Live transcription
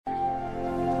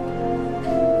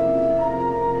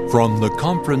From the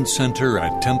Conference Center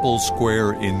at Temple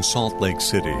Square in Salt Lake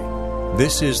City,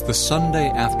 this is the Sunday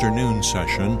afternoon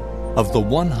session of the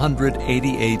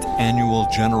 188th Annual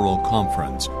General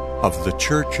Conference of The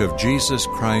Church of Jesus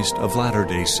Christ of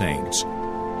Latter-day Saints,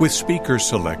 with speakers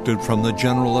selected from the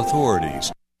general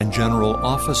authorities and general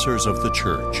officers of the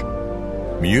Church.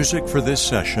 Music for this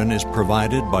session is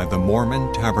provided by the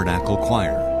Mormon Tabernacle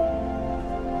Choir.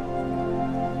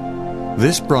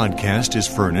 This broadcast is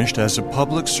furnished as a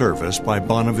public service by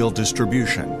Bonneville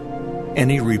Distribution.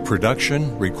 Any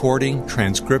reproduction, recording,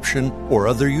 transcription, or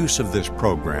other use of this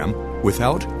program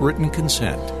without written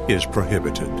consent is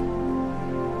prohibited.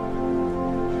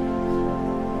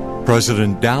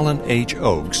 President Dallin H.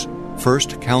 Oaks,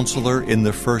 first counselor in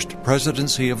the First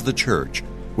Presidency of the Church,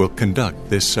 will conduct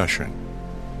this session.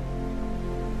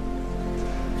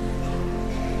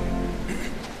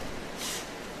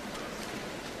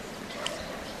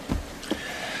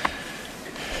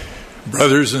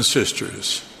 Brothers and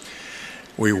sisters,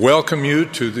 we welcome you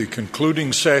to the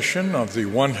concluding session of the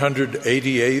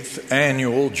 188th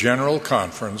Annual General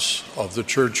Conference of the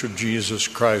Church of Jesus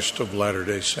Christ of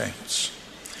Latter-day Saints.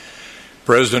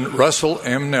 President Russell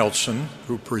M. Nelson,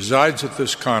 who presides at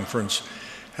this conference,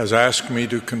 has asked me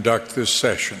to conduct this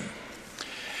session.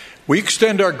 We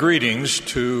extend our greetings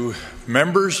to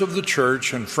members of the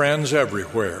church and friends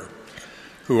everywhere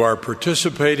who are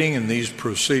participating in these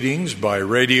proceedings by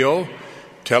radio,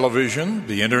 television,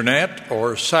 the internet,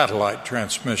 or satellite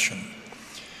transmission.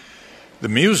 The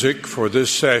music for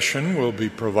this session will be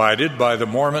provided by the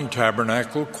Mormon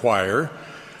Tabernacle Choir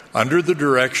under the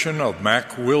direction of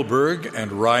Mac Wilberg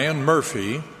and Ryan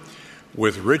Murphy,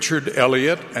 with Richard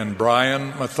Elliott and Brian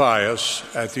Matthias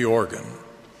at the organ.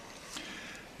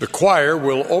 The choir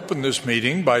will open this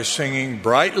meeting by singing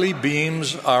 "Brightly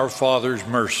Beams Our Father's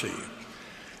Mercy."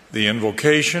 The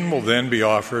invocation will then be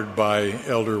offered by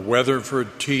Elder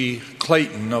Weatherford T.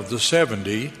 Clayton of the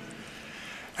 70,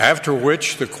 after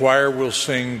which the choir will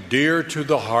sing "Dear to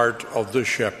the Heart of the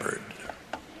Shepherd."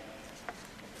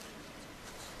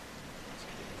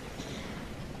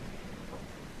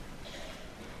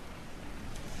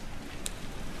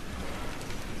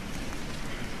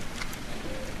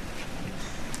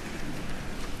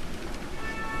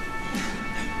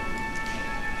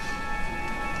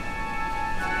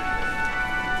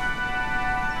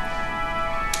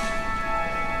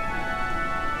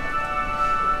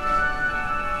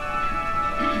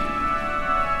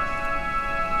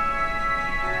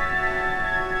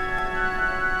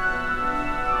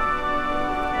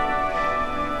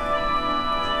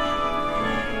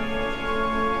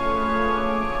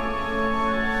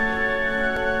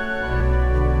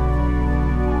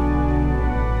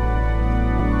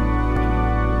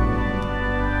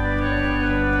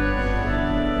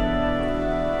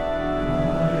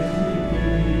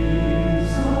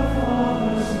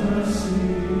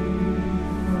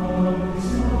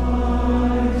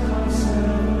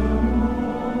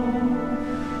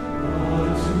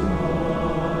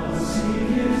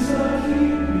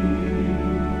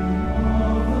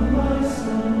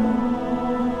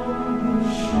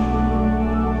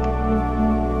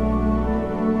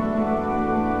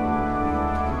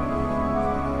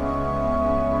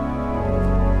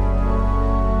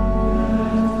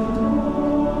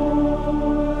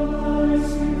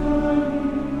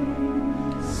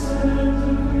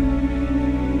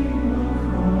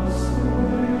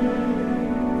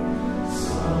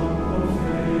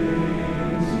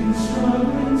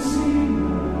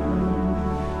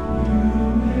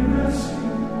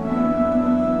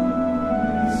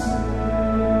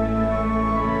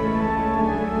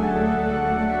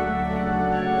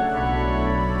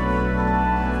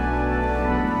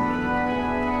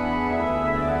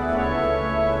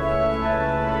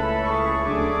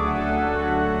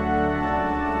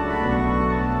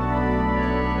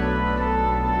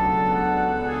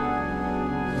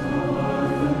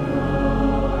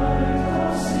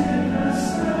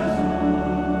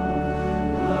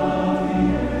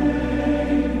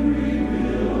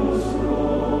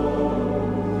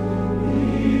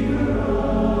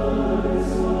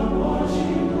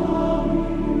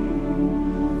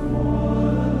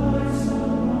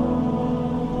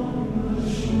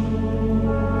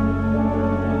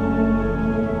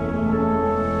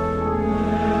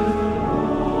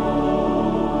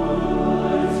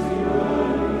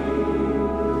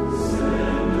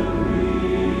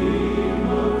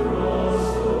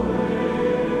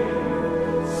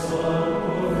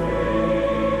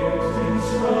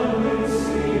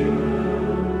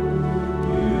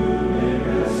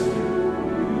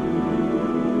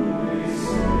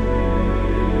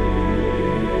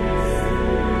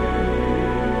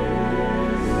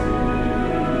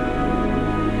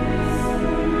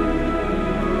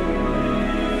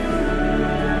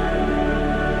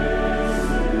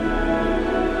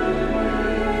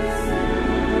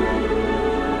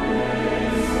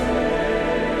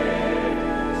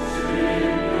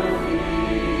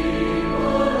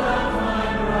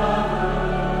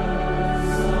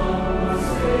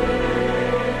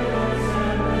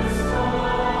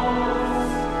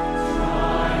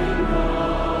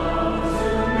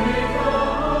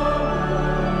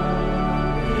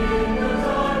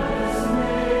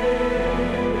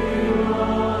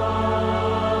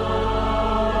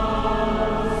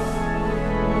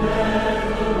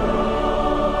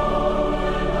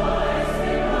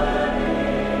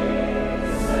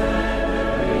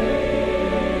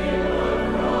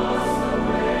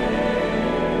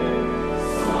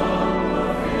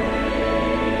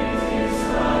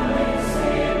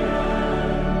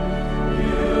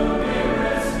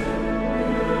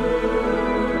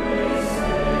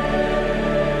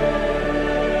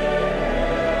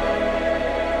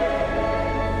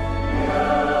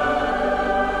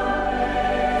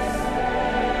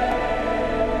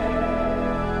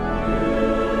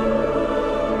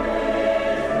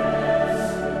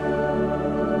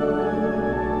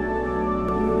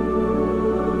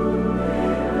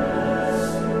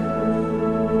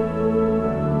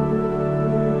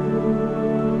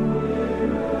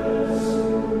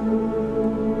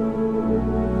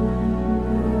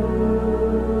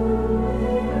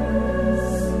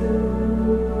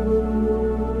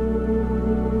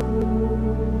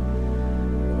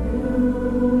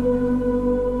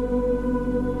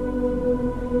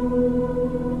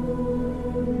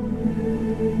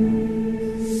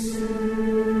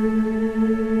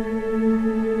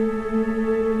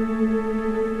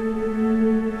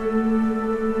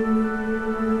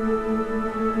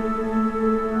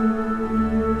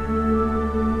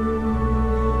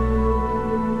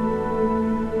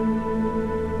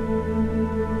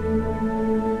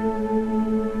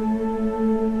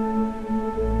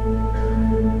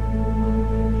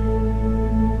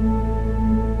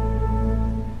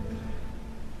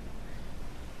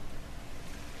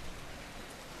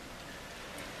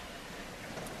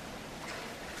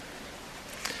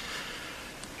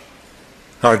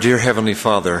 Our dear Heavenly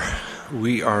Father,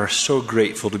 we are so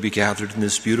grateful to be gathered in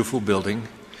this beautiful building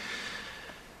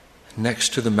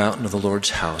next to the mountain of the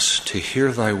Lord's house to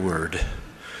hear thy word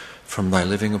from thy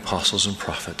living apostles and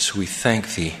prophets. We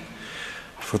thank thee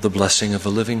for the blessing of a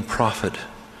living prophet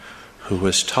who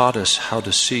has taught us how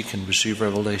to seek and receive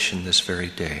revelation this very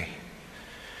day.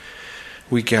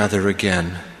 We gather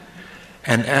again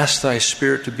and ask thy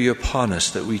Spirit to be upon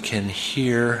us that we can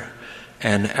hear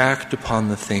and act upon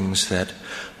the things that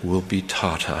will be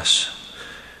taught us.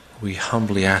 We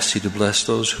humbly ask thee to bless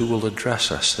those who will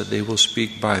address us, that they will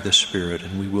speak by the Spirit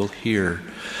and we will hear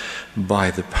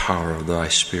by the power of thy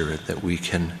Spirit, that we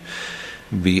can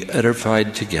be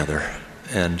edified together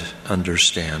and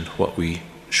understand what we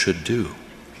should do.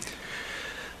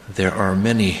 There are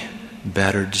many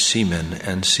battered seamen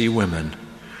and seawomen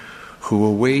who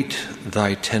await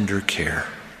thy tender care.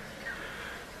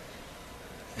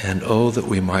 And oh, that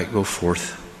we might go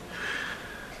forth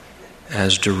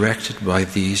as directed by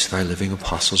these thy living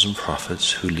apostles and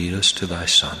prophets who lead us to thy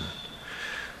Son.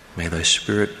 May thy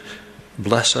Spirit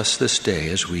bless us this day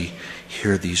as we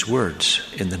hear these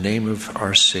words. In the name of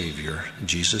our Savior,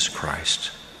 Jesus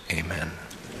Christ. Amen.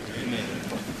 Amen.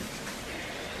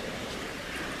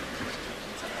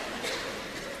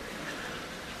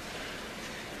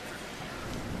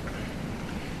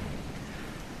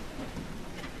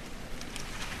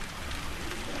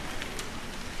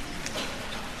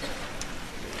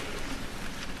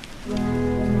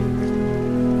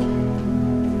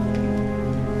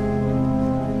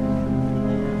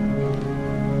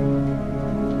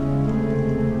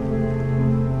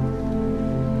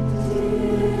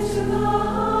 Lord.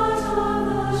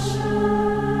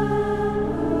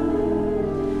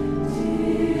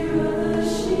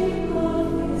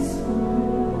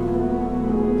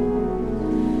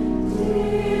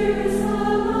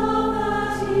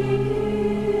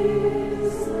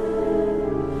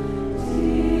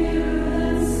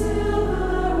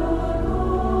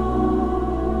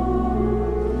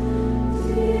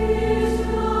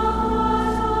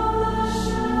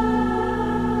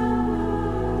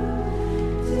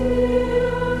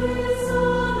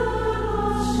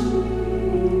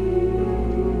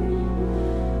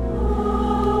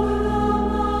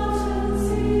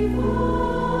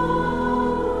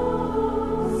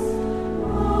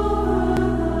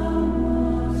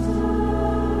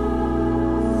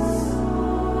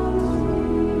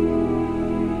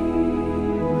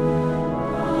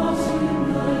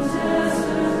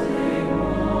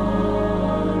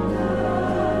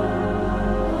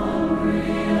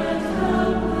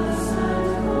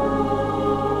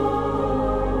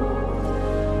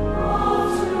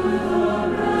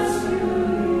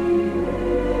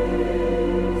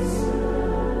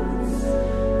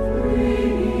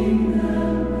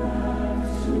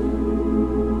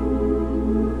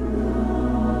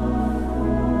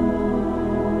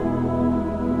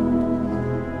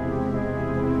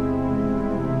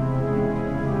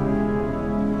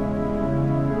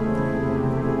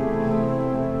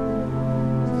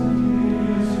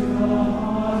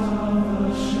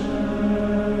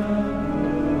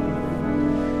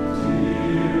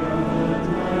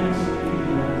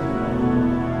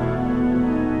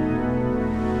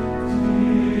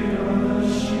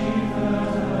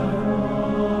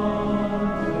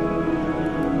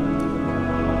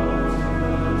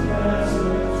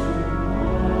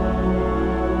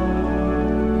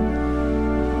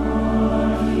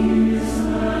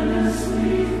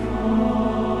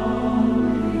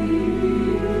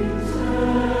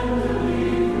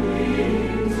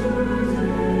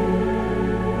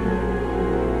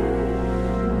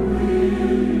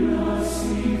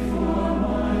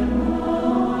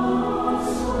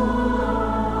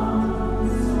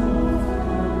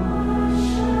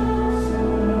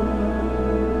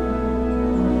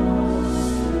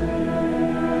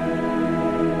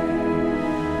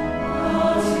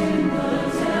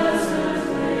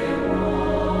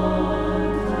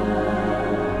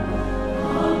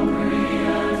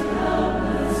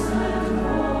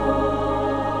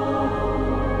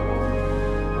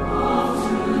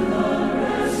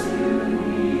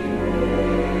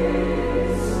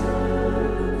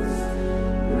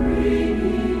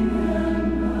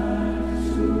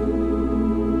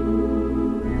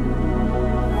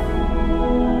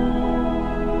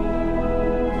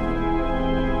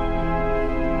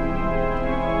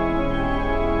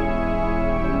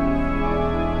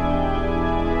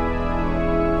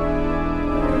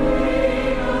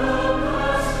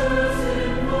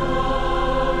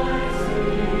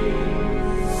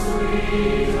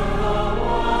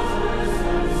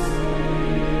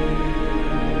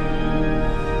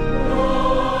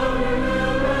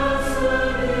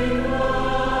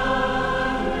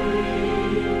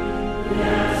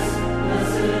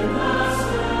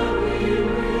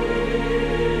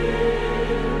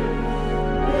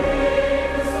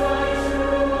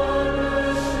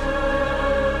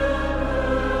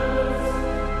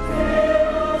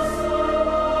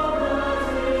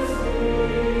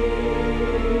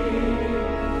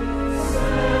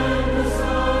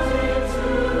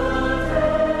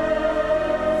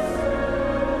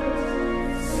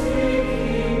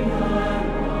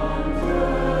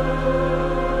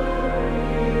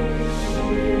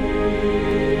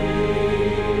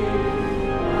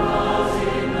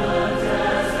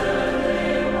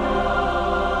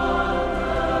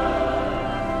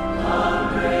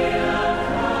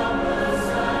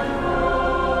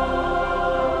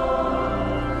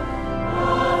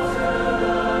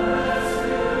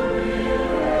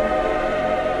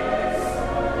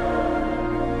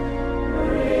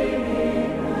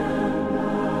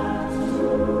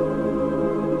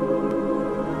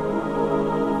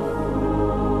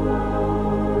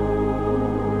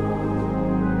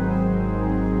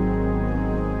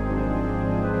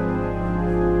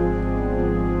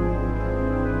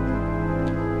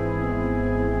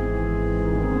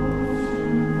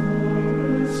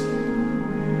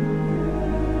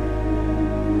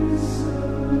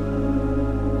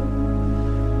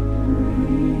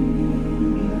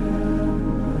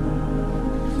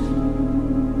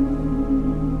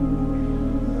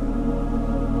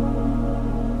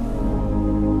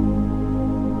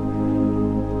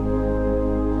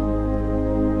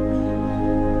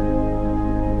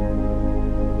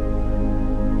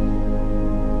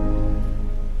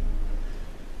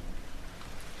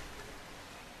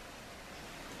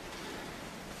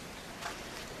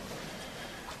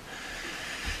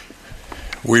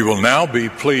 We will now be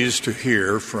pleased to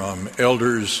hear from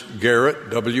Elders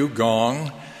Garrett W.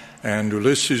 Gong and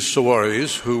Ulysses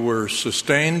Soares, who were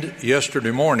sustained yesterday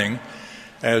morning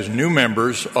as new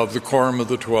members of the Quorum of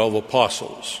the 12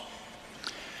 Apostles.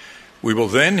 We will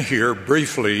then hear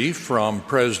briefly from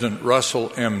President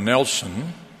Russell M.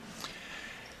 Nelson.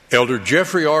 Elder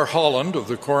Jeffrey R. Holland of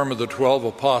the Quorum of the 12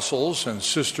 Apostles and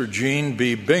Sister Jean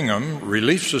B. Bingham,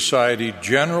 Relief Society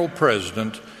General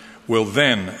President, will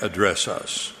then address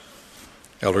us.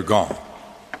 Elder Gong.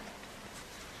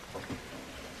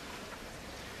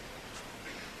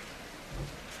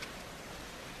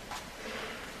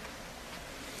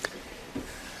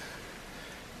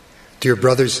 Dear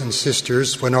brothers and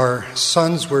sisters, when our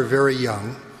sons were very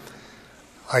young,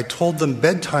 I told them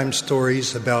bedtime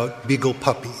stories about beagle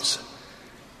puppies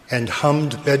and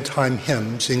hummed bedtime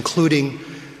hymns, including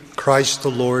Christ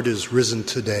the Lord is risen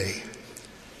today.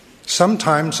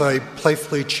 Sometimes I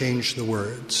playfully changed the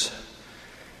words.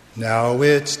 Now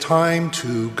it's time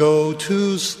to go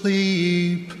to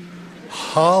sleep.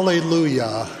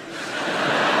 Hallelujah.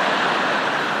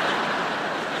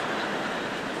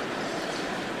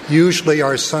 Usually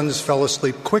our sons fell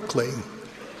asleep quickly,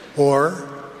 or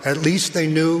at least they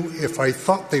knew if I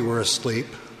thought they were asleep,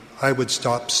 I would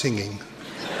stop singing.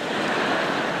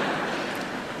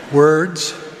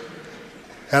 Words,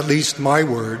 at least my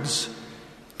words,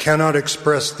 cannot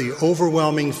express the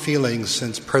overwhelming feelings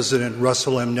since President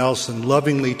Russell M. Nelson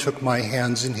lovingly took my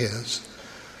hands in his,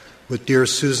 with dear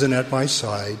Susan at my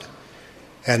side,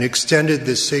 and extended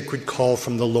this sacred call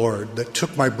from the Lord that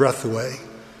took my breath away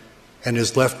and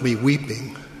has left me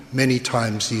weeping many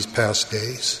times these past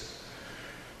days.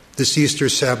 This Easter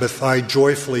Sabbath, I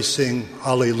joyfully sing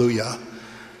Alleluia.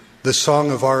 The song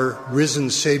of our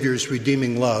risen Savior's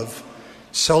redeeming love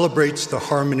celebrates the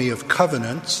harmony of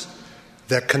covenants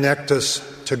that connect us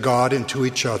to God and to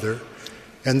each other,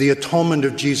 and the atonement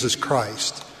of Jesus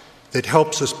Christ that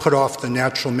helps us put off the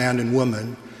natural man and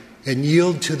woman and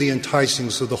yield to the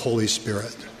enticings of the Holy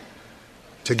Spirit.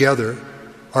 Together,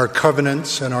 our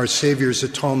covenants and our Savior's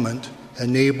atonement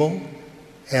enable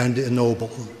and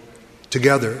ennoble.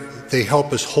 Together, they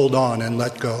help us hold on and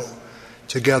let go.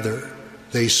 Together,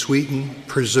 they sweeten,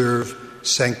 preserve,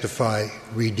 sanctify,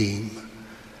 redeem.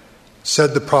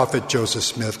 Said the prophet Joseph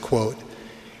Smith, quote,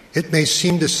 "It may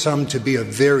seem to some to be a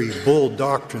very bold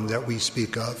doctrine that we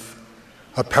speak of,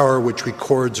 a power which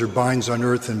records or binds on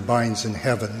earth and binds in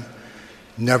heaven.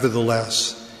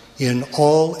 Nevertheless, in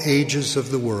all ages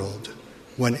of the world,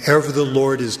 whenever the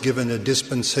Lord is given a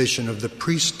dispensation of the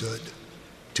priesthood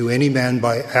to any man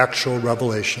by actual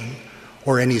revelation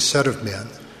or any set of men,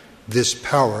 this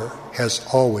power has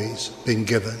always been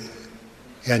given."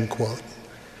 End quote.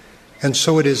 And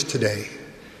so it is today.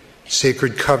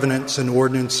 Sacred covenants and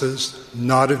ordinances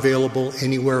not available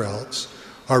anywhere else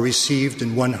are received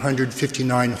in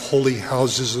 159 holy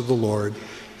houses of the Lord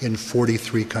in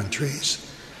 43 countries.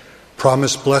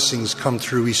 Promised blessings come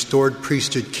through restored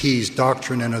priesthood keys,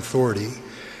 doctrine, and authority,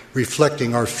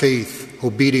 reflecting our faith,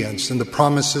 obedience, and the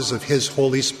promises of His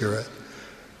Holy Spirit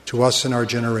to us and our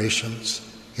generations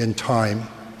in time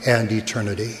and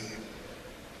eternity.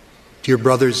 Dear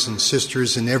brothers and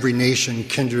sisters in every nation,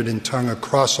 kindred, and tongue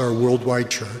across our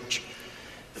worldwide church,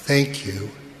 thank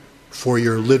you for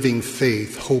your living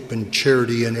faith, hope, and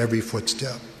charity in every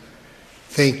footstep.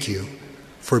 Thank you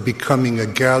for becoming a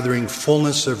gathering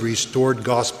fullness of restored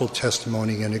gospel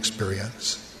testimony and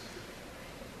experience.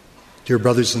 Dear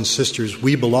brothers and sisters,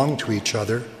 we belong to each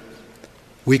other.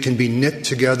 We can be knit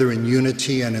together in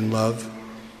unity and in love,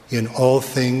 in all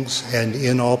things and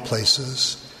in all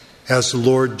places, as the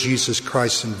Lord Jesus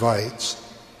Christ invites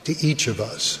to each of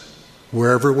us,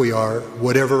 wherever we are,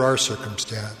 whatever our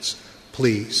circumstance.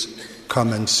 Please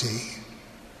come and see.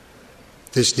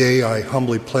 This day I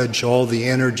humbly pledge all the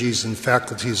energies and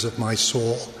faculties of my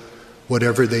soul,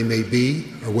 whatever they may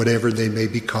be or whatever they may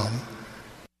become,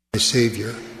 my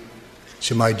Savior,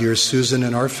 to my dear Susan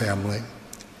and our family,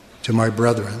 to my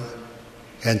brethren,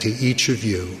 and to each of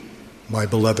you, my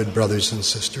beloved brothers and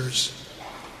sisters.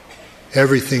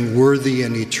 Everything worthy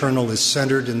and eternal is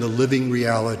centered in the living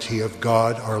reality of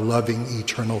God, our loving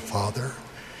eternal Father,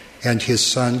 and His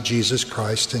Son, Jesus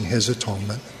Christ, and His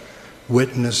atonement,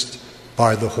 witnessed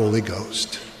by the Holy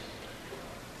Ghost.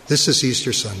 This is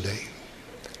Easter Sunday.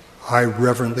 I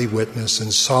reverently witness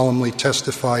and solemnly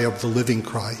testify of the living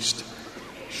Christ,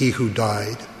 He who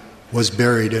died, was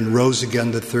buried, and rose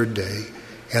again the third day,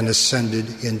 and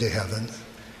ascended into heaven.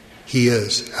 He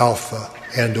is Alpha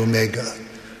and Omega,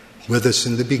 with us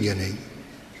in the beginning.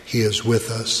 He is with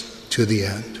us to the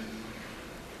end.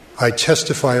 I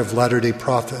testify of Latter-day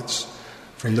Prophets,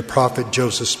 from the prophet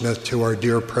Joseph Smith to our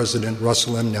dear President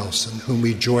Russell M. Nelson, whom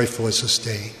we joyfully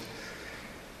sustain.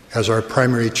 As our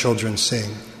primary children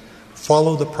sing,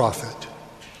 follow the prophet,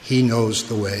 he knows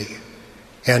the way,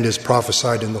 and is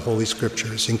prophesied in the Holy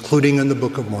Scriptures, including in the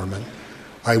Book of Mormon.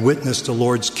 I witness the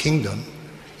Lord's kingdom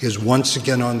is once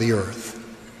again on the earth,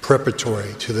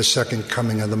 preparatory to the second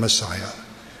coming of the Messiah.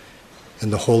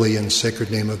 In the holy and sacred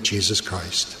name of Jesus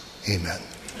Christ, amen.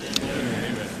 Amen.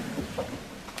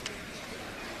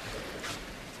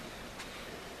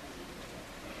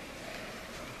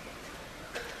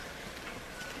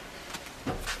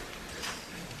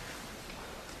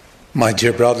 My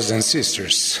dear brothers and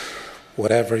sisters,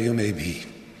 whatever you may be,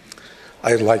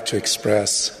 I'd like to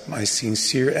express my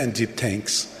sincere and deep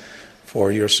thanks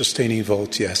for your sustaining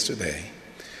vote yesterday.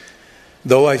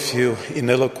 Though I feel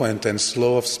ineloquent and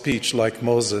slow of speech like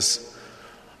Moses,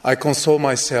 I console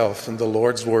myself in the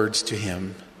Lord's words to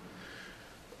him.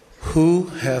 Who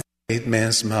hath made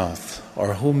man's mouth,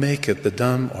 or who maketh the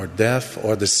dumb or deaf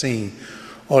or the seeing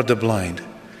or the blind?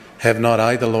 Have not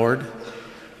I the Lord?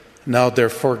 Now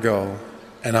therefore go,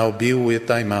 and I'll be with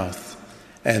thy mouth,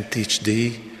 and teach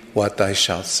thee what thou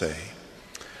shalt say.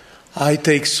 I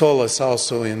take solace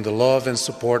also in the love and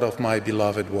support of my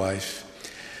beloved wife.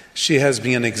 She has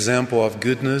been an example of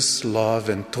goodness, love,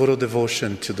 and total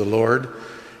devotion to the Lord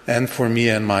and for me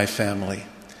and my family.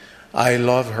 I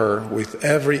love her with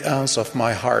every ounce of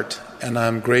my heart, and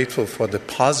I'm grateful for the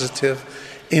positive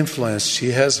influence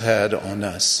she has had on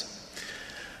us.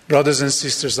 Brothers and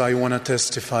sisters, I want to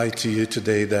testify to you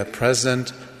today that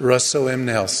President Russell M.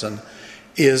 Nelson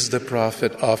is the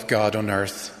prophet of God on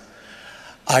earth.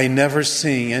 I never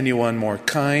seen anyone more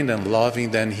kind and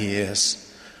loving than he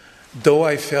is. Though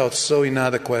I felt so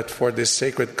inadequate for this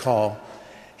sacred call,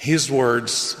 his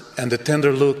words and the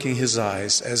tender look in his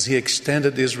eyes as he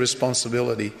extended this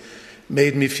responsibility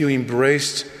made me feel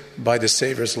embraced by the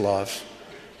Savior's love.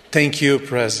 Thank you,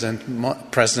 President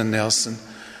Nelson.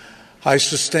 I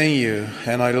sustain you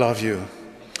and I love you.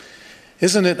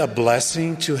 Isn't it a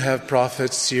blessing to have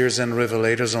prophets, seers, and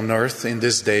revelators on earth in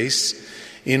these days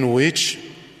in which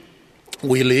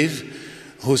we live,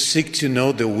 who seek to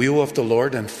know the will of the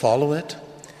Lord and follow it?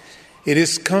 It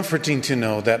is comforting to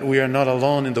know that we are not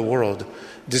alone in the world,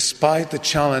 despite the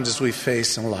challenges we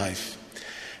face in life.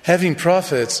 Having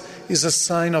prophets is a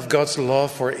sign of God's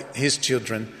love for his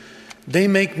children. They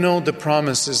make known the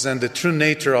promises and the true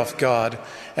nature of God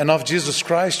and of Jesus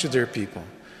Christ to their people.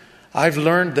 I've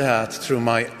learned that through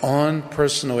my own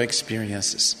personal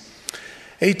experiences.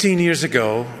 18 years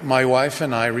ago, my wife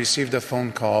and I received a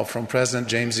phone call from President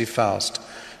James E. Faust,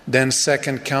 then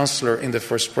second counselor in the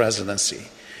first presidency.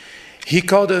 He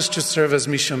called us to serve as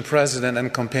mission president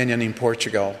and companion in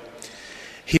Portugal.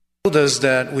 He told us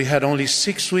that we had only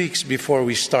 6 weeks before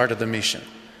we started the mission.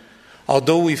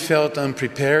 Although we felt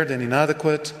unprepared and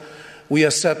inadequate, we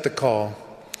accepted the call.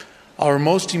 Our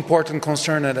most important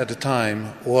concern at the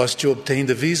time was to obtain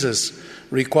the visas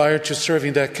required to serve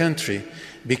in that country,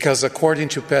 because according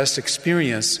to past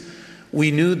experience,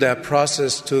 we knew that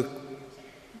process took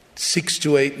 6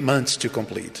 to 8 months to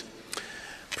complete.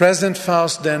 President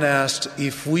Faust then asked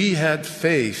if we had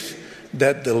faith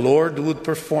that the Lord would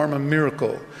perform a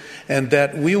miracle and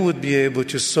that we would be able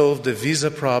to solve the visa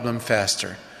problem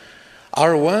faster.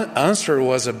 Our answer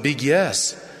was a big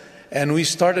yes, and we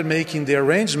started making the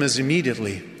arrangements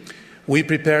immediately. We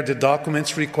prepared the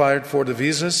documents required for the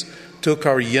visas, took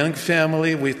our young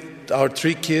family with our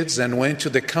 3 kids, and went to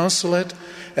the consulate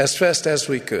as fast as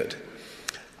we could.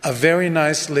 A very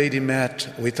nice lady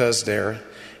met with us there.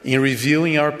 In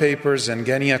reviewing our papers and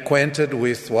getting acquainted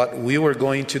with what we were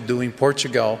going to do in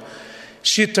Portugal,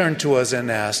 she turned to us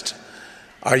and asked,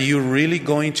 "Are you really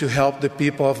going to help the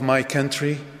people of my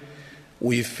country?"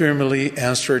 We firmly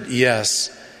answered yes,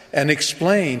 and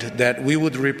explained that we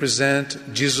would represent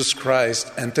Jesus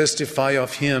Christ and testify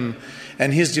of him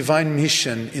and his divine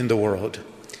mission in the world.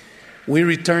 We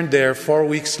returned there 4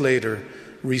 weeks later,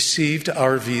 received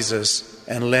our visas,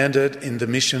 and landed in the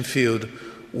mission field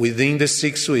within the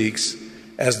 6 weeks,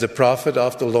 as the prophet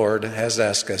of the Lord has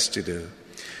asked us to do.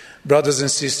 Brothers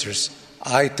and sisters,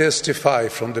 I testify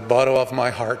from the bottom of my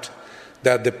heart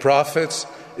that the prophets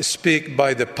speak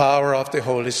by the power of the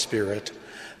Holy Spirit.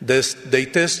 They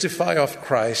testify of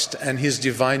Christ and his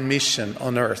divine mission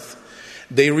on earth.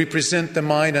 They represent the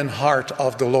mind and heart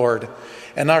of the Lord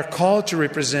and are called to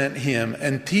represent him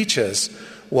and teach us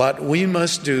what we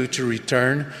must do to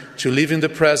return to live in the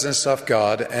presence of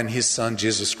God and his Son,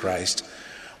 Jesus Christ.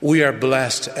 We are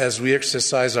blessed as we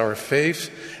exercise our faith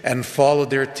and follow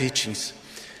their teachings.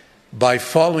 By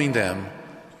following them,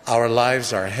 our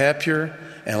lives are happier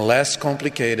and less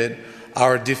complicated.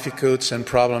 our difficulties and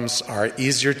problems are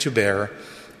easier to bear,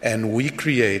 and we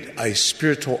create a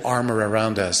spiritual armor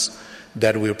around us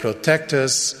that will protect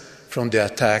us from the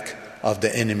attack of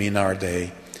the enemy in our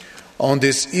day. On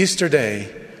this Easter day,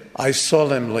 I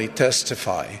solemnly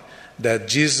testify that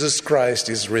Jesus Christ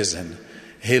is risen.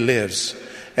 He lives,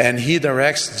 and He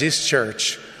directs this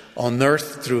church on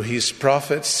earth through His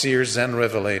prophets, seers, and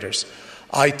revelators.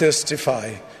 I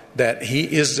testify that He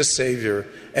is the Savior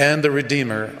and the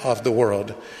Redeemer of the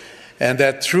world, and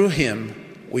that through Him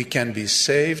we can be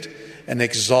saved and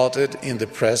exalted in the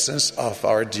presence of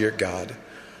our dear God.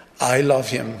 I love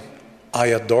Him. I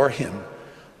adore Him.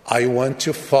 I want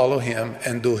to follow Him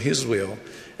and do His will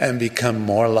and become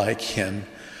more like Him.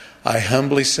 I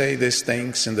humbly say these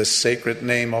things in the sacred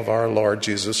name of our Lord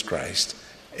Jesus Christ.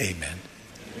 Amen.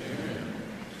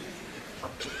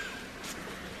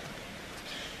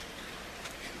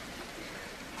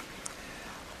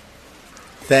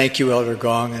 Thank you, Elder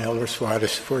Gong and Elder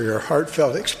Suarez, for your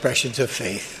heartfelt expressions of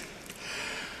faith.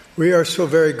 We are so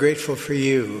very grateful for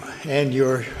you and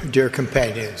your dear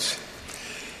companions.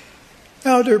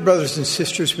 Now, dear brothers and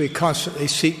sisters, we constantly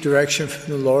seek direction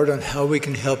from the Lord on how we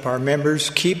can help our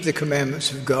members keep the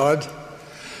commandments of God,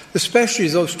 especially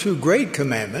those two great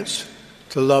commandments,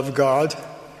 to love God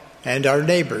and our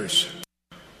neighbors.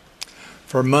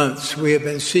 For months, we have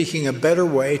been seeking a better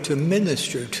way to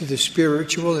minister to the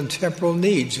spiritual and temporal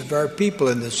needs of our people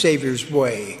in the Savior's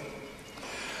way.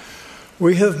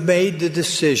 We have made the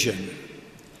decision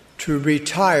to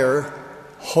retire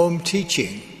home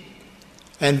teaching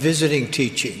and visiting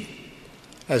teaching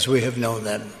as we have known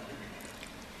them.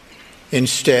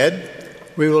 Instead,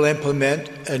 we will implement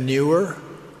a newer,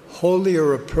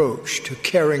 holier approach to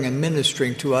caring and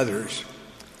ministering to others.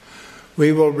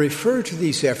 We will refer to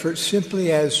these efforts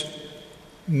simply as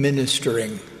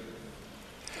ministering.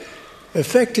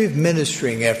 Effective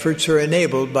ministering efforts are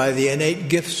enabled by the innate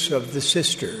gifts of the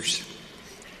sisters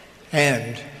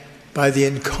and by the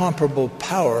incomparable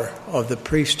power of the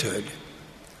priesthood.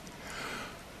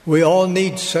 We all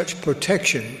need such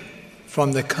protection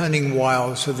from the cunning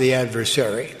wiles of the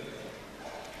adversary.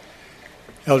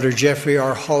 Elder Jeffrey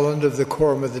R. Holland of the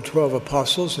Quorum of the 12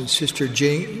 Apostles and Sister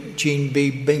Jean B.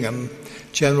 Bingham,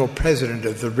 General President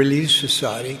of the Relief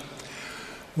Society,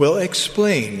 will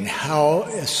explain how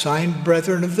assigned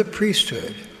brethren of the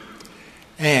priesthood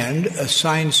and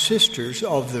assigned sisters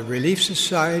of the Relief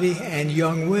Society and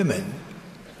young women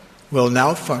will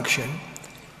now function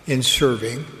in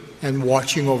serving and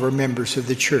watching over members of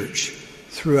the church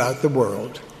throughout the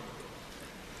world.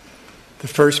 The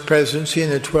First Presidency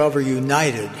and the 12 are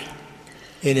united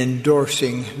in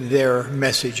endorsing their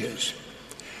messages.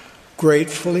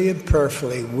 Gratefully and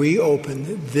prayerfully, we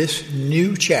open this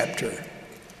new chapter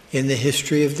in the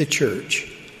history of the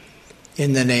church.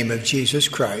 In the name of Jesus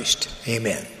Christ,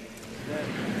 amen.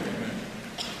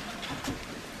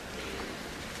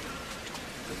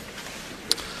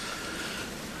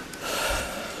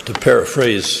 To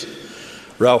paraphrase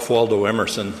Ralph Waldo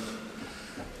Emerson,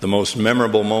 the most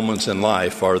memorable moments in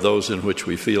life are those in which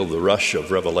we feel the rush of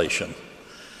revelation.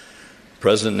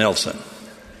 President Nelson,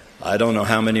 I don't know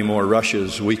how many more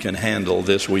rushes we can handle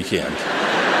this weekend.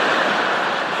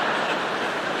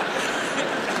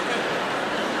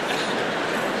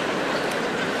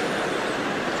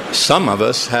 Some of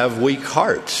us have weak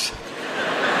hearts.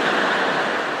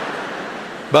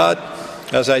 But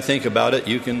as I think about it,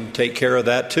 you can take care of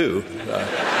that too.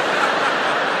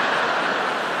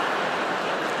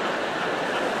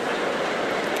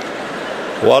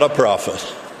 What a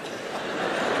prophet.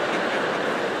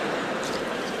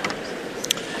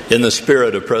 In the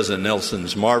spirit of President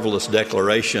Nelson's marvelous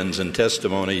declarations and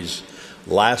testimonies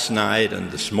last night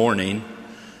and this morning,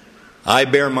 I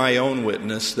bear my own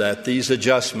witness that these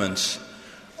adjustments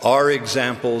are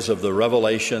examples of the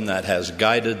revelation that has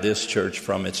guided this church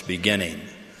from its beginning.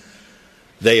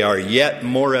 They are yet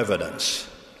more evidence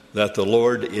that the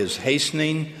Lord is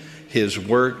hastening His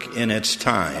work in its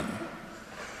time.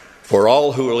 For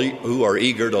all who are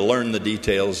eager to learn the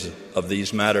details of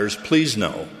these matters, please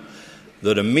know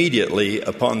that immediately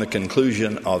upon the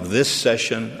conclusion of this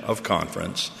session of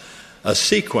conference, a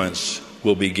sequence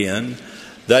will begin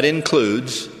that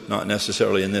includes, not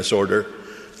necessarily in this order,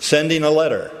 sending a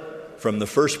letter from the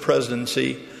First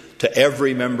Presidency to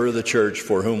every member of the church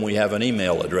for whom we have an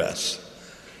email address.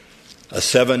 A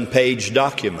 7-page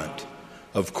document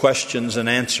of questions and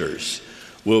answers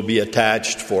will be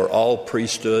attached for all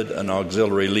priesthood and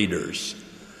auxiliary leaders.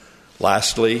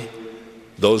 Lastly,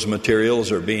 those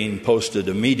materials are being posted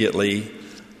immediately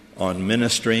on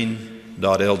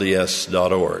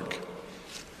ministering.lds.org.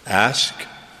 Ask,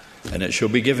 and it shall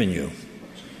be given you.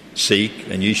 Seek,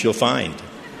 and ye shall find.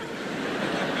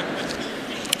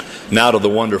 Now to the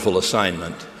wonderful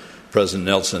assignment President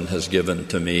Nelson has given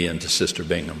to me and to Sister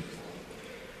Bingham.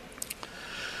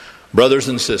 Brothers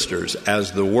and sisters,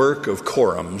 as the work of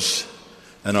quorums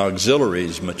and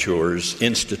auxiliaries matures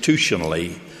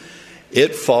institutionally,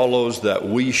 it follows that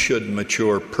we should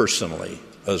mature personally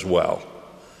as well.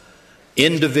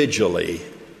 Individually,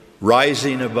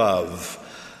 rising above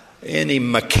any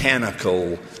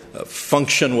mechanical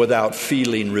function without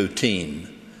feeling routine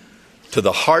to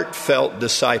the heartfelt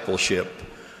discipleship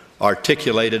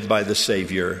articulated by the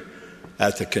Savior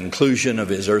at the conclusion of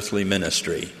his earthly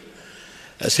ministry.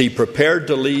 As he prepared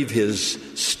to leave his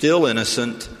still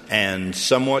innocent and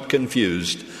somewhat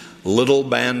confused little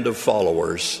band of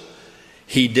followers,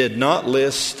 he did not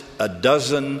list a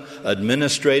dozen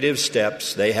administrative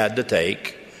steps they had to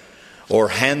take or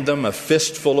hand them a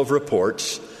fistful of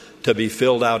reports to be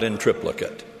filled out in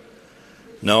triplicate.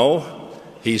 No,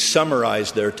 he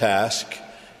summarized their task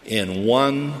in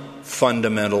one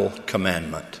fundamental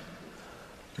commandment: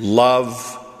 love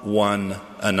one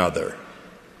another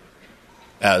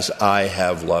as I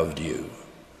have loved you.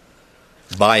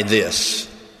 By this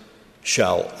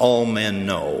shall all men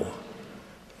know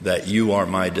that you are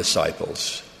my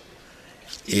disciples,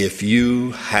 if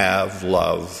you have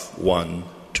love one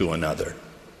to another.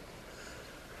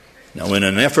 Now, in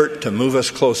an effort to move us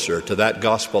closer to that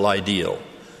gospel ideal,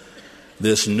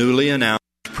 this newly announced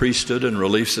priesthood and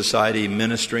relief society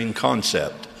ministering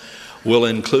concept will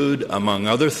include, among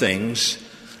other things,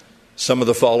 some of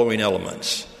the following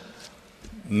elements,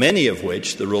 many of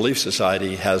which the Relief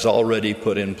Society has already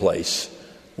put in place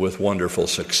with wonderful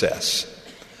success.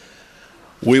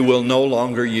 We will no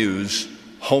longer use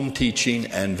home teaching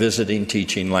and visiting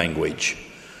teaching language.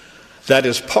 That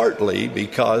is partly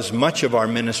because much of our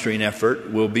ministering effort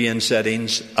will be in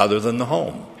settings other than the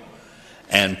home,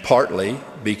 and partly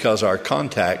because our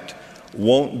contact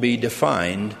won't be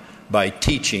defined by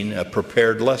teaching a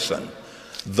prepared lesson,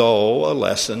 though a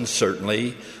lesson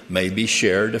certainly may be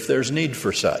shared if there's need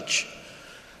for such.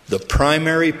 The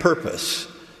primary purpose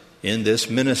in this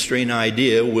ministering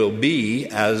idea will be,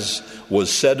 as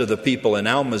was said of the people in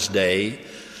Alma's day,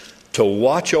 to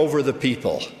watch over the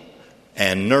people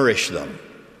and nourish them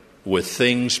with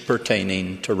things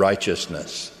pertaining to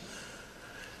righteousness.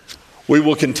 We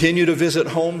will continue to visit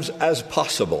homes as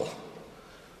possible,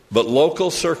 but local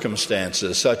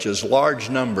circumstances such as large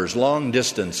numbers, long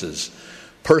distances,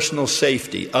 personal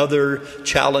safety, other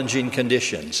challenging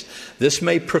conditions, this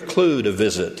may preclude a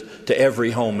visit to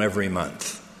every home every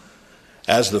month.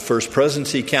 As the First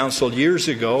Presidency counseled years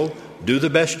ago, do the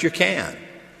best you can.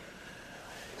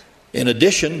 In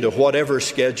addition to whatever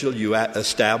schedule you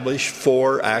establish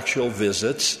for actual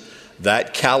visits,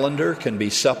 that calendar can be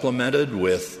supplemented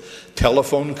with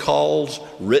telephone calls,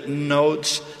 written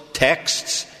notes,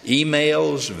 texts,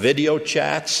 emails, video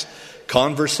chats,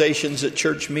 conversations at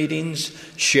church meetings,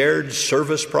 shared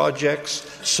service projects,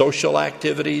 social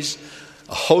activities,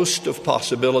 a host of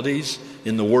possibilities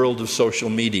in the world of social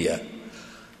media.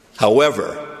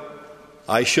 However,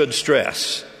 I should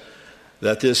stress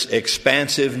that this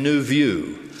expansive new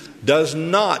view does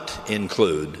not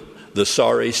include the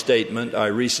sorry statement I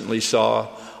recently saw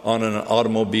on an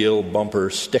automobile bumper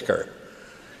sticker.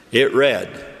 It read,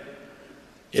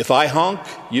 "If I honk,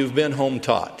 you've been home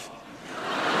taught."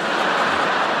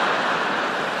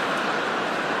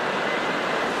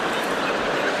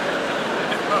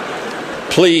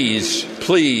 Please,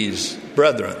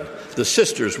 brethren, the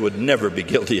sisters would never be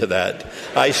guilty of that.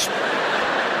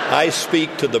 I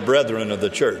speak to the brethren of the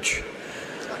church.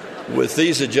 With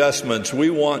these adjustments, we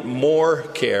want more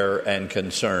care and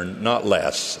concern, not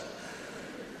less.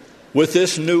 With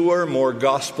this newer, more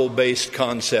gospel-based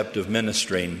concept of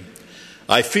ministering,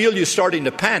 I feel you starting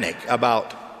to panic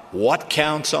about what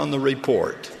counts on the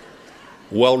report.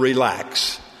 Well,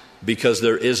 relax, because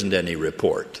there isn't any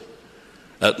report.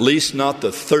 At least not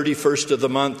the 31st of the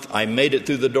month, I made it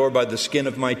through the door by the skin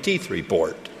of my teeth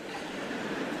report.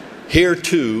 Here,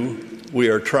 too, we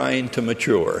are trying to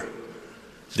mature.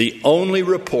 The only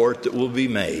report that will be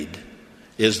made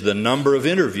is the number of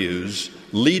interviews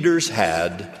leaders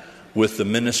had with the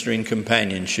ministering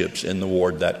companionships in the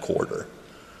ward that quarter.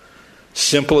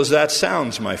 Simple as that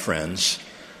sounds, my friends,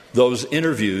 those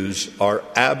interviews are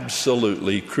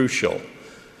absolutely crucial.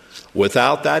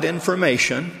 Without that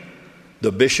information,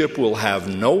 the bishop will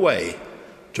have no way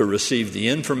to receive the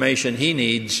information he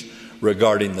needs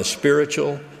regarding the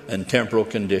spiritual and temporal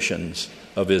conditions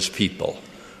of his people.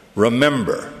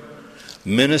 Remember,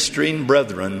 ministering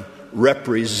brethren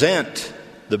represent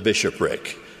the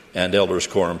bishopric and elders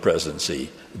quorum presidency.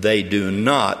 They do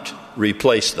not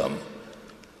replace them.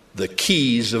 the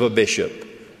keys of a bishop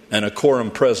and a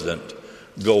quorum president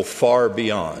go far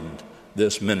beyond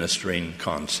this ministering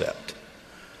concept.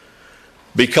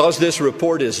 Because this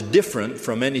report is different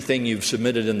from anything you've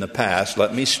submitted in the past,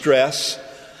 let me stress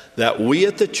that we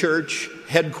at the church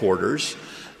headquarters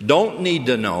don't need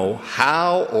to know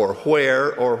how or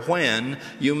where or when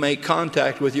you make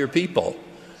contact with your people.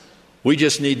 We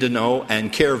just need to know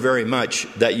and care very much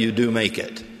that you do make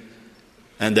it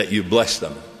and that you bless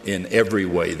them in every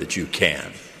way that you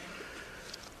can.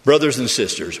 Brothers and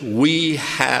sisters, we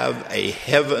have a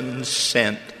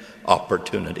heaven-sent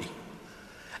opportunity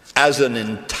as an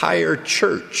entire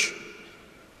church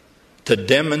to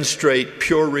demonstrate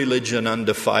pure religion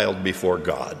undefiled before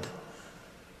God,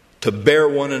 to bear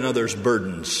one another's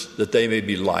burdens that they may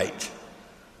be light,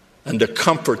 and to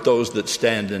comfort those that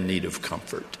stand in need of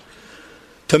comfort,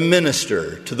 to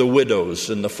minister to the widows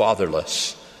and the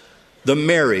fatherless, the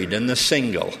married and the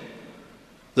single,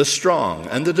 the strong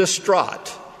and the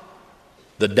distraught,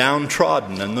 the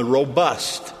downtrodden and the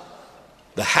robust,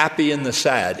 the happy and the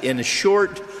sad. In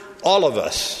short, all of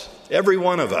us, every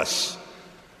one of us,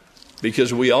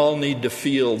 because we all need to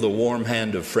feel the warm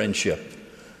hand of friendship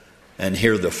and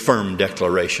hear the firm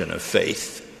declaration of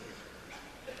faith.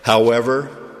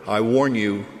 However, I warn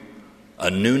you,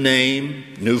 a new name,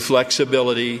 new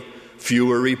flexibility,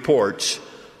 fewer reports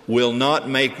will not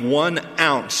make 1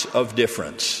 ounce of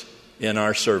difference in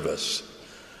our service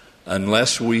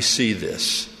unless we see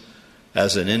this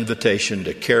as an invitation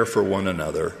to care for one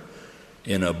another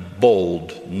in a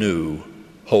bold, new,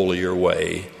 holier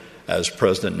way, as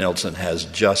President Nelson has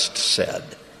just said.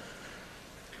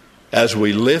 As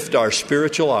we lift our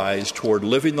spiritual eyes toward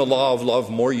living the law of love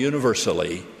more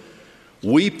universally,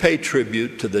 we pay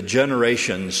tribute to the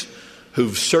generations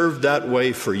who've served that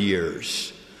way for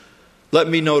years. Let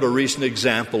me note a recent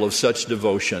example of such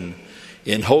devotion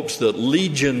in hopes that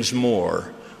legions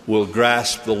more will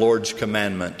grasp the Lord's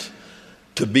commandment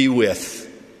to be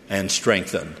with and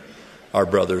strengthen our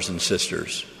brothers and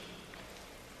sisters.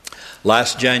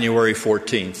 Last January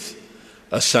 14th,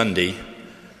 a Sunday,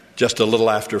 just a little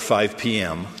after 5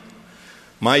 p.m.,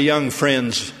 my young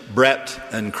friends Brett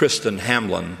and Kristen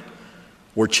Hamlin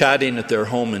were chatting at their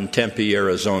home in Tempe,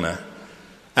 Arizona,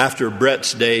 after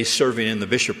Brett's day serving in the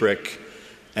bishopric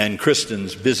and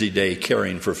Kristen's busy day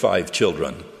caring for 5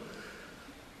 children.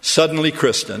 Suddenly,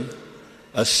 Kristen,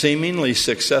 a seemingly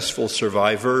successful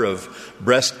survivor of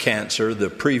breast cancer the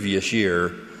previous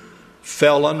year,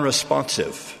 fell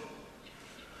unresponsive.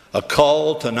 A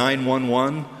call to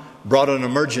 911 brought an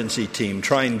emergency team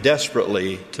trying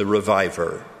desperately to revive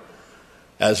her.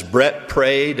 As Brett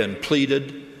prayed and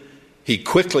pleaded, he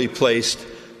quickly placed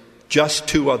just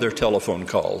 2 other telephone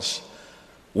calls,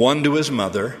 one to his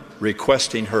mother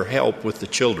requesting her help with the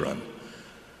children,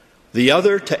 the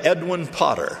other to Edwin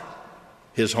Potter,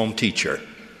 his home teacher.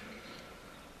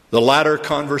 The latter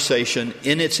conversation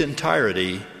in its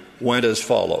entirety went as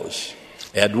follows.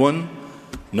 Edwin,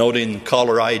 noting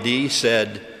caller ID,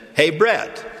 said, "Hey,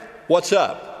 Brett, what's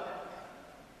up?"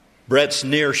 Brett's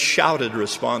near shouted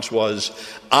response was,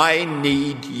 "I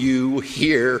need you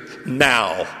here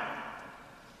now."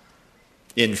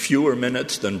 In fewer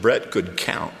minutes than Brett could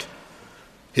count,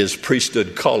 his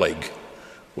priesthood colleague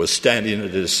was standing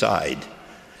at his side,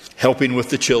 helping with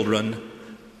the children,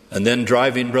 and then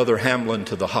driving Brother Hamlin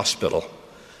to the hospital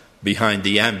behind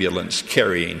the ambulance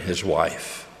carrying his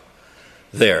wife.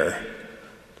 There,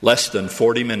 less than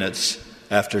 40 minutes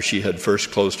after she had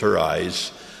first closed her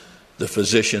eyes, the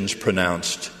physicians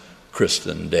pronounced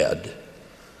Kristen dead.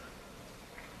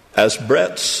 As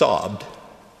Brett sobbed,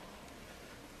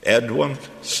 Edwin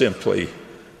simply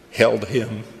held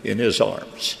him in his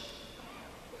arms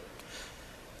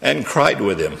and cried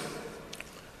with him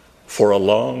for a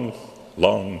long,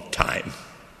 long time.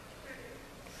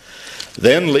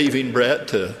 Then, leaving Brett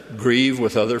to grieve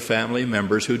with other family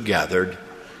members who'd gathered,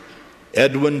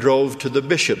 Edwin drove to the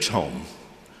bishop's home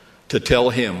to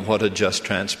tell him what had just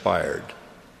transpired.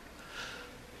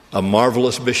 A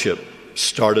marvelous bishop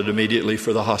started immediately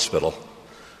for the hospital,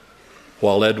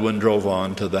 while Edwin drove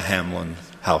on to the Hamlin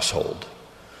household.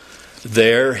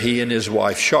 There, he and his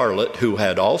wife Charlotte, who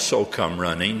had also come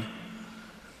running,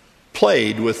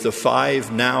 played with the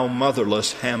 5 now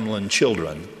motherless Hamlin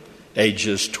children,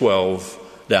 ages 12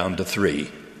 down to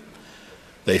 3.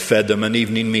 They fed them an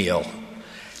evening meal,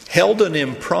 held an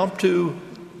impromptu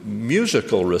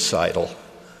musical recital,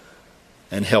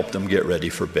 and helped them get ready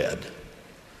for bed.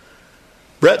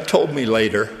 Brett told me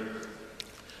later,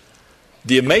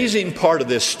 the amazing part of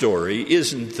this story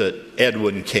isn't that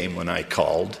Edwin came when I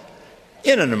called.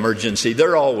 In an emergency,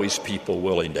 there are always people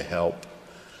willing to help.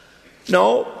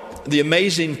 No, the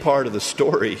amazing part of the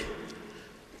story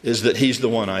is that he's the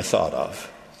one I thought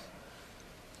of.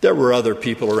 There were other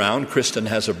people around. Kristen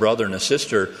has a brother and a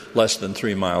sister less than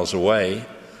 3 miles away.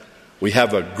 We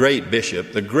have a great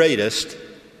bishop, the greatest.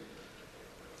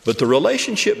 But the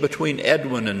relationship between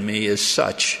Edwin and me is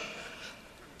such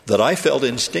that I felt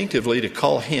instinctively to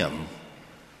call him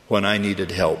when I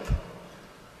needed help.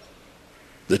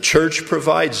 The church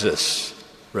provides us,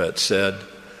 Brett said,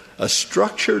 a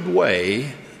structured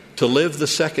way to live the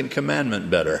second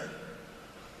commandment better,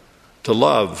 to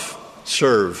love,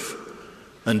 serve,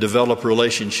 and develop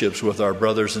relationships with our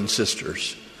brothers and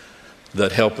sisters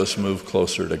that help us move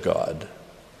closer to God.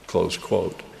 Close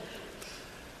quote.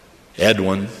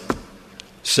 Edwin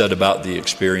said about the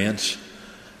experience,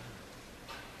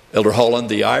 Elder Holland,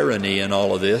 the irony in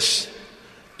all of this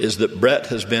is that Brett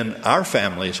has been our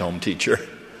family's home teacher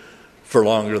for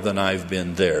longer than I've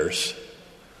been theirs.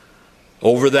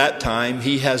 Over that time,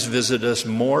 he has visited us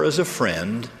more as a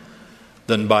friend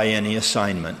than by any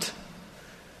assignment.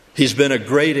 He's been a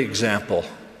great example,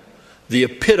 the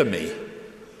epitome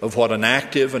of what an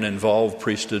active and involved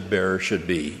priesthood bearer should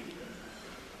be.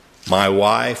 My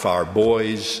wife, our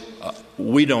boys,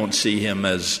 we don't see him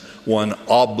as one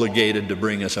obligated to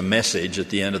bring us a message at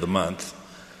the end of the month.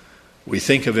 We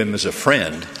think of him as a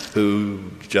friend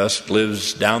who just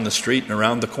lives down the street and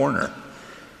around the corner,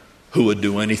 who would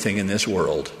do anything in this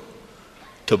world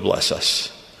to bless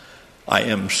us. I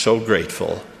am so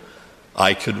grateful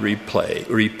I could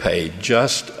repay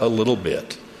just a little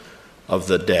bit of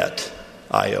the debt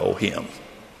I owe him.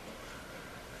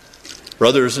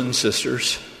 Brothers and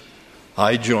sisters,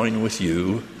 I join with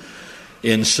you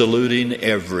in saluting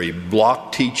every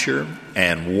block teacher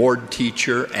and ward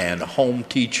teacher and home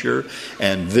teacher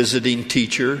and visiting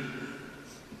teacher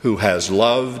who has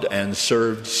loved and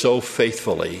served so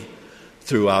faithfully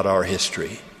throughout our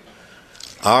history.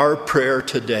 Our prayer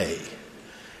today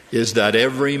is that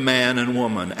every man and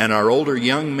woman and our older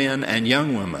young men and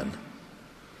young women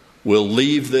will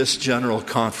leave this general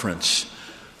conference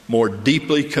more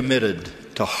deeply committed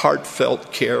to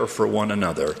heartfelt care for one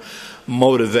another,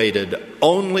 motivated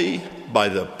only by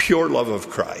the pure love of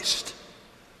Christ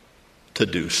to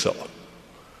do so.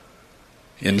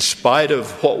 In spite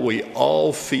of what we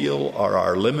all feel are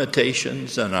our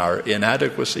limitations and our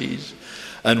inadequacies,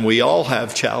 and we all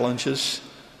have challenges,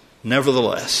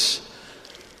 nevertheless,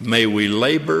 may we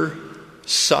labor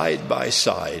side by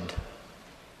side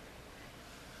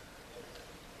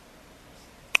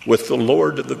with the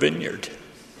Lord of the vineyard,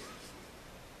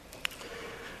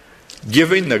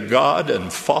 giving the God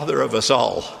and Father of us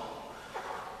all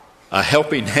a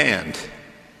helping hand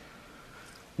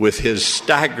with his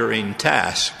staggering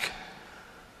task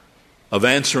of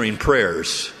answering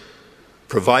prayers,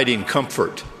 providing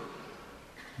comfort,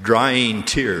 drying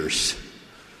tears,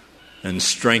 and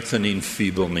strengthening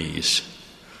feeble knees.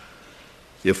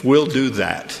 If we'll do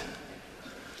that,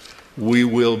 we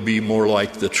will be more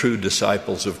like the true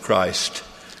disciples of Christ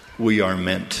we are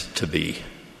meant to be.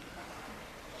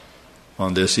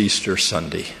 On this Easter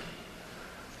Sunday,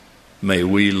 may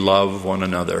we love one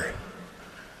another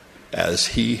as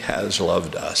he has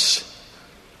loved us.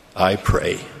 I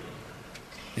pray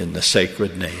in the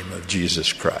sacred name of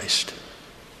Jesus Christ.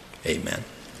 Amen.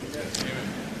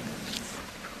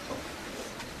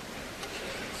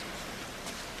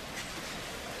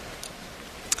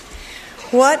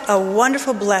 What a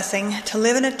wonderful blessing to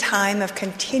live in a time of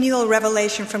continual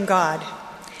revelation from God.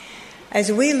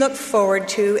 As we look forward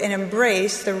to and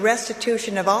embrace the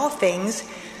restitution of all things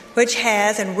which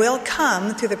has and will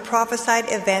come through the prophesied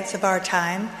events of our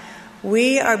time,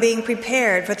 we are being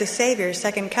prepared for the Savior's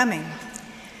second coming.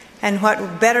 And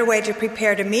what better way to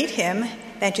prepare to meet him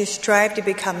than to strive to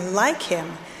become like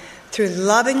him through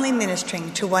lovingly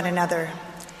ministering to one another.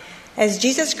 As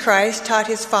Jesus Christ taught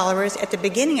his followers at the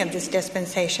beginning of this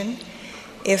dispensation,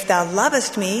 "If thou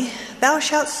lovest me, thou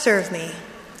shalt serve me."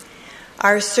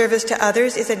 Our service to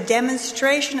others is a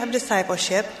demonstration of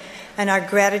discipleship and our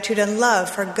gratitude and love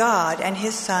for God and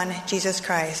his Son, Jesus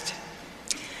Christ.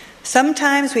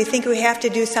 Sometimes we think we have to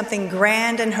do something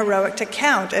grand and heroic to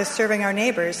count as serving our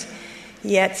neighbors,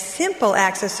 yet simple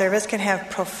acts of service can have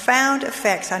profound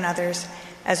effects on others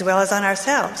as well as on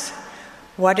ourselves.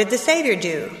 What did the Savior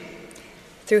do?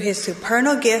 Through his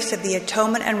supernal gifts of the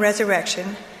atonement and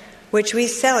resurrection, which we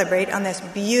celebrate on this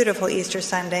beautiful Easter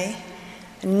Sunday,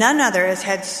 none other has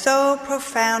had so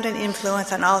profound an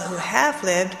influence on all who have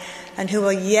lived and who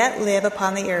will yet live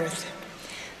upon the earth.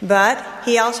 But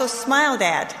he also smiled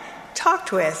at,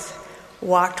 talked with,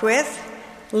 walked with,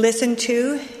 listened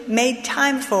to, made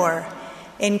time for,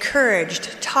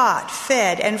 encouraged, taught,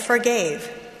 fed, and forgave.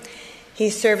 He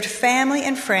served family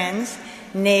and friends,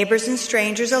 neighbors and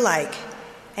strangers alike,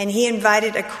 and he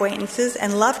invited acquaintances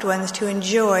and loved ones to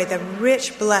enjoy the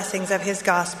rich blessings of his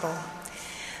gospel.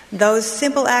 Those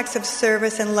simple acts of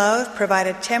service and love provide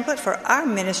a template for our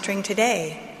ministering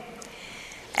today.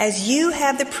 As you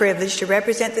have the privilege to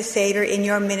represent the Savior in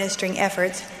your ministering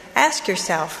efforts, ask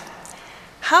yourself,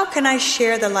 how can I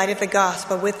share the light of the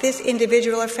gospel with this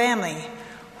individual or family?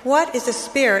 What is the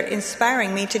Spirit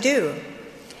inspiring me to do?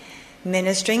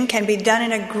 Ministering can be done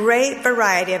in a great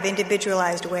variety of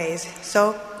individualized ways.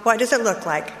 So, what does it look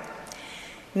like?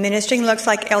 Ministering looks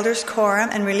like Elders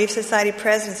Quorum and Relief Society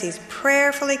presidencies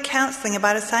prayerfully counseling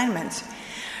about assignments.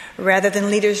 Rather than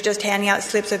leaders just handing out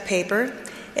slips of paper,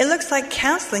 it looks like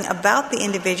counseling about the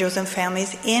individuals and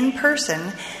families in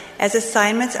person as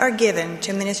assignments are given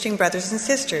to ministering brothers and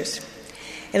sisters.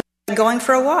 It looks like going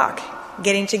for a walk,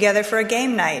 getting together for a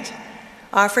game night,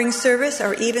 offering service,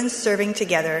 or even serving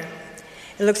together.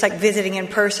 It looks like visiting in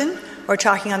person, or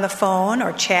talking on the phone,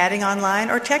 or chatting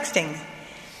online, or texting.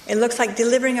 It looks like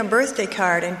delivering a birthday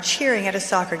card and cheering at a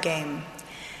soccer game.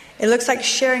 It looks like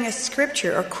sharing a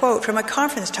scripture or quote from a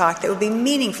conference talk that would be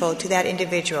meaningful to that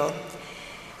individual.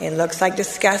 It looks like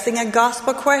discussing a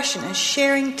gospel question and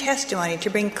sharing testimony to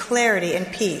bring clarity and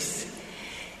peace.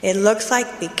 It looks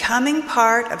like becoming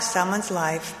part of someone's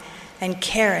life and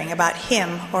caring about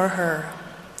him or her.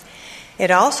 It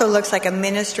also looks like a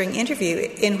ministering interview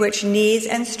in which needs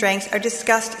and strengths are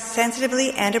discussed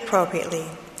sensitively and appropriately.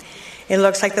 It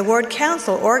looks like the ward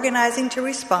council organizing to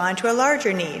respond to a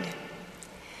larger need.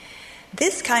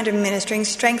 This kind of ministering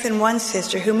strengthened one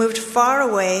sister who moved far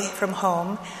away from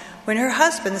home when her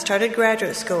husband started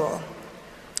graduate school.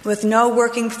 With no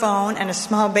working phone and a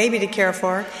small baby to care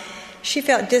for, she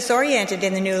felt disoriented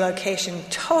in the new location,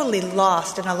 totally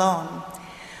lost and alone.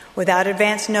 Without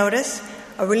advance notice,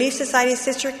 a Relief Society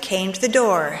sister came to the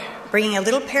door, bringing a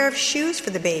little pair of shoes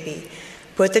for the baby,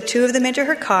 put the two of them into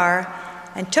her car,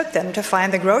 and took them to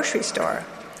find the grocery store.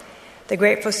 The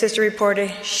grateful sister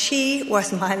reported, "She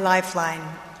was my lifeline."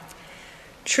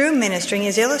 True ministering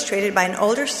is illustrated by an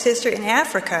older sister in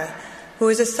Africa who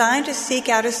was assigned to seek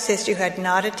out a sister who had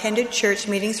not attended church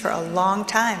meetings for a long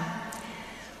time.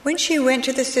 When she went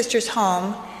to the sister's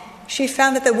home, she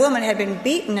found that the woman had been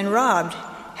beaten and robbed,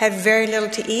 had very little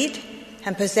to eat,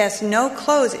 and possessed no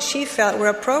clothes that she felt were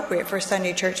appropriate for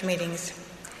Sunday church meetings.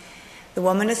 The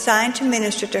woman assigned to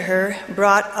minister to her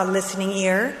brought a listening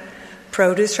ear,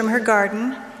 produce from her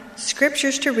garden,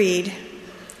 scriptures to read,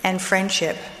 and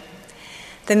friendship.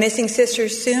 The missing sister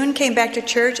soon came back to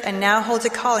church and now holds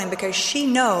a calling because she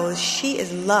knows she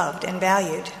is loved and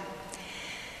valued.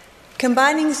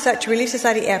 Combining such Relief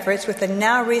Society efforts with the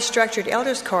now restructured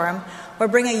Elders Quorum will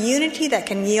bring a unity that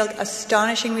can yield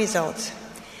astonishing results.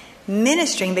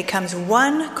 Ministering becomes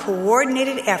one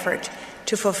coordinated effort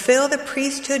to fulfill the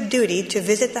priesthood duty to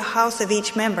visit the house of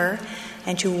each member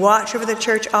and to watch over the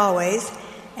church always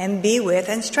and be with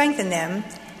and strengthen them,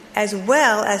 as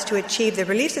well as to achieve the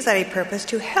Relief Society purpose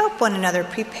to help one another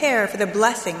prepare for the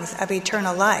blessings of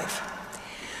eternal life.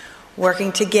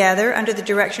 Working together under the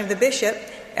direction of the bishop,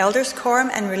 Elders Quorum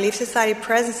and Relief Society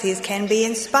presidencies can be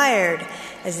inspired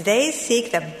as they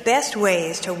seek the best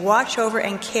ways to watch over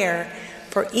and care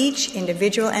for each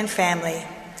individual and family.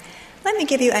 Let me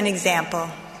give you an example.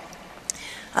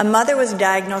 A mother was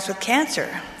diagnosed with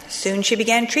cancer. Soon she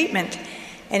began treatment,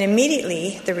 and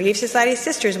immediately the Relief Society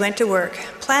sisters went to work,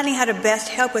 planning how to best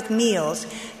help with meals,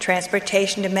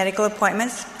 transportation to medical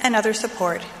appointments, and other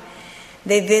support.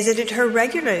 They visited her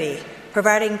regularly,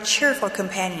 providing cheerful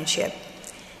companionship.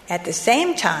 At the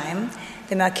same time,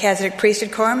 the Melchizedek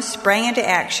Priesthood Quorum sprang into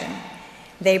action.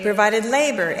 They provided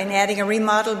labor in adding a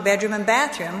remodeled bedroom and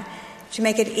bathroom to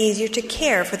make it easier to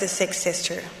care for the sick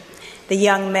sister. The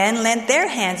young men lent their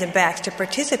hands and backs to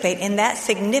participate in that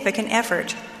significant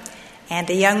effort. And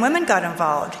the young women got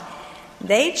involved.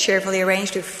 They cheerfully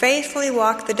arranged to faithfully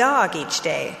walk the dog each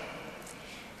day.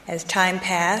 As time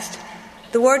passed,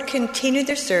 the ward continued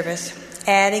their service,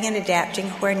 adding and adapting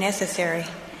where necessary.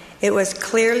 It was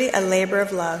clearly a labor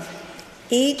of love,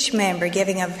 each member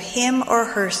giving of him or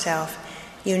herself,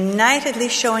 unitedly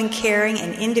showing caring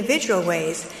in individual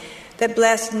ways that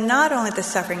blessed not only the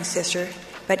suffering sister,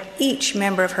 but each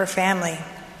member of her family.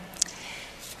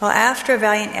 Well, after a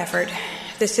valiant effort,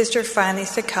 the sister finally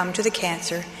succumbed to the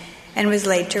cancer and was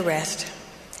laid to rest.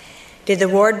 Did the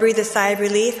ward breathe a sigh of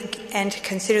relief and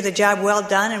consider the job well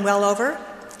done and well over?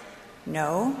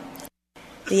 No.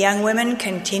 The young women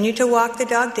continued to walk the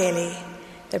dog daily.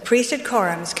 The priesthood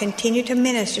quorums continued to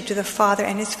minister to the father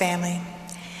and his family.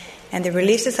 And the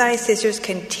Relief Society sisters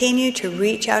continued to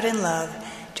reach out in love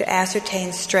to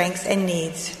ascertain strengths and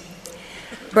needs.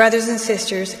 Brothers and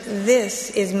sisters, this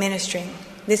is ministering.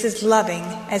 This is loving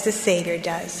as the Savior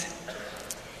does.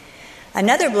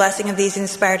 Another blessing of these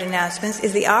inspired announcements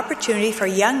is the opportunity for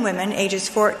young women ages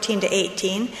 14 to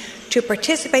 18 to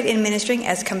participate in ministering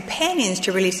as companions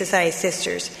to Relief Society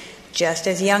sisters, just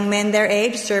as young men their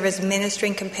age serve as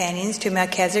ministering companions to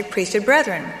Melchizedek priesthood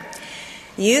brethren.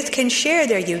 Youth can share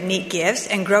their unique gifts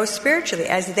and grow spiritually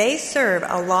as they serve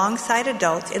alongside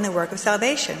adults in the work of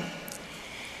salvation.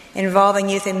 Involving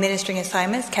youth in ministering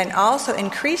assignments can also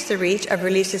increase the reach of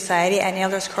Relief Society and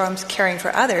Elders Quorum's caring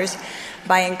for others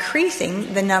by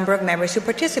increasing the number of members who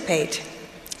participate.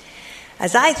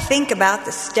 As I think about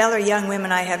the stellar young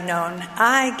women I have known,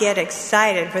 I get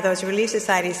excited for those Relief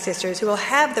Society sisters who will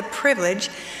have the privilege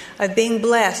of being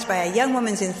blessed by a young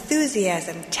woman's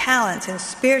enthusiasm, talents, and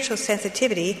spiritual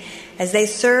sensitivity as they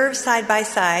serve side by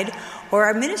side or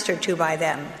are ministered to by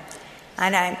them.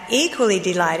 And I'm equally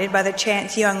delighted by the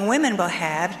chance young women will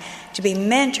have to be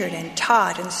mentored and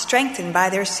taught and strengthened by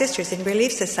their sisters in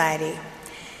Relief Society.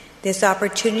 This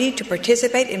opportunity to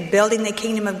participate in building the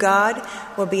kingdom of God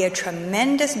will be a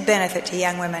tremendous benefit to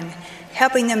young women,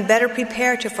 helping them better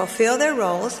prepare to fulfill their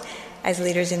roles as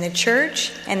leaders in the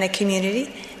church and the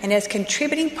community and as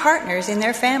contributing partners in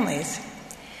their families.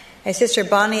 As Sister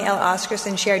Bonnie L.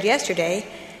 Oscarson shared yesterday,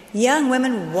 young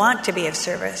women want to be of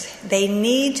service. They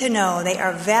need to know they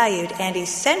are valued and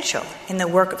essential in the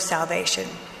work of salvation.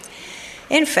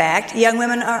 In fact, young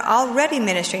women are already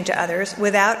ministering to others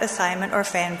without assignment or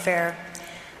fanfare.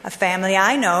 A family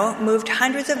I know moved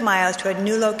hundreds of miles to a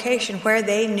new location where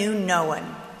they knew no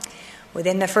one.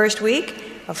 Within the first week,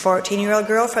 a 14-year-old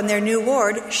girl from their new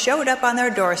ward showed up on their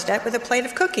doorstep with a plate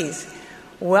of cookies,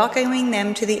 welcoming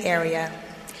them to the area.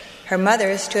 Her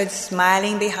mother stood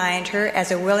smiling behind her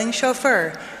as a willing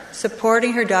chauffeur,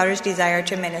 supporting her daughter's desire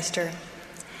to minister.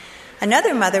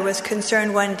 Another mother was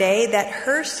concerned one day that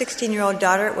her 16-year-old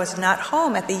daughter was not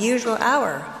home at the usual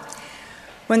hour.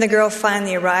 When the girl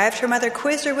finally arrived, her mother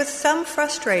quizzed her with some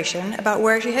frustration about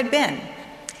where she had been.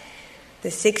 The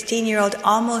 16-year-old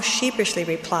almost sheepishly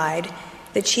replied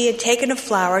that she had taken a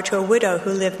flower to a widow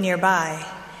who lived nearby.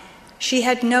 She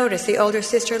had noticed the older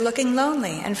sister looking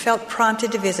lonely and felt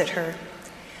prompted to visit her.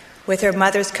 With her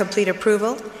mother's complete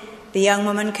approval, the young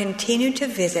woman continued to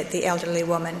visit the elderly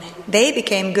woman. They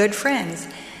became good friends,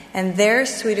 and their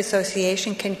sweet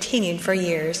association continued for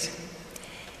years.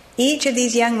 Each of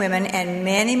these young women, and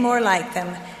many more like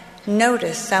them,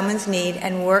 noticed someone's need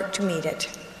and worked to meet it.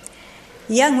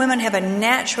 Young women have a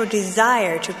natural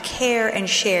desire to care and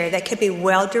share that can be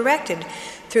well directed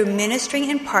through ministering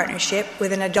in partnership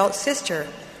with an adult sister.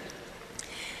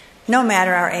 No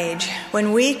matter our age,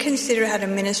 when we consider how to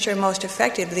minister most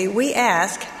effectively, we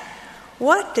ask,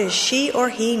 what does she or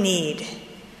he need?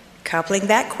 Coupling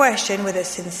that question with a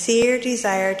sincere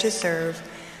desire to serve,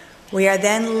 we are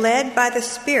then led by the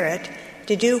Spirit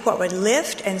to do what would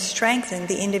lift and strengthen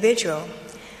the individual.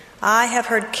 I have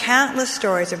heard countless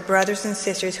stories of brothers and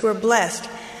sisters who are blessed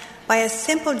by a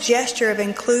simple gesture of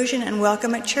inclusion and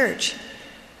welcome at church,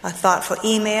 a thoughtful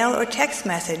email or text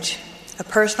message, a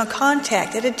personal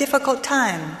contact at a difficult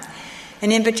time,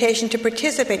 an invitation to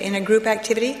participate in a group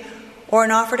activity, or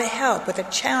an offer to help with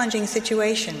a challenging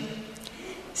situation.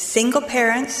 Single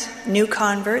parents, new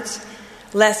converts,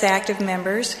 less active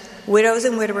members, widows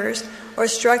and widowers, or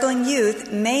struggling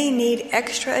youth may need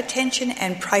extra attention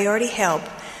and priority help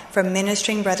from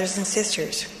ministering brothers and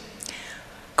sisters.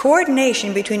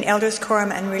 Coordination between Elders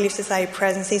Quorum and Relief Society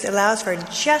presencies allows for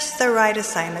just the right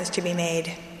assignments to be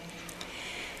made.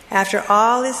 After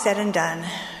all is said and done,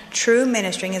 true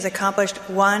ministering is accomplished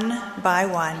one by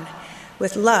one,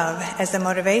 with love as the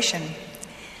motivation.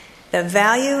 The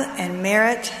value and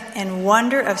merit and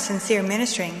wonder of sincere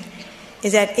ministering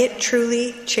is that it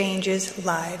truly changes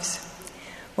lives.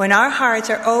 When our hearts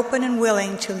are open and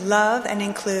willing to love and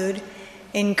include,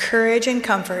 encourage and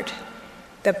comfort,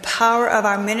 the power of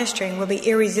our ministering will be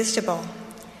irresistible.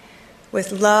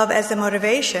 With love as the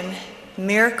motivation,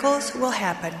 miracles will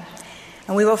happen,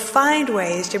 and we will find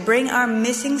ways to bring our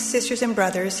missing sisters and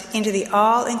brothers into the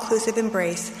all-inclusive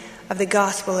embrace of the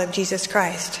gospel of Jesus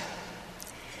Christ.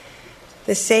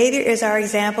 The Savior is our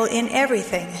example in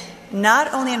everything,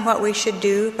 not only in what we should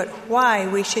do, but why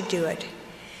we should do it.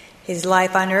 His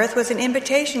life on earth was an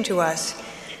invitation to us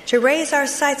to raise our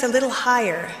sights a little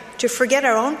higher, to forget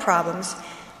our own problems,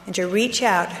 and to reach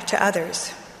out to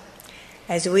others.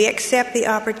 As we accept the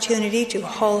opportunity to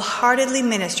wholeheartedly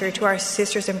minister to our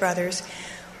sisters and brothers,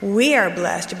 we are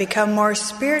blessed to become more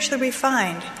spiritually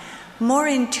refined, more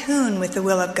in tune with the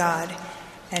will of God,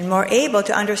 and more able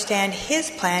to understand His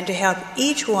plan to help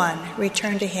each one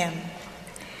return to Him.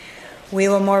 We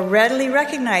will more readily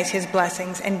recognize his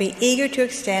blessings and be eager to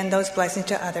extend those blessings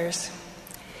to others.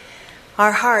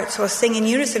 Our hearts will sing in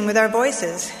unison with our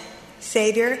voices.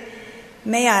 Savior,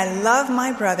 may I love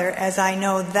my brother as I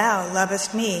know thou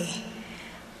lovest me.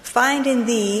 Find in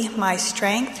thee my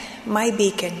strength, my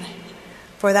beacon.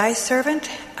 For thy servant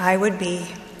I would be.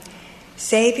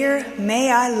 Savior,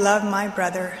 may I love my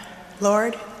brother.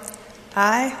 Lord,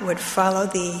 I would follow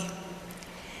thee.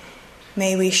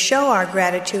 May we show our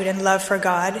gratitude and love for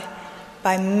God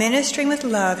by ministering with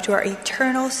love to our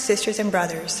eternal sisters and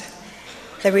brothers.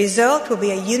 The result will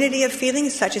be a unity of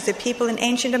feelings such as the people in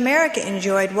ancient America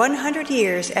enjoyed 100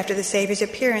 years after the Savior's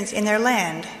appearance in their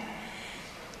land.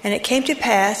 And it came to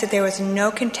pass that there was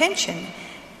no contention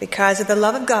because of the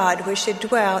love of God which should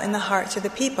dwell in the hearts of the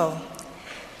people.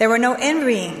 There were no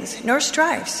envyings nor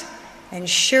strifes, and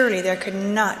surely there could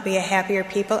not be a happier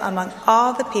people among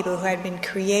all the people who had been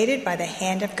created by the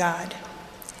hand of God.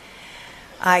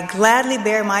 I gladly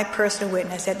bear my personal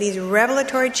witness that these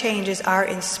revelatory changes are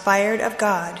inspired of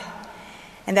God,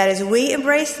 and that as we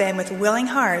embrace them with willing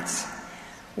hearts,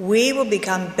 we will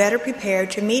become better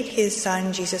prepared to meet his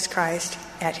Son, Jesus Christ,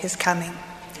 at his coming.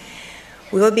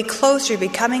 We will be closer to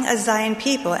becoming a Zion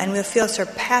people, and will feel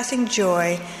surpassing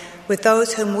joy with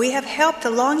those whom we have helped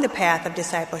along the path of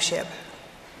discipleship.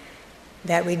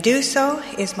 That we do so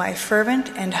is my fervent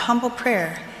and humble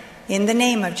prayer in the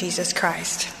name of Jesus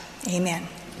Christ. Amen.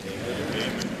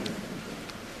 Amen.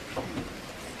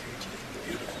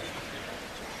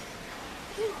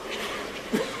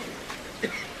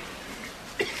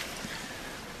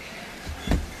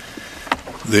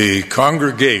 The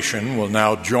congregation will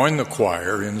now join the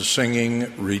choir in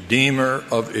singing Redeemer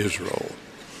of Israel.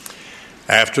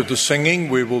 After the singing,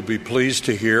 we will be pleased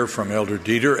to hear from Elder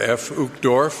Dieter F.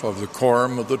 Uchtdorf of the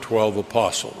Quorum of the 12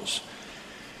 Apostles.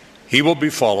 He will be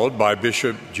followed by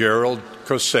Bishop Gerald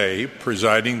Cosset,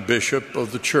 presiding bishop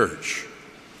of the church.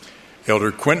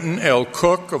 Elder Quentin L.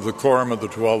 Cook of the Quorum of the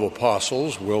 12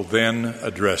 Apostles will then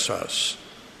address us.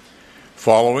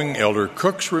 Following Elder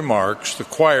Cook's remarks, the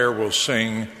choir will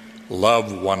sing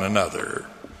Love One Another.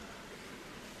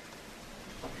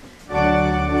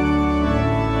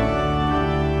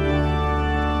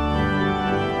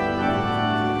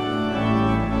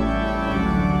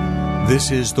 This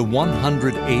is the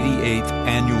 188th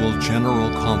Annual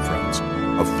General Conference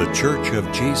of The Church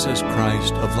of Jesus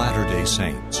Christ of Latter-day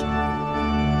Saints.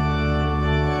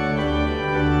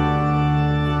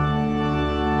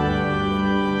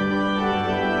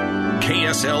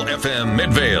 KSL-FM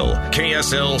Midvale,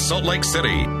 KSL Salt Lake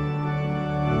City.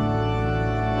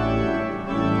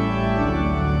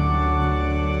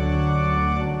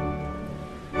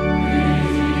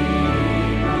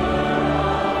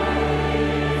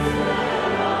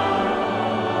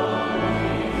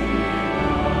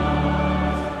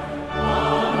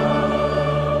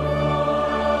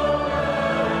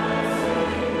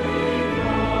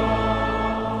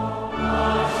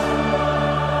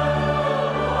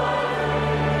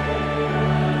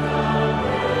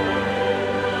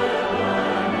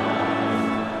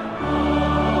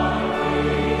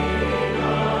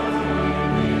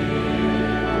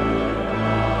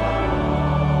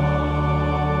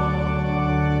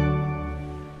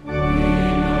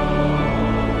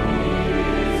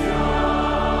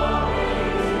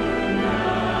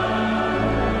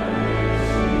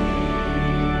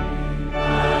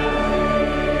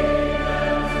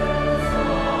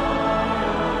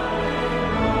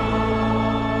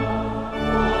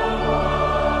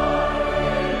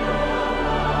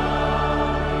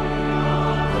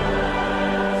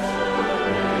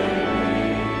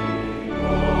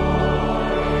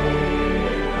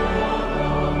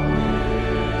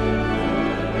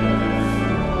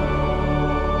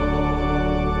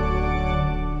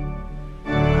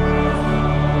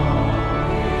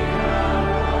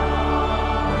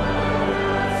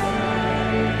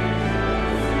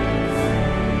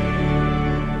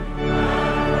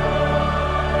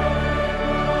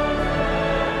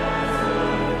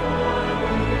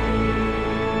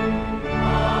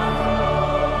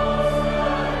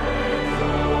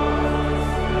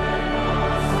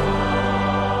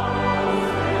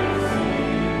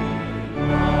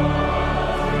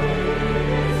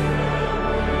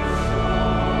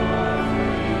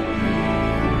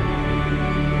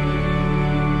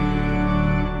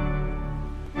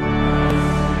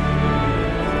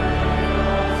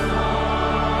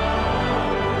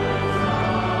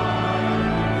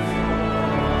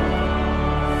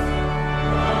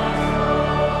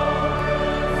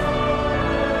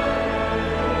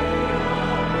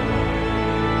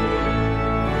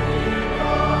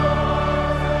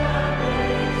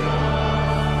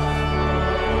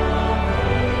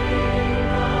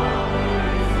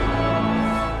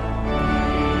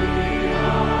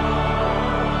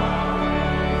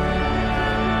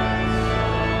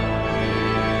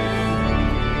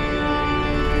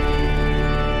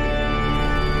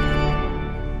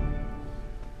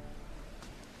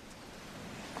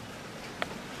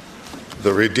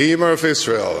 The Redeemer of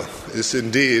Israel is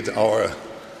indeed our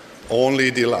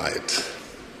only delight.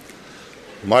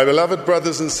 My beloved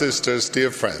brothers and sisters,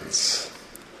 dear friends,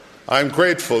 I'm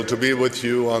grateful to be with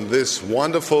you on this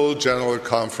wonderful General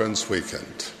Conference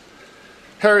weekend.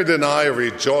 Harriet and I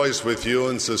rejoice with you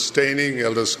in sustaining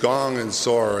Elders Gong and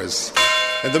Soares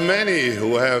and the many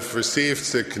who have received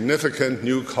significant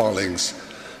new callings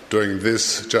during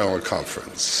this General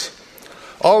Conference.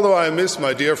 Although I miss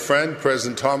my dear friend,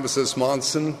 President Thomas S.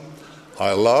 Monson,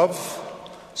 I love,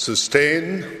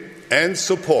 sustain, and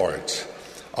support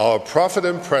our Prophet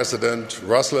and President,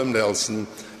 Russell M. Nelson,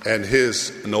 and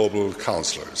his noble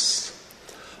counselors.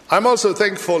 I'm also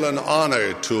thankful and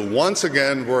honored to once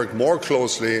again work more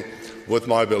closely with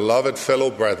my beloved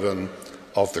fellow brethren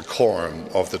of the Quorum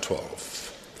of the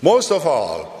 12. Most of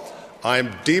all,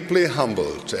 I'm deeply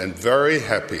humbled and very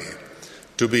happy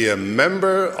to be a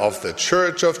member of the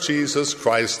Church of Jesus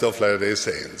Christ of Latter-day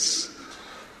Saints,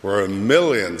 where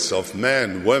millions of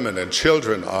men, women, and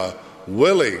children are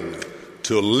willing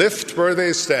to lift where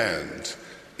they stand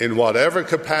in whatever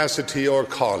capacity or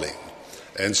calling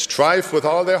and strive with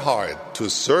all their heart to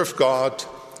serve God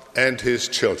and His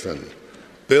children,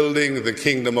 building the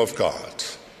kingdom of God.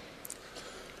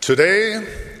 Today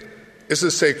is a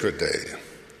sacred day.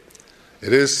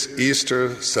 It is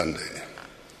Easter Sunday,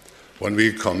 when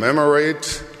we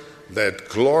commemorate that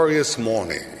glorious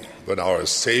morning when our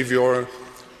Savior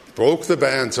broke the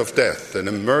bands of death and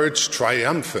emerged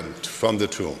triumphant from the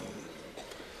tomb.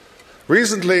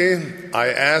 Recently, I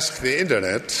asked the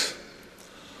internet,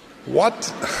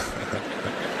 what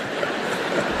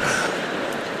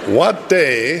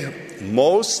day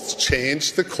most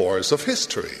changed the course of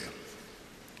history?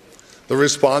 The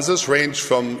responses ranged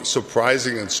from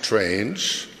surprising and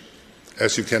strange,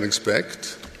 as you can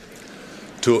expect,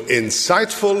 to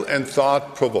insightful and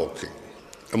thought-provoking.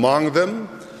 Among them,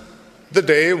 the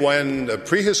day when a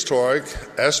prehistoric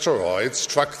asteroid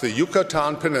struck the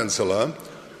Yucatan Peninsula,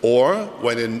 or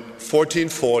when in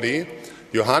 1440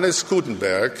 Johannes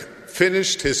Gutenberg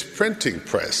finished his printing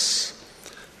press.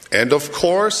 And of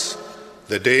course,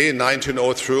 the day in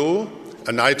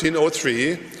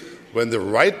 1903 when the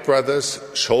Wright brothers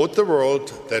showed the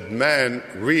world that man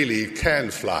really can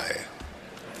fly.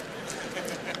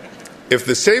 If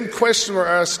the same question were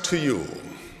asked to you,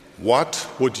 what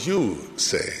would you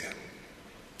say?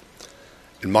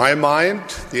 In my mind,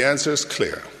 the answer is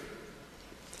clear.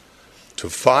 To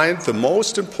find the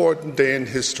most important day in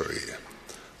history,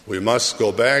 we must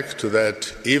go back to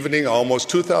that evening almost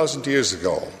 2,000 years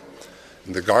ago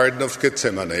in the Garden of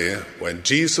Gethsemane when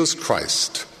Jesus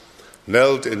Christ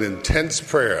knelt in intense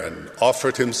prayer and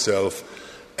offered himself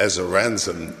as a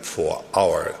ransom for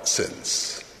our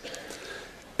sins.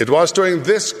 It was during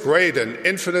this great and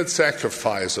infinite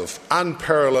sacrifice of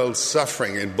unparalleled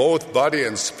suffering in both body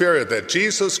and spirit that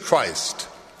Jesus Christ,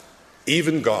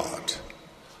 even God,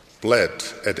 bled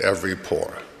at every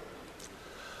pore.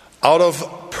 Out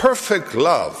of perfect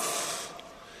love,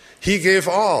 he gave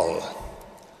all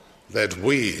that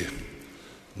we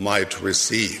might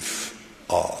receive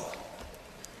all.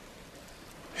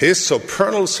 His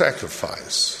supernal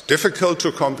sacrifice, difficult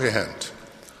to comprehend,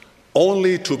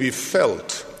 only to be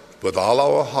felt with all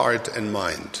our heart and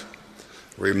mind,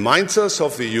 reminds us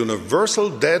of the universal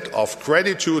debt of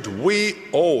gratitude we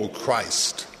owe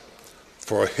Christ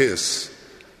for his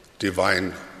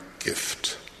divine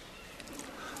gift.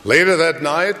 Later that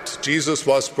night, Jesus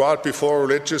was brought before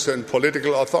religious and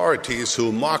political authorities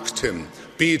who mocked him,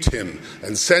 beat him,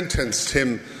 and sentenced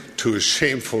him to a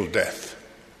shameful death.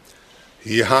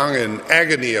 He hung in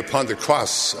agony upon the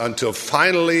cross until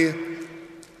finally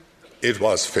it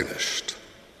was finished.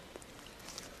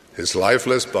 His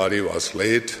lifeless body was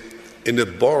laid in a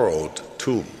borrowed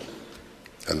tomb.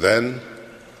 And then,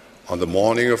 on the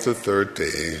morning of the third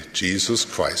day, Jesus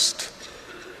Christ,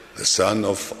 the Son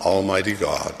of Almighty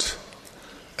God,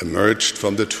 emerged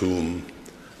from the tomb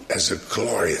as a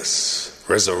glorious,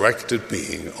 resurrected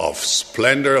being of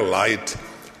splendor, light,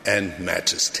 and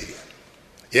majesty.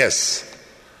 Yes,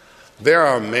 there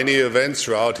are many events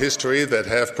throughout history that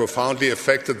have profoundly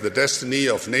affected the destiny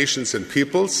of nations and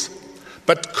peoples,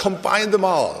 but combine them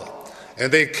all,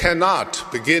 and they cannot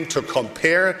begin to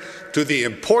compare to the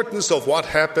importance of what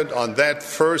happened on that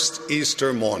first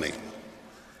Easter morning.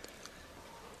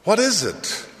 What is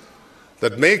it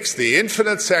that makes the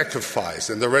infinite sacrifice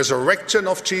and the resurrection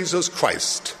of Jesus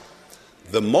Christ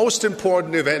the most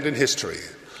important event in history,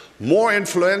 more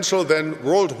influential than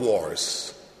world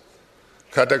wars,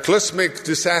 cataclysmic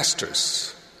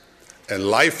disasters, and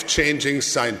life-changing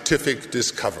scientific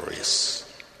discoveries?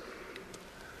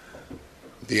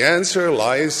 The answer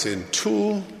lies in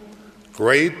two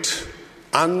great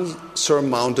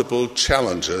unsurmountable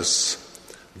challenges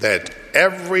that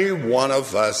every one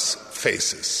of us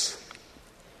faces.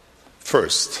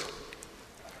 First,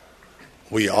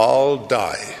 we all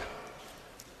die.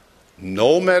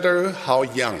 No matter how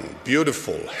young,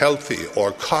 beautiful, healthy,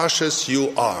 or cautious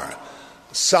you are,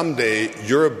 someday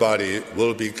your body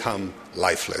will become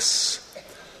lifeless.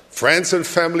 Friends and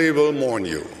family will mourn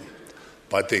you,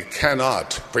 but they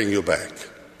cannot bring you back.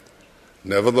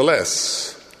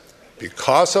 Nevertheless,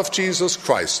 because of Jesus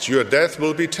Christ, your death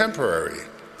will be temporary.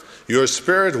 Your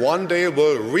spirit one day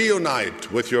will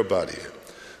reunite with your body.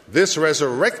 This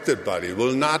resurrected body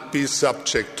will not be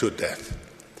subject to death,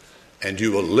 and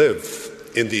you will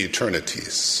live in the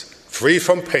eternities, free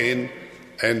from pain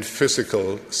and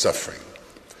physical suffering.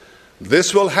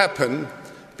 This will happen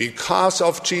because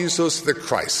of Jesus the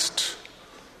Christ,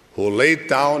 who laid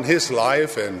down his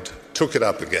life and took it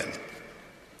up again.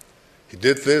 He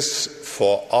did this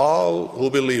for all who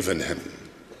believe in him.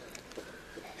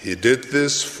 He did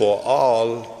this for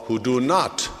all who do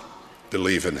not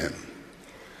believe in him.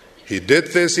 He did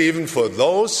this even for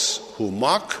those who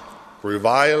mock,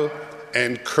 revile,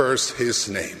 and curse his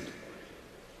name.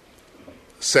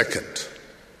 Second,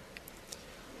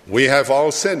 we have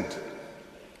all sinned.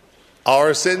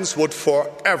 Our sins would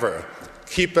forever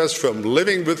keep us from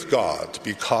living with God,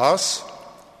 because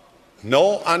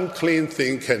no unclean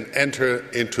thing can enter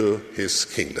into his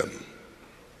kingdom.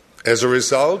 As a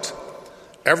result,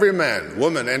 every man,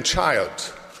 woman, and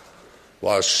child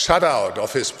was shut out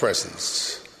of his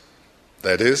presence.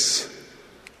 That is,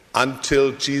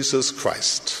 until Jesus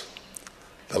Christ,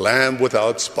 the Lamb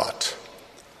without spot,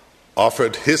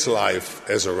 offered his life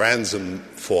as a ransom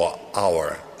for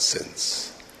our sins.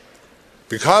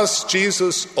 Because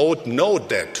Jesus owed no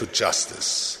debt to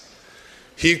justice,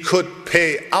 he could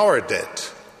pay our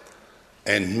debt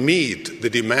and meet the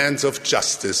demands of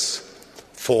justice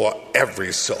for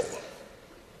every soul.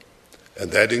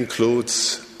 And that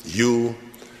includes you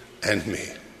and me.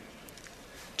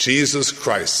 Jesus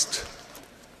Christ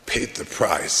paid the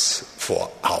price for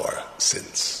our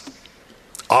sins.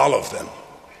 All of them.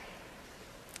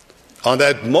 On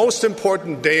that most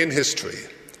important day in history,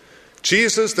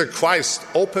 Jesus the Christ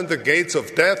opened the gates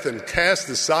of death and cast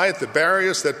aside the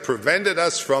barriers that prevented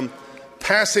us from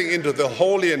passing into the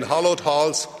holy and hallowed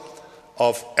halls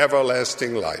of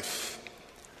everlasting life.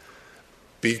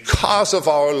 Because of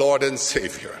our Lord and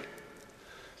Savior,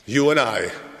 you and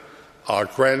I are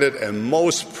granted a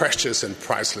most precious and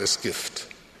priceless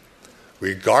gift.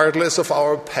 Regardless of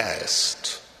our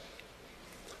past,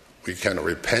 we can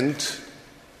repent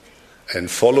and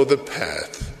follow the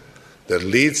path that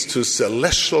leads to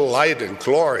celestial light and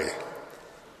glory,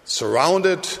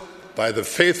 surrounded by the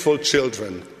faithful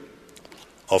children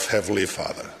of Heavenly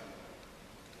Father.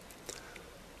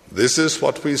 This is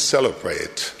what we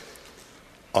celebrate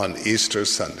on Easter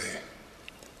Sunday.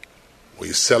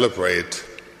 We celebrate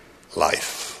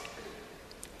life.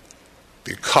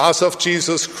 Because of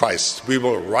Jesus Christ, we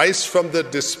will rise from the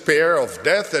despair of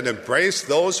death and embrace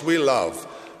those we love,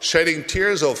 shedding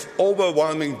tears of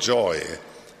overwhelming joy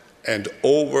and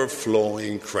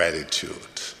overflowing gratitude.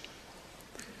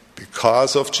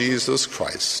 Because of Jesus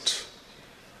Christ,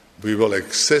 we will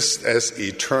exist as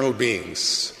eternal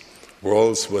beings,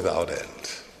 worlds without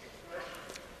end.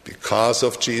 Because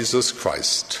of Jesus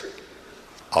Christ,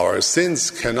 our sins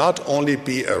cannot only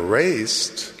be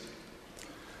erased,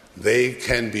 they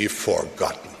can be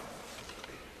forgotten.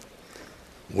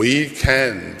 We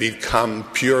can become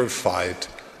purified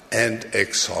and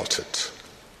exalted,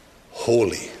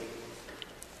 holy.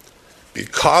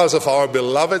 Because of our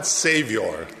beloved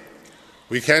Savior,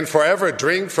 we can forever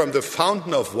drink from the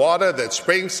fountain of water that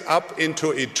springs up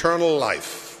into eternal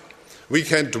life. We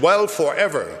can dwell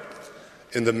forever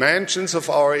in the mansions of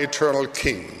our eternal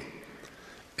King,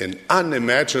 in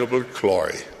unimaginable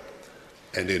glory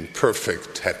and in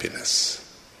perfect happiness.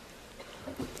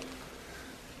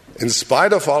 In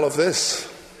spite of all of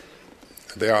this,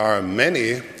 there are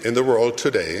many in the world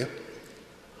today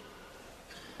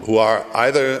who are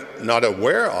either not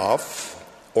aware of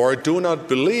or do not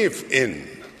believe in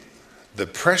the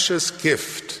precious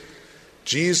gift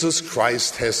Jesus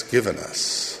Christ has given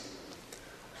us.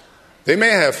 They may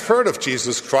have heard of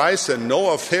Jesus Christ and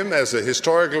know of him as a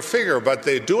historical figure, but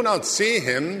they do not see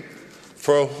him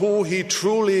for who he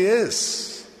truly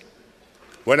is.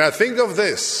 When I think of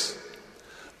this,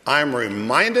 I'm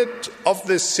reminded of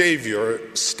the Savior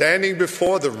standing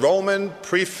before the Roman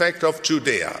prefect of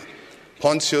Judea,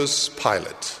 Pontius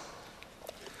Pilate,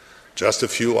 just a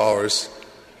few hours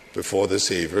before the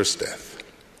Savior's death.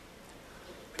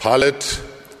 Pilate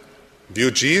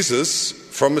viewed Jesus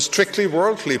from a strictly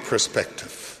worldly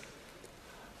perspective.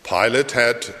 Pilate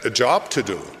had a job to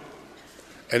do,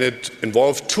 and it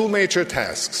involved two major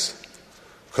tasks: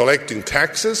 collecting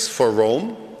taxes for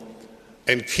Rome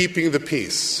and keeping the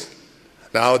peace.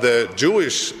 Now, the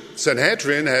Jewish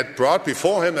Sanhedrin had brought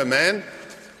before him a man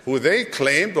who they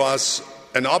claimed was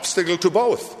an obstacle to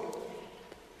both.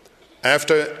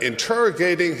 After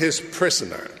interrogating his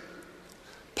prisoner,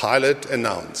 Pilate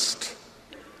announced,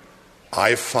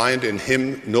 "I find in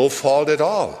him no fault at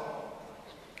all."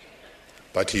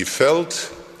 But he felt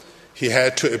he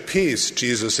had to appease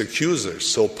Jesus' accusers,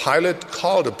 so Pilate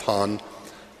called upon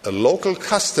a local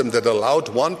custom that allowed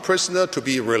one prisoner to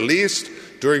be released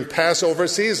during Passover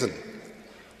season.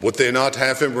 Would they not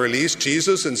have him release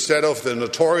Jesus instead of the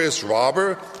notorious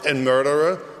robber and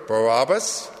murderer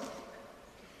Barabbas?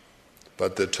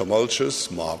 But the tumultuous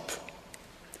mob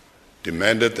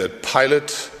demanded that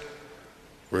Pilate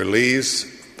release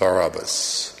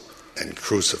Barabbas and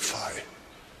crucify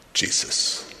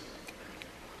Jesus.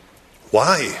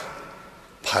 "Why?"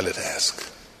 Pilate asked.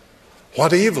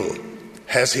 "What evil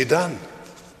has he done?"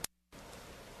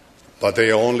 But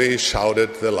they only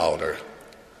shouted the louder,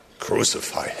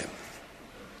 "Crucify him."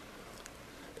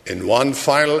 In one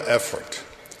final effort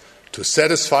to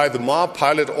satisfy the mob,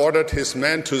 Pilate ordered his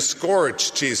men to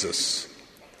scourge Jesus.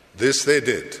 This they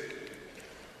did,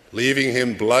 leaving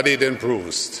him bloodied and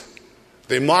bruised.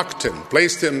 They mocked him,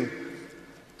 placed him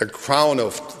a crown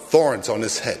of thorns on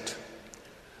his head,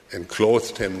 and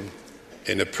clothed him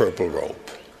in a purple robe.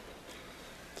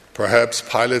 Perhaps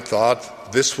Pilate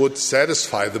thought this would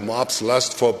satisfy the mob's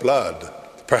lust for blood.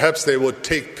 Perhaps they would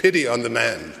take pity on the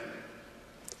man.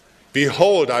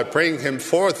 "Behold, I bring him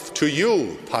forth to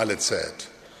you," Pilate said,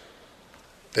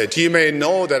 "that ye may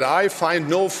know that I find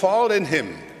no fault in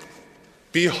him.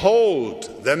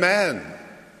 Behold the man."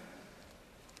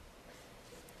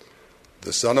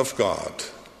 The Son of God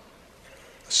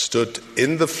stood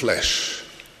in the flesh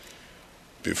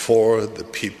before the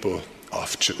people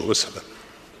of Jerusalem.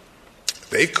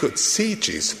 They could see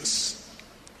Jesus,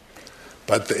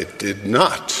 but they did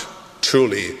not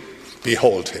truly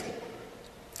behold him.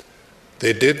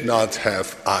 They did not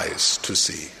have eyes to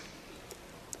see.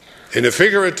 In a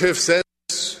figurative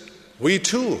sense, we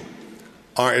too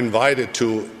are invited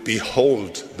to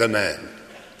behold the man.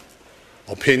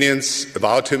 Opinions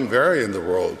about him vary in the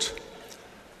world.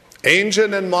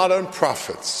 Ancient and modern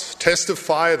prophets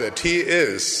testify that he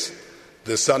is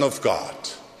the Son of God.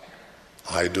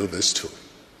 I do this too.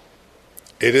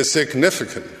 It is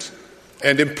significant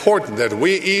and important that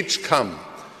we each come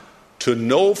to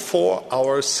know for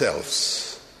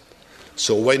ourselves.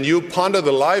 So when you ponder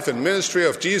the life and ministry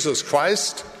of Jesus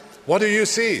Christ, what do you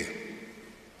see?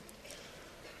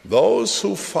 Those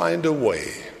who find a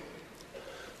way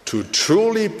to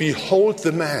truly behold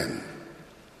the man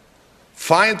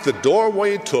find the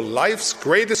doorway to life's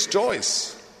greatest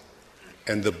joys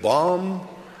and the balm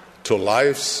to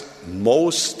life's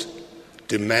most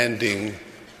demanding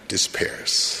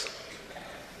despairs.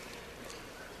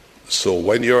 So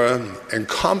when you're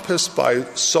encompassed by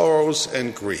sorrows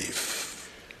and grief,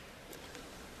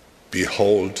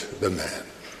 behold the man.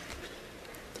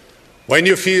 When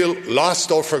you feel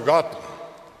lost or forgotten,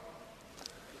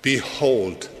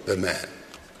 behold the man.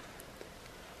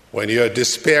 When you're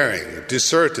despairing,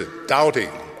 deserted, doubting,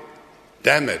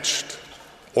 damaged,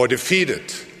 or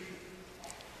defeated,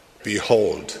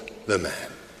 behold the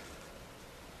man.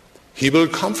 He will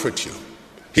comfort you.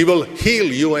 He will heal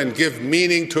you and give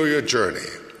meaning to your journey.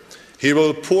 He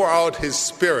will pour out his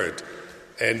Spirit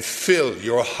and fill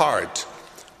your heart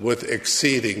with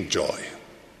exceeding joy.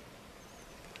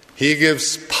 He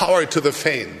gives power to the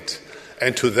faint,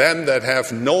 and to them that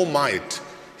have no might,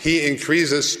 he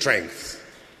increases strength.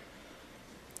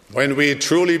 When we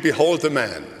truly behold the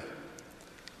man,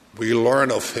 we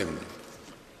learn of him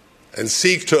and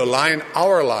seek to align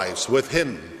our lives with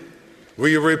him.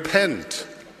 We repent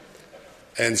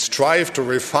and strive to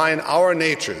refine our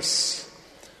natures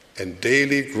and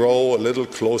daily grow a little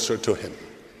closer to him.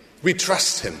 We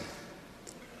trust him.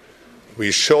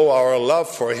 We show our love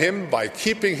for him by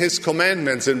keeping his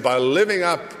commandments and by living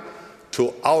up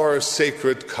to our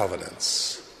sacred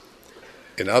covenants.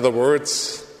 In other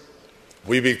words,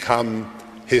 we become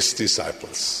his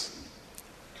disciples.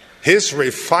 His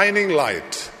refining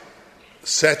light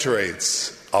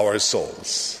saturates our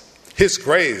souls. His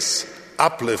grace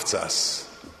uplifts us.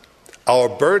 Our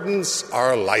burdens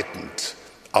are lightened.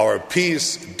 Our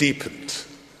peace deepened.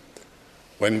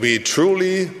 When we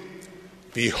truly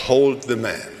behold the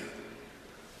man,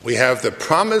 we have the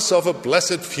promise of a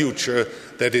blessed future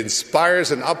that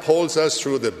inspires and upholds us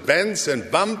through the bends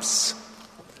and bumps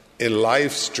in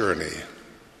life's journey.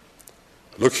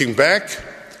 Looking back,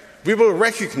 we will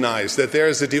recognize that there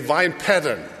is a divine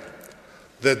pattern,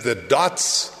 that the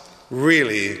dots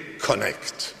really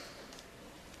connect.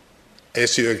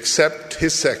 As you accept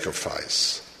his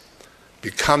sacrifice,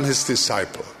 become his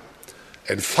disciple,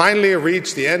 and finally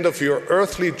reach the end of your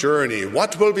earthly journey,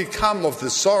 what will become of the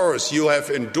sorrows you have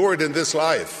endured in this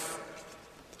life?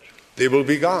 They will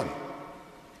be gone.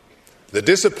 The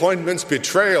disappointments,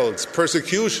 betrayals,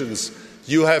 persecutions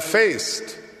you have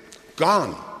faced,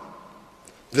 gone.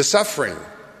 The suffering,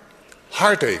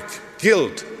 heartache,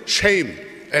 guilt, shame,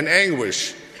 and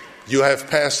anguish you have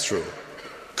passed through,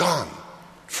 gone,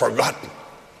 forgotten.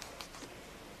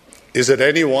 Is it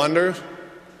any wonder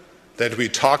that we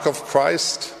talk of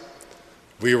Christ,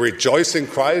 we rejoice in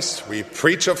Christ, we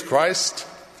preach of Christ,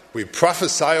 we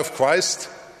prophesy of Christ,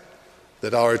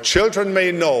 that our children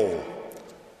may know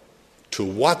to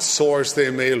what source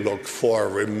they may look for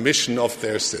remission of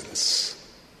their sins?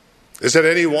 Is it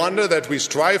any wonder that we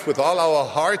strive with all our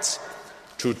hearts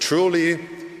to truly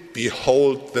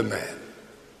behold the man?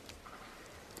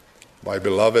 My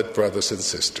beloved brothers and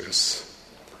sisters,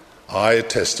 I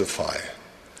testify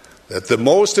that the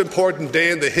most important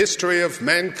day in the history of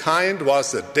mankind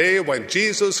was the day when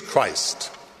Jesus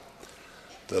Christ,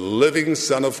 the living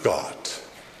Son of God,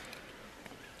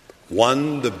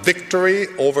 won the victory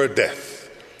over death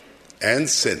and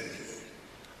sin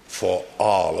for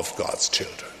all of God's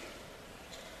children.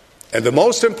 And the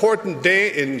most important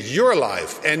day in your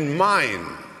life and mine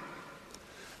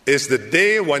is the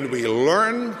day when we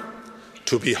learn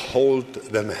to behold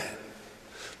the man,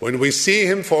 when we see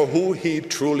him for who he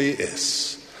truly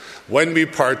is, when we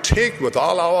partake with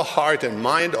all our heart and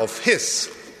mind of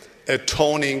his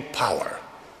atoning power,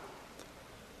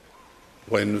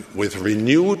 when with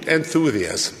renewed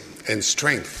enthusiasm and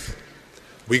strength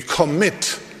we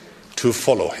commit to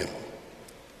follow him.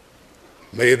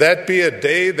 May that be a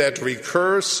day that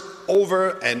recurs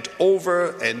over and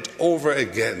over and over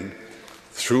again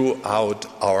throughout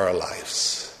our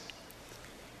lives.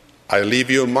 I leave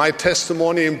you my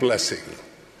testimony and blessing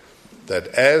that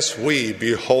as we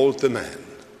behold the man,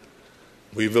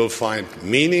 we will find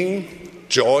meaning,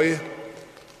 joy,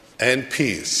 and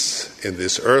peace in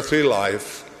this earthly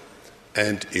life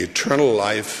and eternal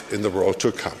life in the world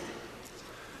to come.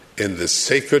 In the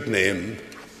sacred name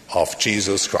of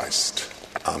Jesus Christ.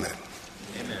 Amen.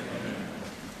 Amen.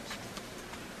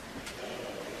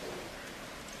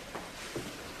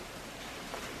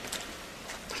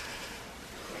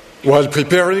 While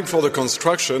preparing for the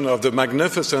construction of the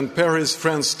magnificent Paris,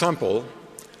 France temple,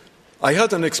 I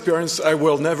had an experience I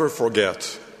will never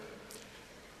forget.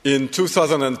 In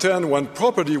 2010, when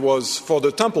property for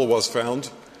the temple was found,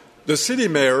 the city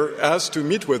mayor asked to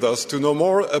meet with us to know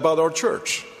more about our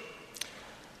church.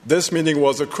 This meeting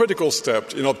was a critical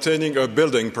step in obtaining a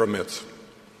building permit.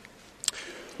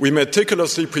 We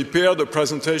meticulously prepared a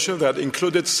presentation that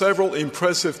included several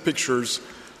impressive pictures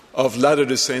of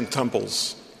Latter-day Saint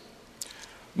temples.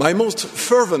 My most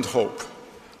fervent hope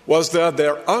was that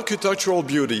their architectural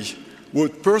beauty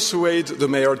would persuade the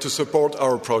mayor to support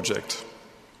our project.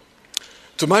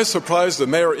 To my surprise, the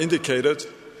mayor indicated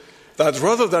that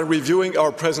rather than reviewing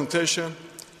our presentation,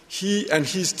 he and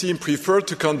his team preferred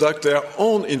to conduct their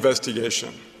own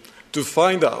investigation to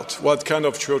find out what kind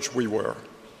of church we were.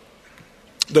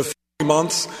 The following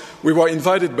months, we were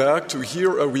invited back to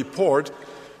hear a report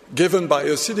given by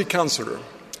a city councillor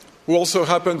who also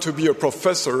happened to be a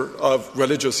professor of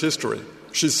religious history.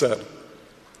 She said,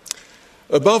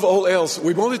 "Above all else,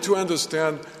 we wanted to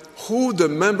understand who the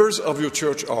members of your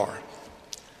church are.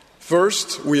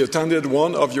 First, we attended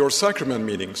one of your sacrament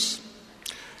meetings.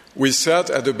 We sat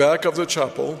at the back of the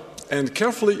chapel and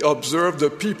carefully observed the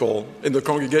people in the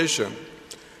congregation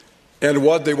and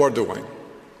what they were doing.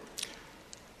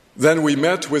 Then we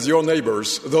met with your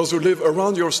neighbors, those who live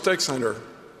around your stake center,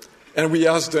 and we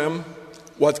asked them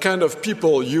what kind of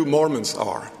people you Mormons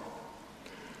are.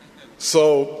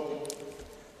 So,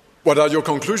 what are your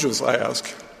conclusions?" I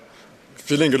asked,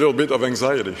 feeling a little bit of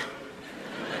anxiety.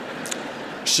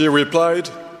 She replied,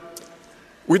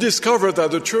 "We discovered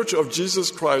that the Church of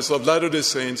Jesus Christ of Latter-day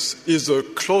Saints is the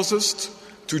closest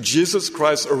to Jesus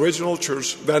Christ's original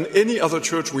church than any other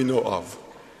church we know of."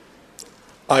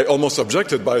 I almost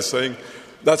objected by saying,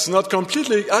 "That's not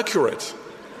completely accurate.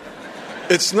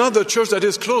 It's not the church that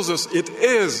is closest, it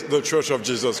is the Church of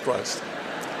Jesus Christ.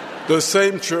 The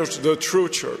same church, the true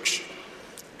church."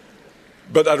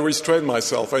 But I restrained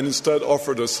myself and instead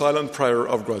offered a silent prayer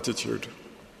of gratitude.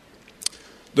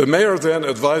 The mayor then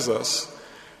advised us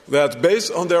that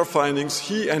based on their findings,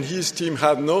 he and his team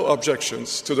had no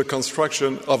objections to the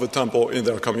construction of a temple in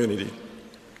their community.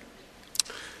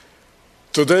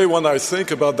 Today, when I think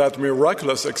about that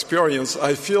miraculous experience,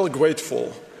 I feel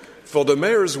grateful for the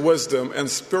mayor's wisdom and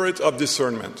spirit of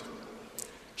discernment.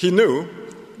 He knew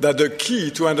that the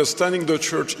key to understanding the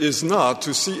church is not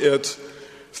to see it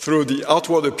through the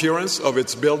outward appearance of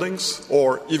its buildings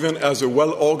or even as a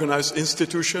well-organized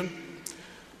institution,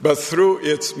 but through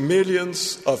its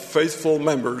millions of faithful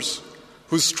members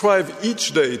who strive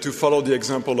each day to follow the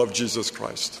example of Jesus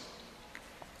Christ.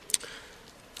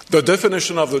 The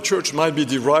definition of the church might be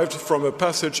derived from a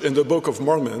passage in the Book of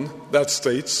Mormon that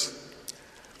states,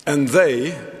 "And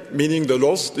they," meaning the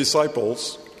Lord's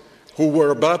disciples, "who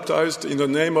were baptized in the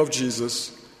name of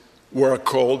Jesus, were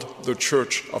called the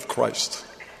Church of Christ."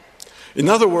 In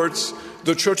other words,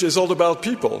 the church is all about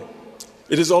people.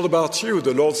 It is all about you,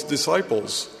 the Lord's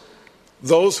disciples,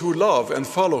 those who love and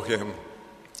follow him,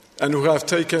 and who have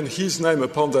taken his name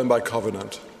upon them by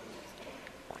covenant.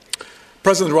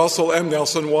 President Russell M.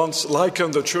 Nelson once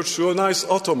likened the church to a nice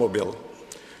automobile.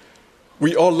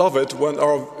 We all love it when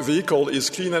our vehicle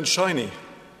is clean and shiny.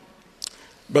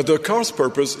 But the car's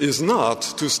purpose is not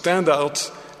to stand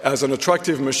out as an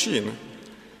attractive machine.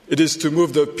 It is to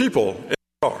move the people in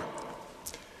the car.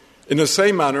 In the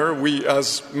same manner, we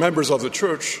as members of the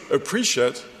church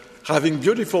appreciate having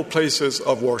beautiful places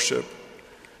of worship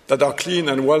that are clean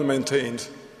and well maintained.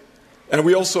 And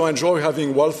we also enjoy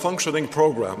having well-functioning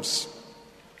programs.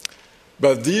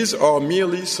 But these are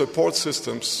merely support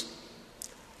systems.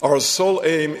 Our sole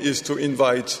aim is to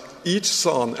invite each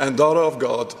son and daughter of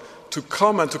God to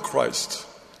come unto Christ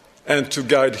and to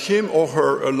guide him or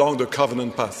her along the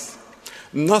covenant path.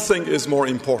 Nothing is more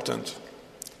important.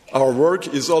 Our work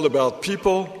is all about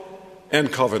people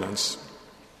and covenants.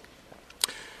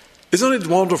 Isn't it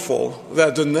wonderful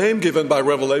that the name given by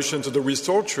Revelation to the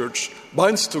restored church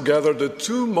binds together the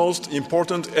two most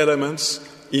important elements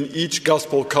in each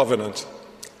gospel covenant?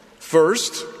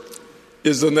 First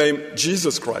is the name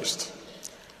Jesus Christ.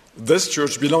 This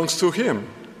church belongs to him,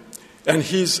 and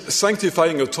his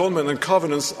sanctifying atonement and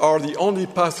covenants are the only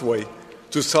pathway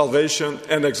to salvation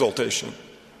and exaltation.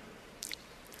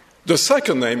 The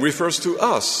second name refers to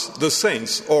us, the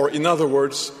saints, or in other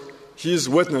words, his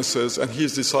witnesses and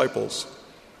his disciples.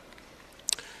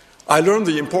 I learned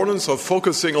the importance of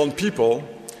focusing on people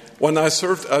when I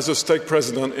served as a stake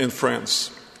president in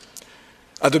France.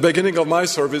 At the beginning of my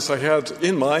service, I had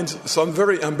in mind some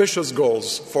very ambitious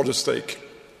goals for the stake.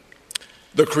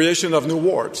 The creation of new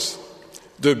wards,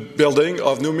 the building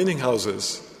of new meeting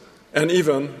houses, and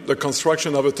even the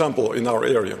construction of a temple in our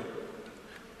area.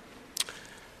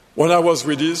 When I was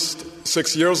released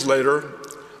 6 years later,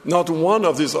 not one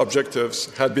of these objectives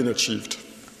had been achieved.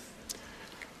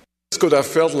 This could have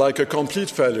felt like a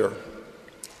complete failure,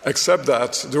 except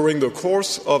that during the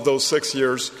course of those 6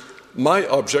 years, my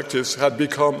objectives had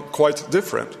become quite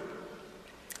different.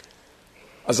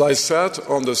 As I sat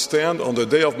on the stand on the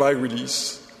day of my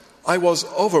release, I was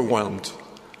overwhelmed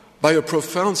by a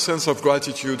profound sense of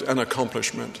gratitude and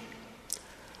accomplishment.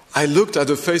 I looked at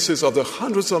the faces of the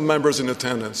hundreds of members in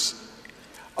attendance.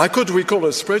 I could recall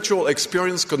a spiritual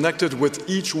experience connected with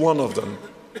each one of them.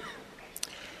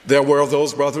 There were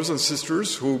those brothers and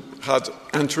sisters who had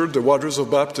entered the waters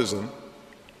of baptism,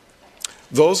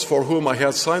 those for whom I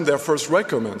had signed their first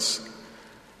recommends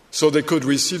so they could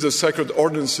receive the sacred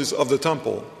ordinances of the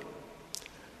temple,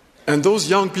 and those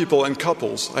young people and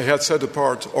couples I had set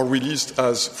apart or released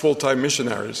as full-time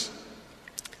missionaries.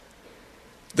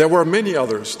 There were many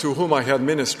others to whom I had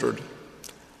ministered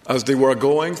as they were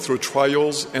going through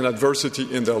trials and adversity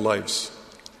in their lives.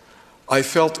 I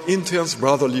felt intense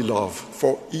brotherly love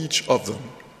for each of them.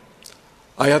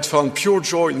 I had found pure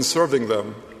joy in serving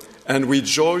them and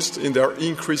rejoiced in their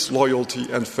increased loyalty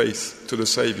and faith to the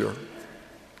Savior.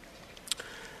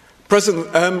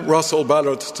 President M. Russell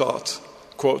Ballard taught,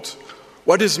 quote,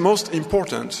 "What is most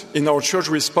important in our church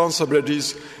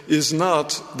responsibilities is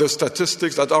not the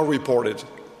statistics that are reported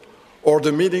or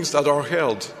the meetings that are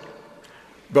held,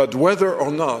 but whether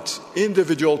or not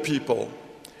individual people,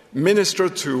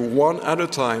 ministered to one at a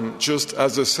time just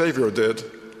as the Savior did,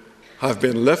 have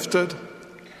been lifted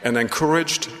and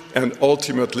encouraged and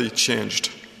ultimately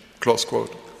changed." Close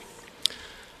quote.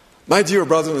 My dear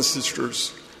brothers and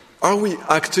sisters, are we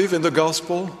active in the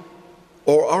gospel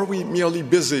or are we merely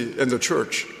busy in the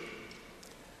church?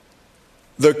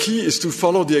 The key is to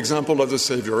follow the example of the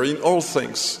Savior in all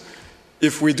things.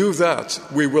 If we do that,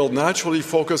 we will naturally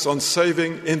focus on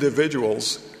saving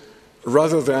individuals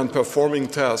rather than performing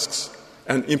tasks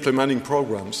and implementing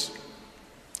programs.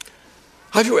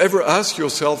 Have you ever asked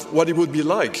yourself what it would be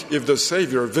like if the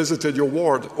Savior visited your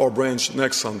ward or branch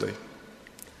next Sunday?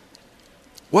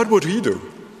 What would he do?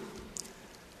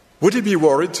 Would he be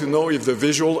worried to know if the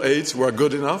visual aids were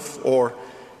good enough or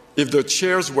if the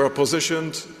chairs were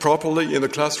positioned properly in the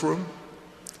classroom?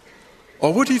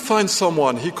 Or would he find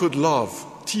someone he could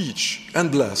love, teach,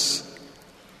 and bless?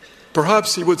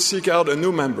 Perhaps he would seek out a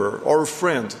new member or a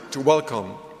friend to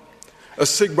welcome, a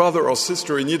sick brother or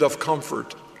sister in need of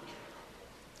comfort,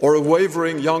 or a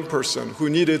wavering young person who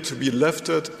needed to be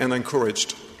lifted and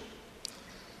encouraged.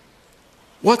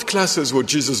 What classes would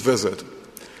Jesus visit?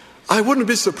 I wouldn't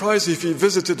be surprised if he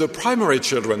visited the primary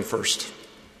children first.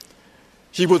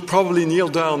 He would probably kneel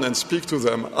down and speak to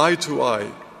them eye to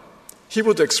eye. He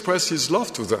would express his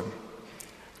love to them,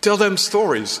 tell them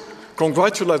stories,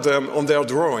 congratulate them on their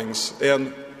drawings,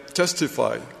 and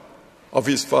testify of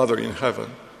his Father in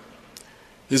heaven.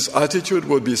 His attitude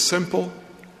would be simple,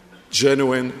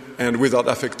 genuine, and without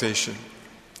affectation.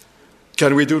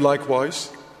 Can we do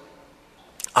likewise?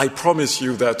 I promise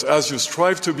you that as you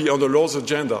strive to be on the Lord's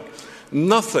agenda,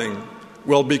 nothing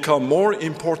will become more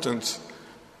important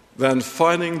than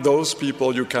finding those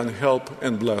people you can help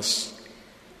and bless.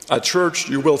 At church,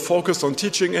 you will focus on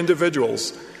teaching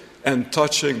individuals and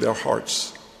touching their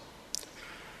hearts.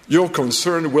 Your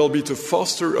concern will be to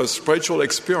foster a spiritual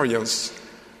experience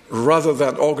rather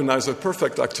than organize a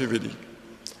perfect activity,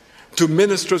 to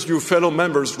minister to your fellow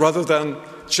members rather than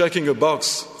checking a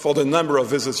box for the number of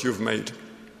visits you've made.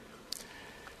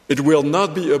 It will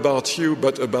not be about you,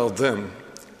 but about them,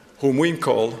 whom we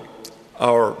call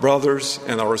our brothers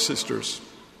and our sisters.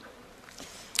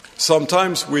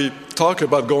 Sometimes we talk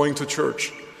about going to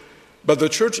church, but the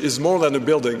church is more than a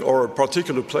building or a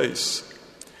particular place.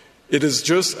 It is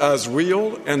just as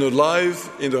real and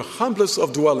alive in the humblest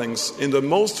of dwellings in the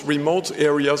most remote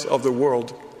areas of the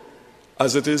world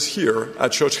as it is here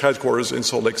at church headquarters in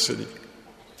Salt Lake City.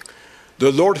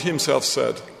 The Lord himself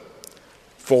said,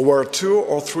 "For where 2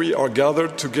 or 3 are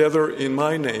gathered together in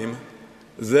my name,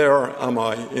 there am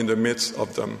I in the midst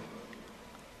of them."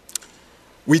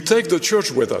 We take the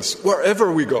church with us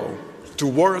wherever we go, to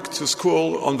work, to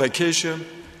school, on vacation,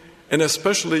 and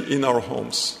especially in our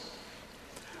homes.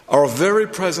 Our very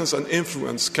presence and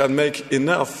influence can be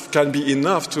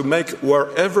enough to make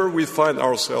wherever we find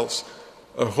ourselves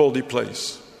a holy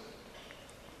place.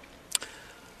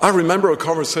 I remember a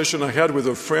conversation I had with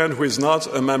a friend who is not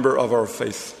a member of our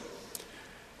faith.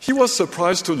 He was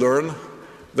surprised to learn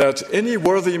that any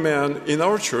worthy man in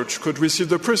our church could receive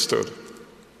the priesthood.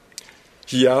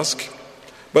 He asked,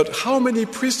 "But how many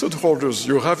priesthood holders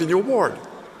do you have in your ward?"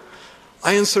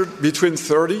 I answered, "Between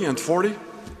 30 and 40.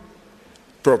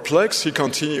 Perplexed, he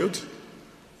continued,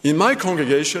 "In my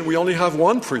congregation, we only have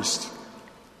 1 priest.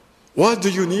 What do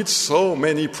you need so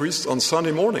many priests on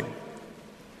Sunday morning?"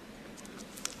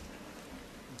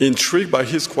 Intrigued by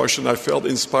his question, I felt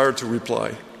inspired to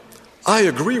reply, "I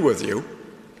agree with you.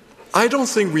 I don't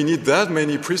think we need that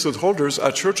many priesthood holders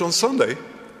at church on Sunday,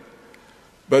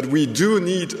 but we do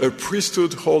need a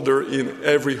priesthood holder in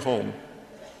every home.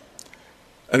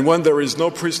 And when there is no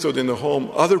priesthood in the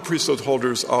home, other priesthood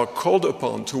holders are called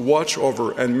upon to watch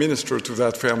over and minister to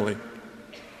that family."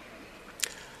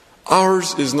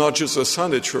 Ours is not just a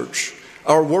Sunday church.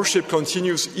 Our worship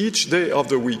continues each day of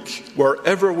the week,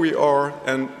 wherever we are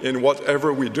and in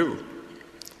whatever we do.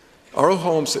 Our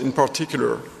homes in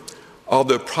particular are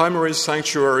the primary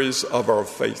sanctuaries of our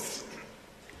faith.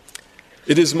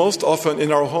 It is most often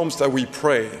in our homes that we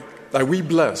pray, that we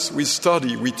bless, we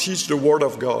study, we teach the Word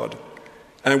of God,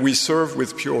 and we serve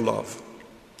with pure love.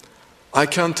 I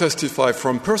can testify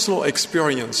from personal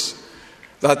experience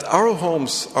that our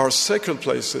homes are sacred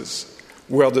places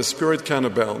where the Spirit can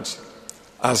abound,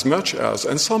 as much as,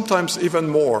 and sometimes even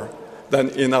more, than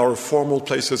in our formal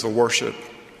places of worship.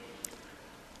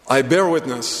 I bear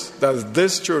witness that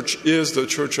this church is the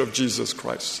Church of Jesus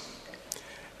Christ.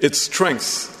 Its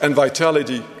strength and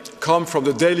vitality come from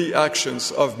the daily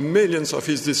actions of millions of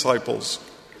his disciples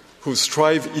who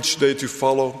strive each day to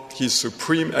follow his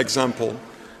supreme example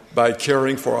by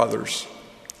caring for others.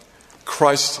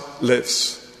 Christ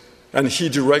lives, and he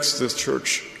directs this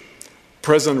church.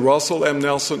 President Russell M.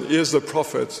 Nelson is the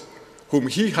prophet whom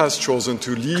he has chosen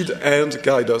to lead and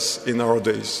guide us in our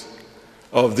days.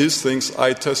 Of these things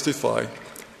I testify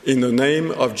in the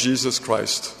name of Jesus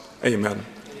Christ. Amen.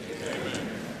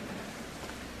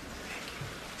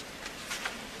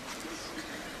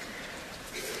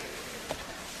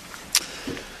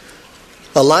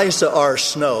 Eliza R.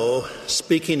 Snow,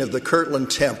 speaking of the Kirtland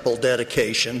Temple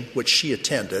dedication, which she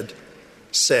attended,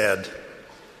 said,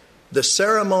 "The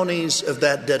ceremonies of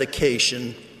that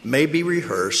dedication may be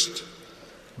rehearsed,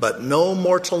 but no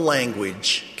mortal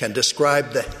language can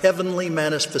describe the heavenly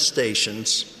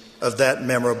manifestations of that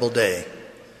memorable day.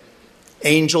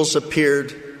 Angels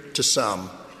appeared to some,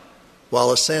 while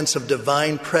a sense of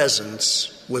divine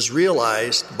presence was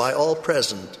realized by all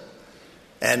present,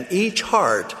 and each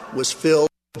heart was filled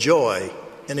with joy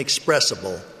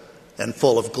inexpressible and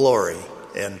full of glory,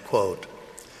 end quote.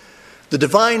 The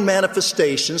divine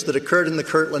manifestations that occurred in the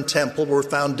Kirtland Temple were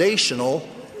foundational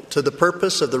to the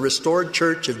purpose of the restored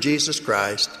Church of Jesus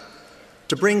Christ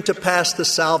to bring to pass the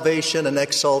salvation and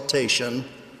exaltation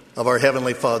of our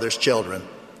Heavenly Father's children.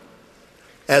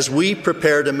 As we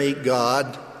prepare to meet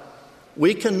God,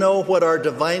 we can know what our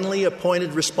divinely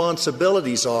appointed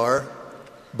responsibilities are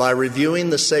by reviewing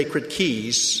the sacred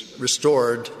keys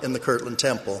restored in the Kirtland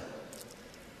Temple.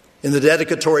 In the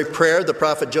dedicatory prayer, the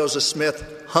prophet Joseph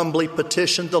Smith humbly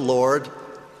petitioned the Lord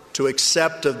to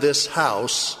accept of this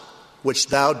house which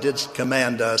thou didst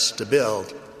command us to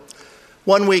build.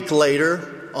 1 week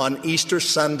later, on Easter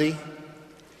Sunday,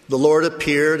 the Lord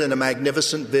appeared in a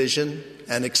magnificent vision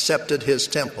and accepted his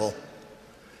temple.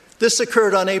 This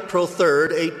occurred on April 3rd,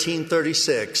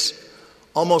 1836,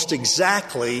 almost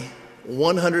exactly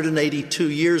 182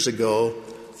 years ago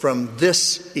from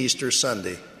this Easter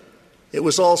Sunday. It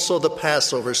was also the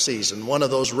Passover season, one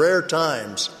of those rare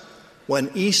times when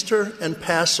Easter and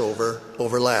Passover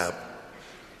overlap.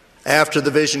 After the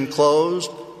vision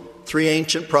closed, 3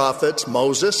 ancient prophets,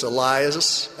 Moses,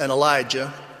 Elias, and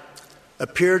Elijah,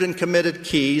 appeared and committed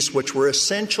keys which were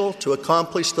essential to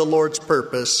accomplish the Lord's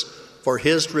purpose for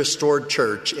his restored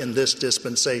church in this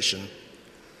dispensation.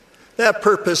 That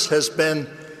purpose has been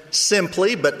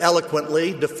simply but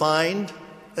eloquently defined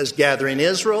as gathering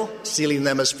Israel, sealing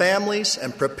them as families,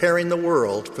 and preparing the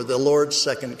world for the Lord's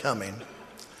second coming.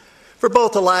 For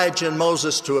both Elijah and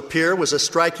Moses to appear was a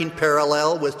striking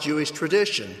parallel with Jewish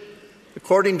tradition,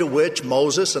 according to which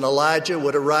Moses and Elijah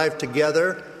would arrive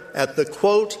together at the,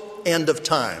 quote, end of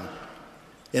time.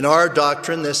 In our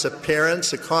doctrine, this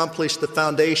appearance accomplished the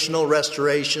foundational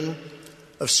restoration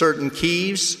of certain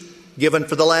keys given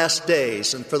for the last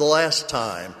days and for the last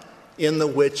time, in the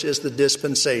which is the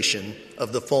dispensation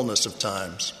of the fullness of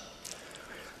times.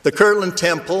 The Kirtland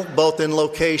Temple, both in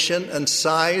location and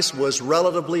size, was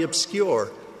relatively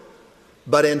obscure,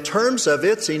 but in terms of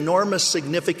its enormous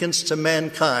significance to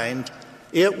mankind,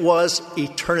 it was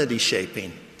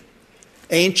eternity-shaping.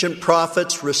 Ancient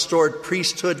prophets restored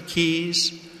priesthood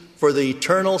keys for the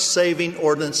eternal saving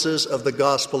ordinances of the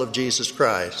gospel of Jesus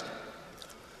Christ.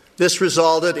 This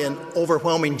resulted in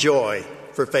overwhelming joy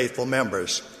for faithful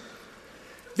members.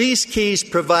 These keys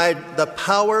provide the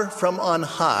power from on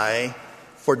high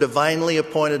for divinely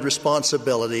appointed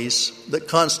responsibilities that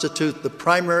constitute the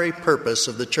primary purpose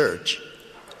of the church.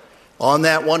 On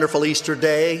that wonderful Easter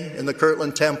day in the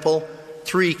Kirtland Temple,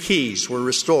 3 keys were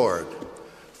restored.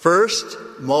 First,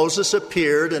 Moses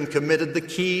appeared and committed the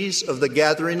keys of the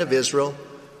gathering of Israel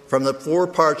from the 4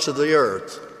 parts of the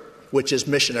earth, which is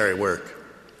missionary work.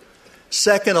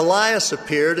 Second, Elias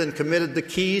appeared and committed the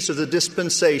keys of the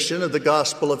dispensation of the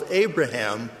gospel of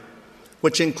Abraham,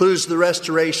 which includes the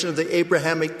restoration of the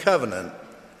Abrahamic covenant.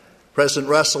 President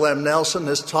Russell M. Nelson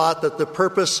has taught that the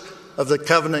purpose of the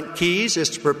covenant keys is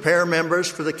to prepare members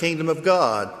for the kingdom of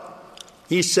God.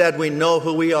 He said, we know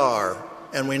who we are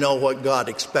and we know what God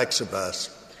expects of us.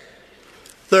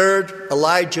 Third,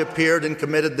 Elijah appeared and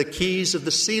committed the keys of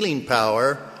the sealing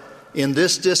power in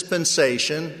this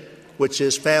dispensation, which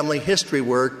is family history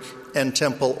work and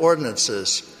temple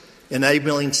ordinances,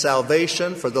 enabling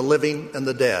salvation for the living and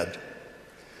the dead.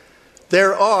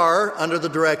 There are, under the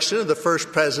direction of the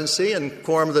First Presidency and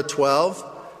Quorum of the 12,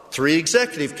 3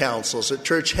 executive councils at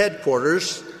church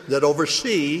headquarters that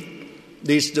oversee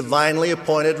these divinely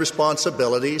appointed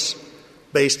responsibilities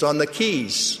based on the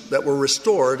keys that were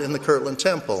restored in the Kirtland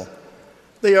Temple.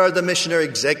 They are the Missionary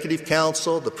Executive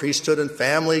Council, the Priesthood and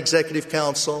Family Executive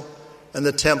Council, and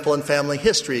the Temple and Family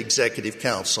History Executive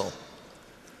Council.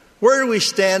 Where do we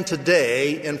stand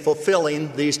today in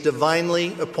fulfilling these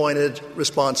divinely appointed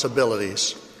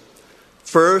responsibilities?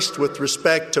 First, with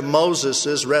respect to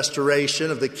Moses'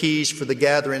 restoration of the keys for the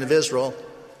gathering of Israel,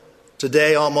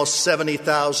 today almost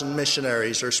 70,000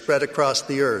 missionaries are spread across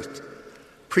the earth,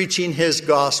 preaching his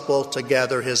gospel to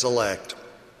gather his elect.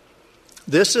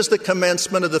 This is the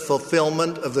commencement of the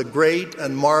fulfillment of the great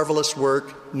and marvelous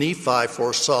work Nephi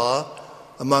foresaw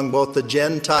among both the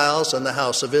Gentiles and the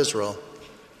house of Israel.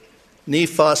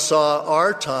 Nephi saw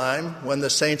our time when the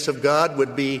saints of God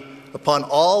would be upon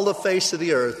all the face of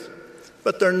the earth,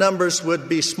 but their numbers would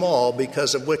be small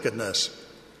because of wickedness.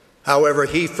 However,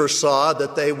 he foresaw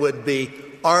that they would be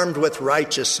armed with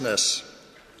righteousness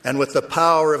and with the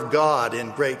power of God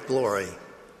in great glory.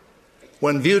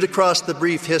 When viewed across the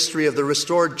brief history of the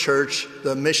restored church,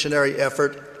 the missionary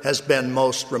effort has been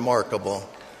most remarkable.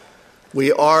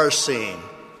 We are seeing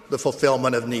the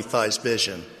fulfillment of Nephi's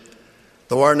vision.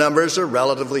 Though our numbers are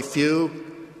relatively few,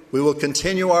 we will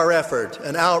continue our effort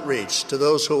and outreach to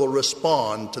those who will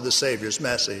respond to the Savior's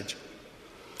message.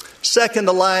 Second,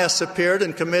 Elias appeared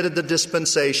and committed the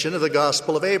dispensation of the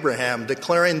gospel of Abraham,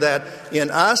 declaring that in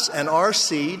us and our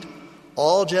seed,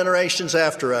 all generations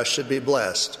after us should be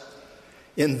blessed.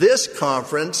 In this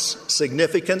conference,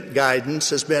 significant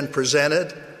guidance has been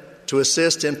presented to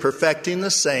assist in perfecting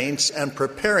the saints and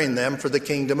preparing them for the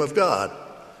kingdom of God.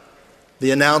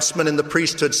 The announcement in the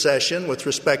priesthood session with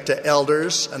respect to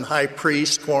elders and high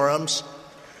priest quorums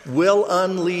will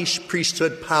unleash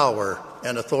priesthood power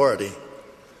and authority.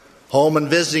 Home and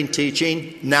visiting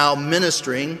teaching, now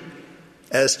ministering,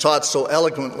 as taught so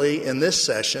eloquently in this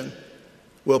session,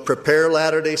 will prepare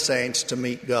Latter-day Saints to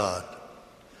meet God.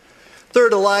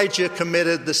 Third, Elijah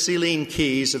committed the sealing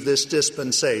keys of this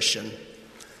dispensation.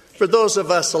 For those of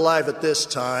us alive at this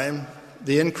time,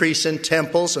 the increase in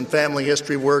temples and family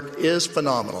history work is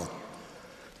phenomenal.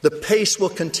 The pace will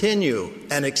continue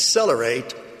and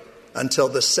accelerate until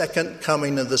the second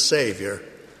coming of the Savior,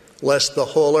 lest the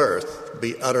whole earth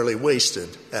be utterly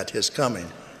wasted at his coming.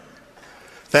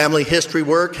 Family history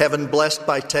work, heaven blessed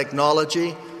by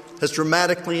technology, has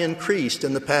dramatically increased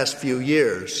in the past few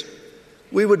years.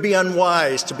 We would be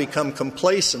unwise to become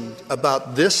complacent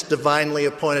about this divinely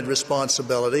appointed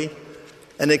responsibility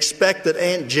and expect that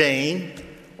Aunt Jane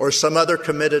or some other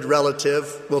committed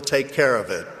relative will take care of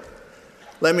it.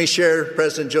 Let me share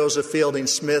President Joseph Fielding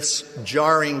Smith's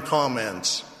jarring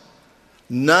comments.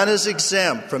 None is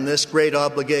exempt from this great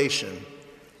obligation.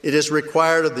 It is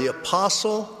required of the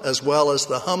apostle as well as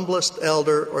the humblest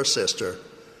elder or sister.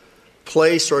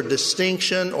 Place or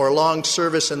distinction or long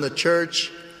service in the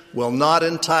church will not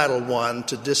entitle one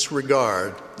to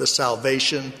disregard the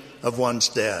salvation of one's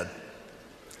dead.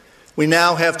 We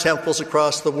now have temples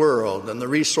across the world and the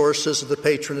resources of the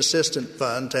Patron Assistant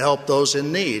Fund to help those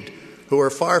in need who are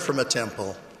far from a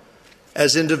temple.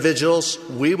 As individuals,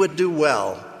 we would do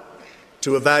well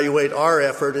to evaluate our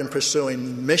effort in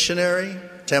pursuing missionary,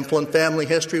 temple and family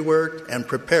history work, and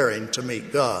preparing to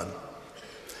meet God.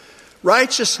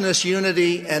 Righteousness,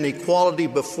 unity, and equality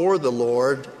before the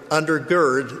Lord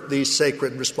undergird these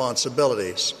sacred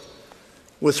responsibilities.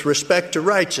 With respect to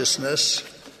righteousness,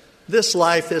 this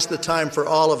life is the time for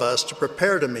all of us to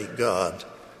prepare to meet God.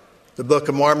 The Book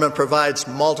of Mormon provides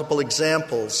multiple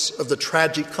examples of the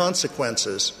tragic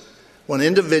consequences when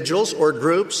individuals or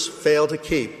groups fail to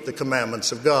keep the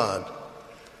commandments of God.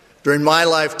 During my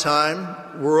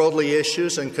lifetime, worldly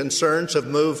issues and concerns have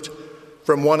moved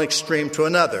from one extreme to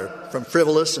another, from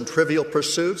frivolous and trivial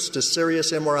pursuits to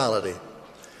serious immorality.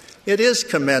 It is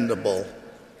commendable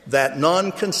that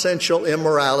non-consensual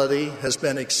immorality has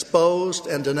been exposed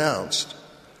and denounced.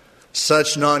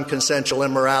 Such non-consensual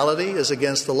immorality is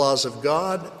against the laws of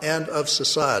God and of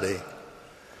society.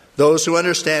 Those who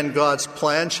understand God's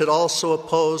plan should also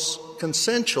oppose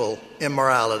consensual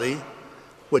immorality,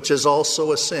 which is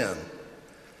also a sin.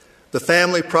 The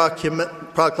family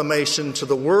proclamation to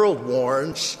the world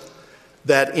warns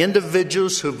that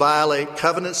individuals who violate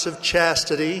covenants of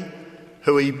chastity,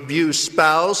 who abuse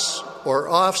spouse or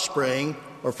offspring,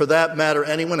 or for that matter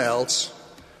anyone else,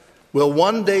 will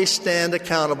one day stand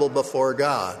accountable before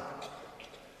God.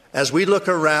 As we look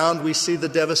around, we see the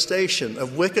devastation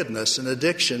of wickedness and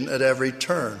addiction at every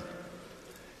turn.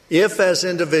 If, as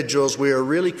individuals, we are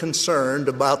really concerned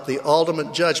about the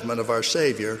ultimate judgment of our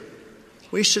Savior,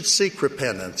 we should seek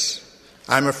repentance.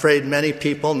 I'm afraid many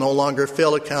people no longer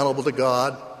feel accountable to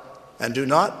God and do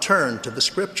not turn to the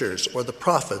Scriptures or the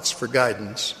prophets for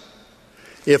guidance.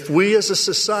 If we as a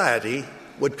society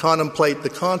would contemplate the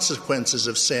consequences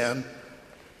of sin,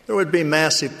 there would be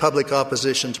massive public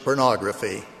opposition to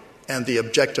pornography and the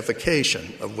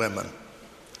objectification of women.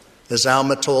 As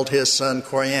Alma told his son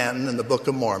Corianton in the Book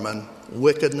of Mormon,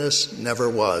 wickedness never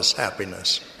was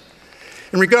happiness.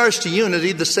 In regards to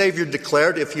unity, the Savior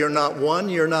declared, "If you're not one,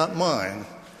 you're not mine."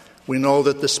 We know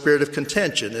that the spirit of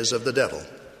contention is of the devil.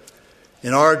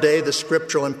 In our day, the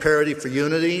scriptural imperative for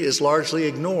unity is largely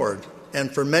ignored,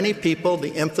 and for many people,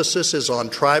 the emphasis is on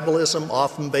tribalism,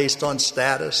 often based on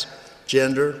status,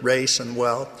 gender, race, and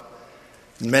wealth.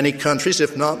 In many countries,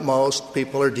 if not most,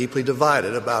 people are deeply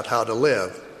divided about how to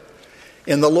live.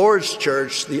 In the Lord's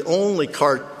Church, the only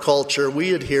culture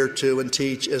we adhere to and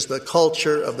teach is the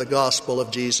culture of the gospel of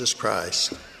Jesus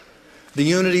Christ. The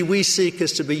unity we seek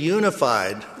is to be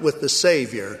unified with the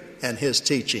Savior and his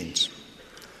teachings.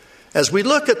 As we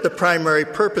look at the primary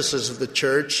purposes of the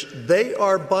church, they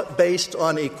are based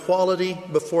on equality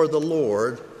before the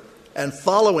Lord and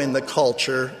following the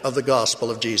culture of the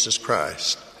gospel of Jesus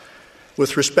Christ.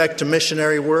 With respect to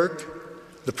missionary work,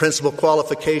 The principal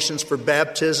qualifications for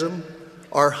baptism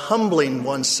are humbling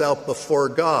oneself before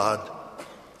God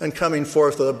and coming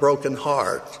forth with a broken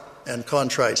heart and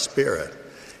contrite spirit.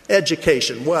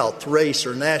 Education, wealth, race,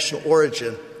 or national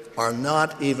origin are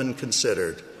not even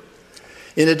considered.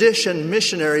 In addition,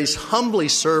 missionaries humbly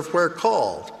serve where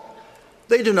called.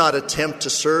 They do not attempt to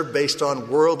serve based on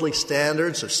worldly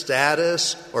standards of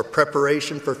status or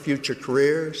preparation for future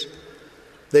careers.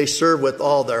 They serve with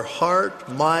all their heart,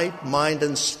 might, mind,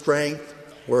 and strength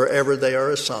wherever they are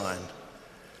assigned.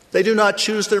 They do not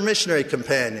choose their missionary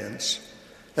companions,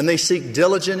 and they seek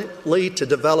diligently to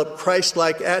develop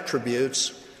Christ-like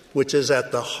attributes, which is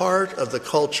at the heart of the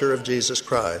culture of Jesus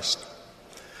Christ.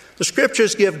 The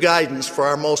Scriptures give guidance for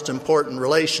our most important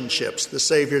relationships. The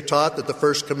Savior taught that the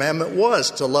first commandment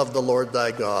was to love the Lord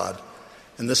thy God,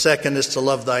 and the second is to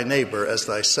love thy neighbor as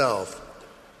thyself.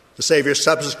 The Savior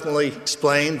subsequently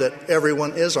explained that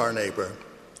everyone is our neighbor.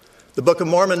 The Book of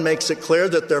Mormon makes it clear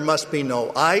that there must be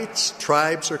no ites,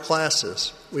 tribes, or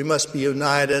classes. We must be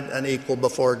united and equal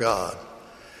before God.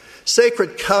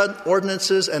 Sacred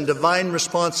ordinances and divine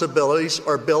responsibilities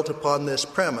are built upon this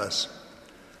premise.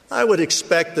 I would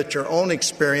expect that your own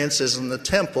experiences in the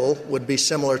temple would be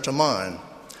similar to mine.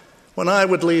 When I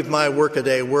would leave my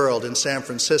workaday world in San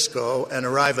Francisco and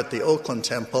arrive at the Oakland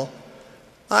Temple,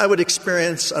 I would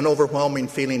experience an overwhelming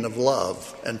feeling of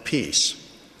love and peace.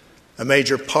 A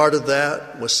major part of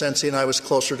that was sensing I was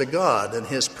closer to God and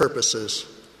His purposes.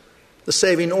 The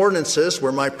saving ordinances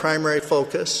were my primary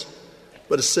focus,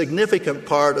 but a significant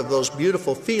part of those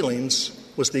beautiful feelings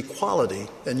was the equality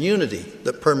and unity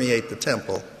that permeate the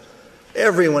temple.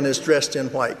 Everyone is dressed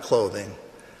in white clothing.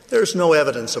 There's no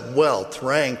evidence of wealth,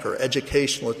 rank, or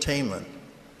educational attainment.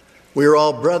 We are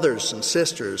all brothers and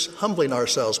sisters, humbling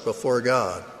ourselves before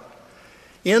God.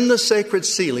 In the sacred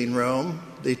sealing room,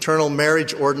 the eternal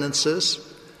marriage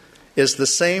ordinances is the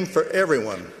same for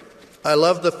everyone. I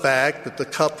love the fact that the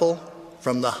couple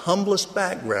from the humblest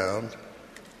background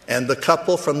and the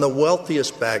couple from the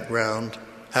wealthiest background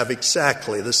have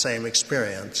exactly the same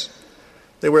experience.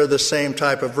 They wear the same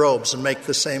type of robes and make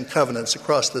the same covenants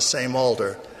across the same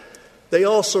altar. They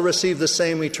also receive the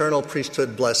same eternal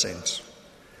priesthood blessings.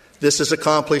 This is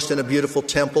accomplished in a beautiful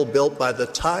temple built by the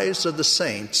tithes of the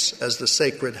saints as the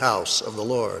sacred house of the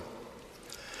Lord.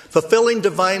 Fulfilling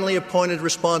divinely appointed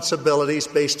responsibilities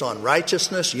based on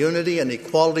righteousness, unity, and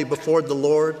equality before the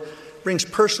Lord brings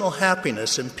personal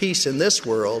happiness and peace in this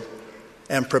world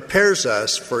and prepares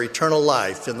us for eternal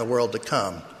life in the world to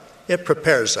come. It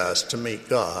prepares us to meet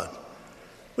God.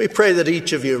 We pray that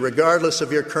each of you, regardless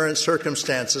of your current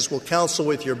circumstances, will counsel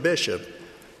with your bishop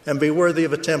and be worthy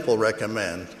of a temple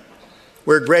recommend.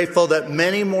 We're grateful that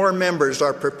many more members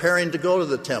are preparing to go to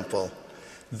the temple.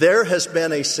 There has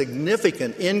been a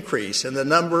significant increase in the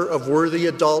number of worthy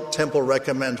adult temple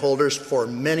recommend holders for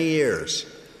many years.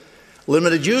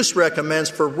 Limited use recommends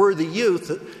for worthy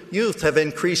youth have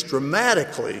increased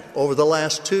dramatically over the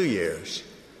last 2 years.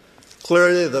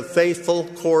 Clearly, the faithful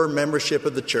core membership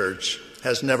of the church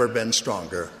has never been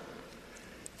stronger.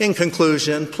 In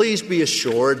conclusion, please be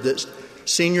assured that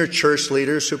senior church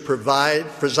leaders who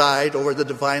preside over the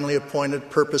divinely appointed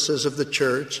purposes of the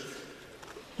church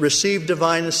receive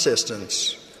divine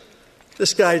assistance.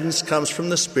 This guidance comes from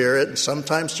the Spirit and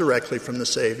sometimes directly from the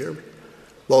Savior.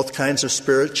 Both kinds of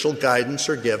spiritual guidance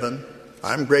are given.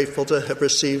 I'm grateful to have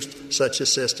received such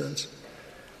assistance.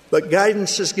 But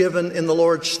guidance is given in the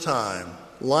Lord's time,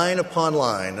 line upon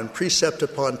line and precept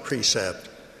upon precept,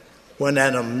 when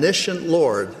an omniscient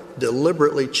Lord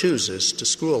deliberately chooses to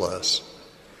school us.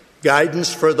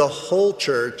 Guidance for the whole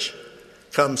church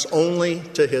comes only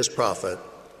to His prophet.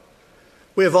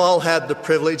 We have all had the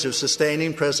privilege of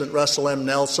sustaining President Russell M.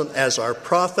 Nelson as our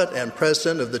prophet and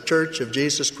president of the Church of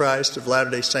Jesus Christ of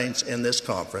Latter-day Saints in this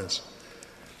conference.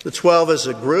 The 12 as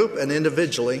a group and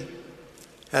individually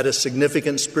had a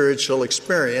significant spiritual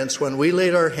experience when we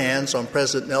laid our hands on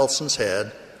President Nelson's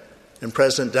head and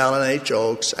President Dallin H.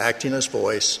 Oaks, acting as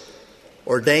voice,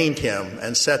 ordained him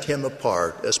and set him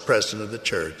apart as president of the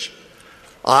church.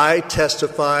 I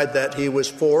testified that he was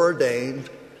foreordained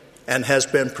and has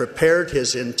been prepared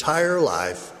his entire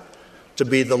life to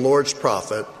be the Lord's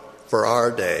prophet for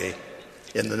our day.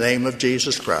 In the name of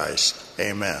Jesus Christ,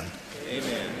 amen.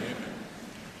 Amen.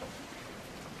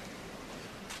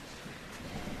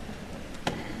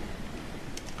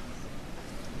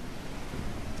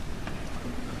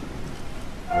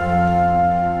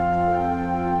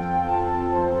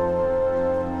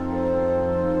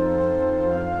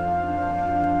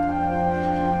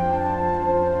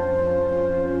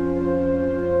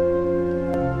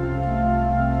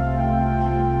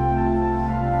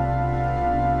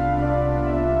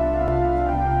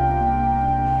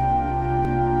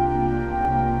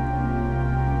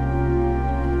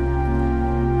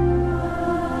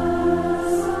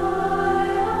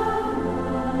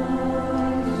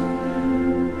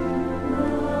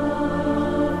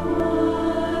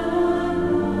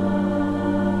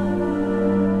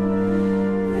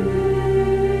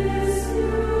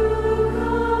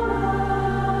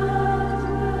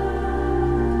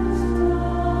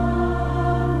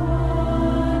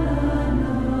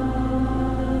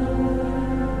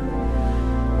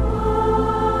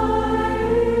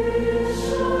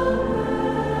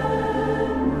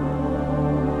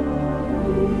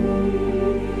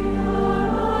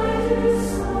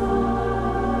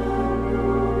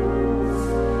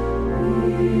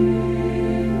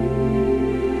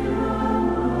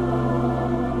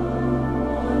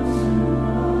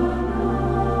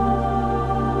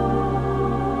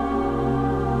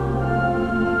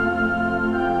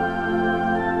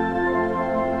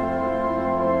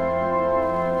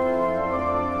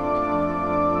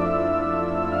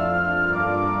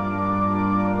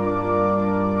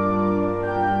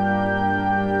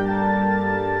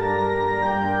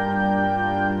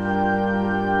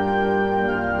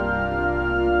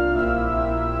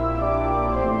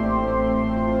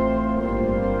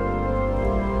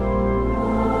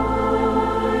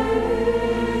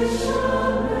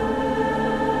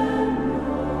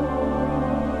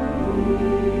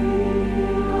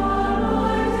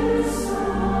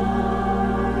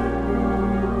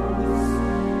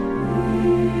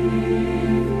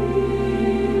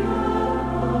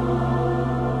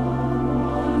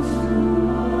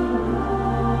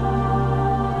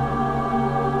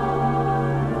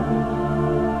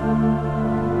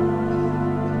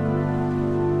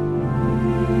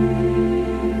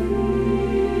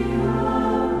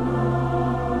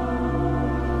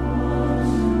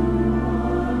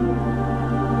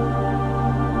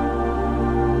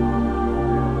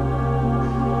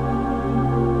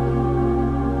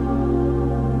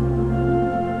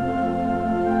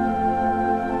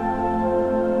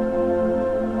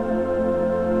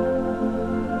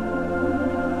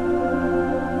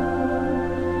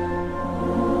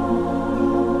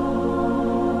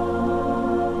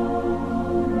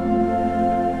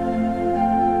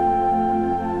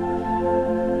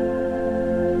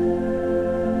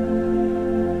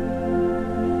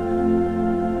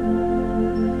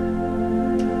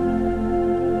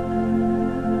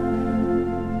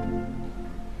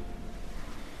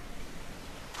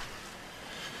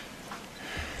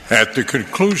 At the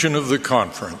conclusion of the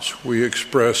conference, we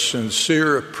express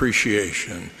sincere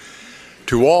appreciation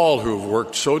to all who have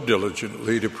worked so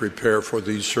diligently to prepare for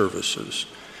these services.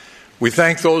 We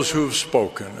thank those who have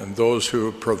spoken and those who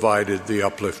have provided the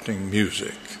uplifting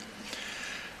music.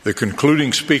 The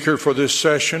concluding speaker for this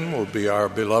session will be our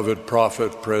beloved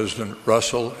prophet, President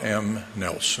Russell M.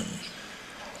 Nelson.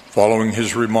 Following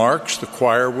his remarks, the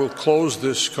choir will close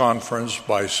this conference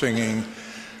by singing,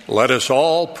 "Let Us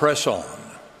All Press On."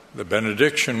 The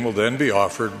benediction will then be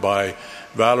offered by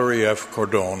Valerie F.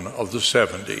 Cordone of the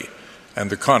 70, and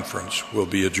the conference will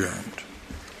be adjourned.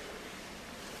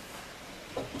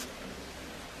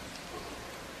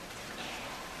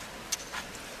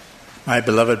 My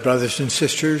beloved brothers and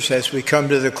sisters, as we come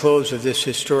to the close of this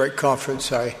historic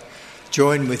conference, I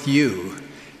join with you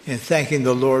in thanking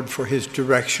the Lord for his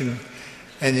direction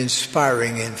and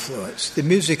inspiring influence. The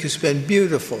music has been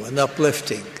beautiful and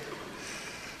uplifting.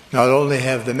 Not only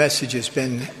have the messages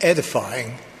been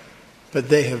edifying, but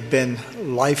they have been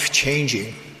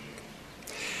life-changing.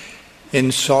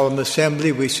 In solemn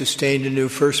assembly, we sustained a new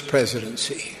first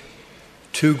presidency.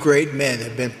 2 great men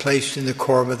have been placed in the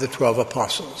quorum of the 12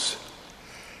 apostles.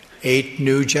 8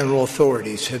 new general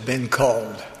authorities have been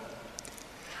called.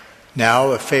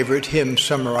 Now, a favorite hymn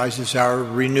summarizes our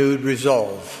renewed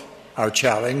resolve, our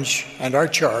challenge, and our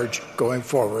charge going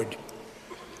forward.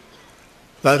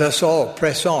 Let us all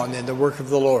press on in the work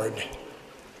of the Lord,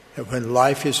 that when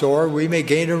life is o'er, we may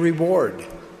gain a reward.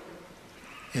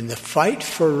 In the fight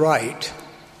for right,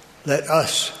 let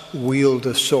us wield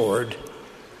a sword,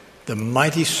 the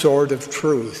mighty sword of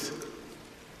truth.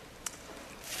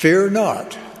 Fear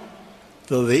not,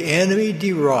 though the enemy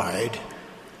deride,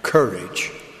 courage,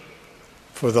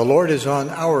 for the Lord is on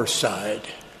our side.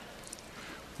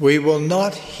 We will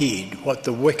not heed what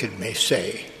the wicked may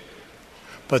say,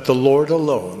 but the Lord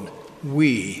alone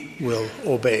we will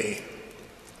obey.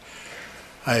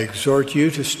 I exhort you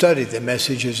to study the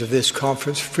messages of this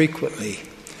conference frequently,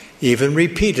 even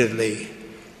repeatedly,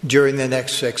 during the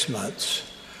next 6 months.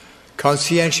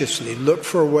 Conscientiously look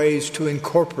for ways to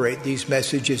incorporate these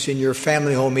messages in your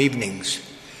family home evenings,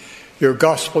 your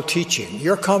gospel teaching,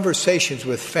 your conversations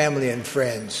with family and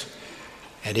friends,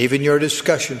 and even your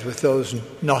discussions with those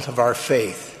not of our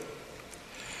faith.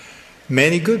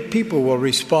 Many good people will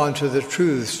respond to the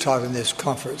truths taught in this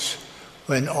conference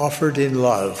when offered in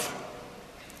love.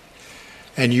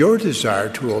 And your desire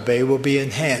to obey will be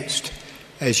enhanced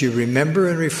as you remember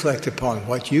and reflect upon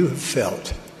what you have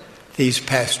felt these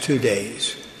past 2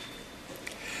 days.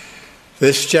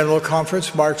 This General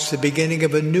Conference marks the beginning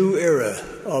of a new era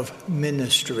of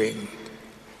ministering.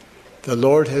 The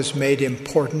Lord has made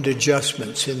important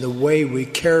adjustments in the way we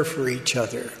care for each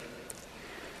other.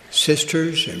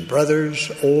 Sisters and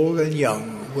brothers, old and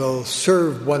young, will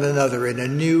serve one another in a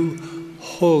new,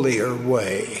 holier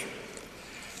way.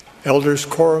 Elders'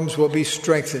 quorums will be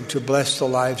strengthened to bless the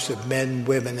lives of men,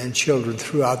 women, and children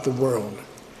throughout the world.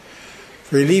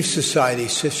 Relief Society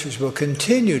sisters will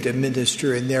continue to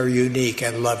minister in their unique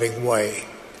and loving way,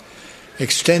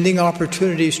 extending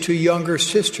opportunities to younger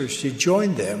sisters to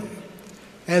join them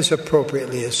as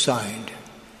appropriately assigned.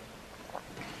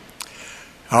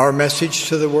 Our message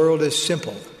to the world is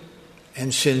simple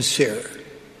and sincere.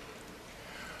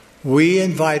 We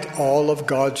invite all of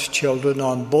God's children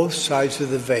on both sides of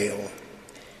the veil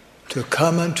to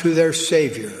come unto their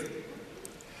Savior,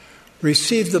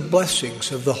 receive the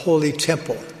blessings of the Holy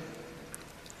Temple,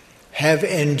 have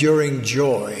enduring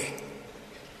joy,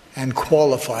 and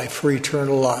qualify for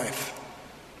eternal life.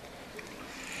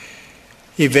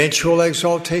 Eventual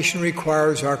exaltation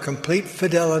requires our complete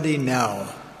fidelity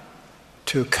now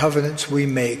to covenants we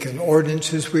make and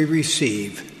ordinances we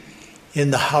receive in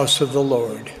the house of the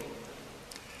Lord.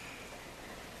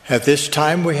 At this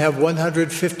time, we have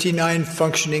 159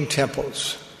 functioning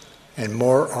temples, and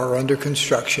more are under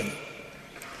construction.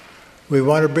 We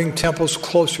want to bring temples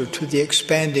closer to the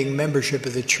expanding membership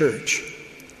of the church.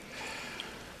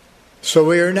 So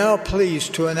we are now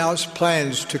pleased to announce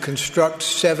plans to construct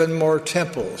 7 more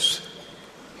temples.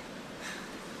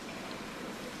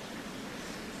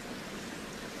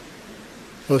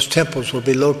 Those temples will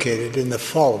be located in the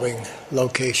following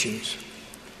locations: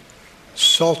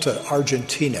 Salta,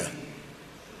 Argentina;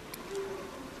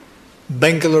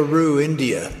 Bengaluru,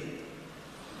 India;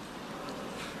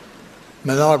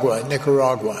 Managua,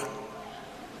 Nicaragua;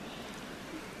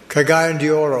 Cagayan de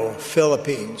Oro,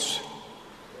 Philippines;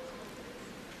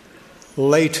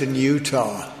 Layton,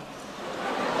 Utah;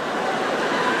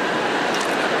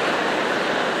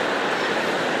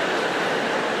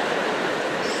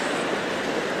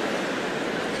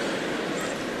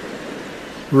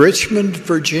 Richmond,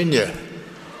 Virginia;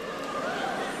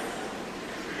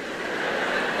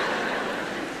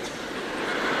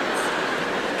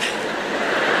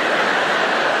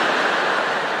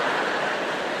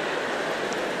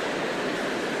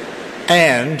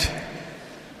 and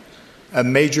a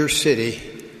major city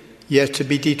yet to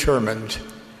be determined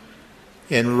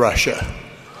in Russia.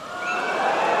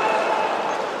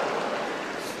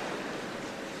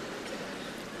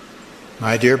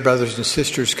 My dear brothers and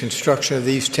sisters, construction of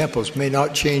these temples may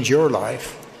not change your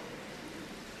life,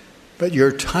 but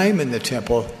your time in the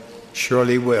temple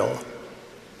surely will.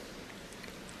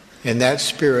 In that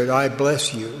spirit, I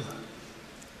bless you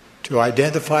to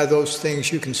identify those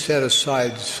things you can set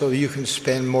aside so you can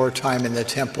spend more time in the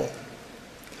temple.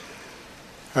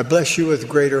 I bless you with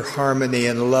greater harmony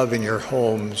and love in your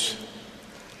homes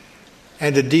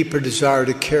and a deeper desire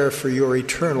to care for your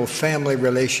eternal family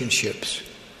relationships.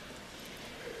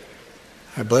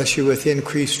 I bless you with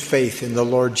increased faith in the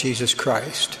Lord Jesus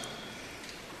Christ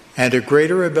and a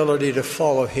greater ability to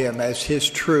follow him as his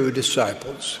true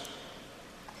disciples.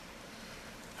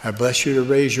 I bless you to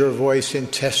raise your voice in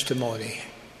testimony,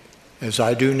 as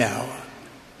I do now,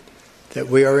 that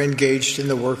we are engaged in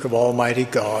the work of Almighty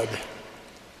God.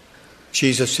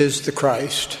 Jesus is the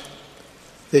Christ.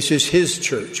 This is his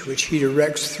church, which he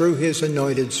directs through his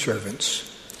anointed servants.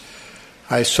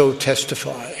 I so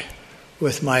testify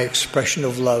with my expression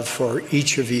of love for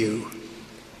each of you.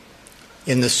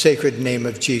 In the sacred name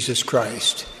of Jesus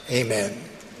Christ, amen.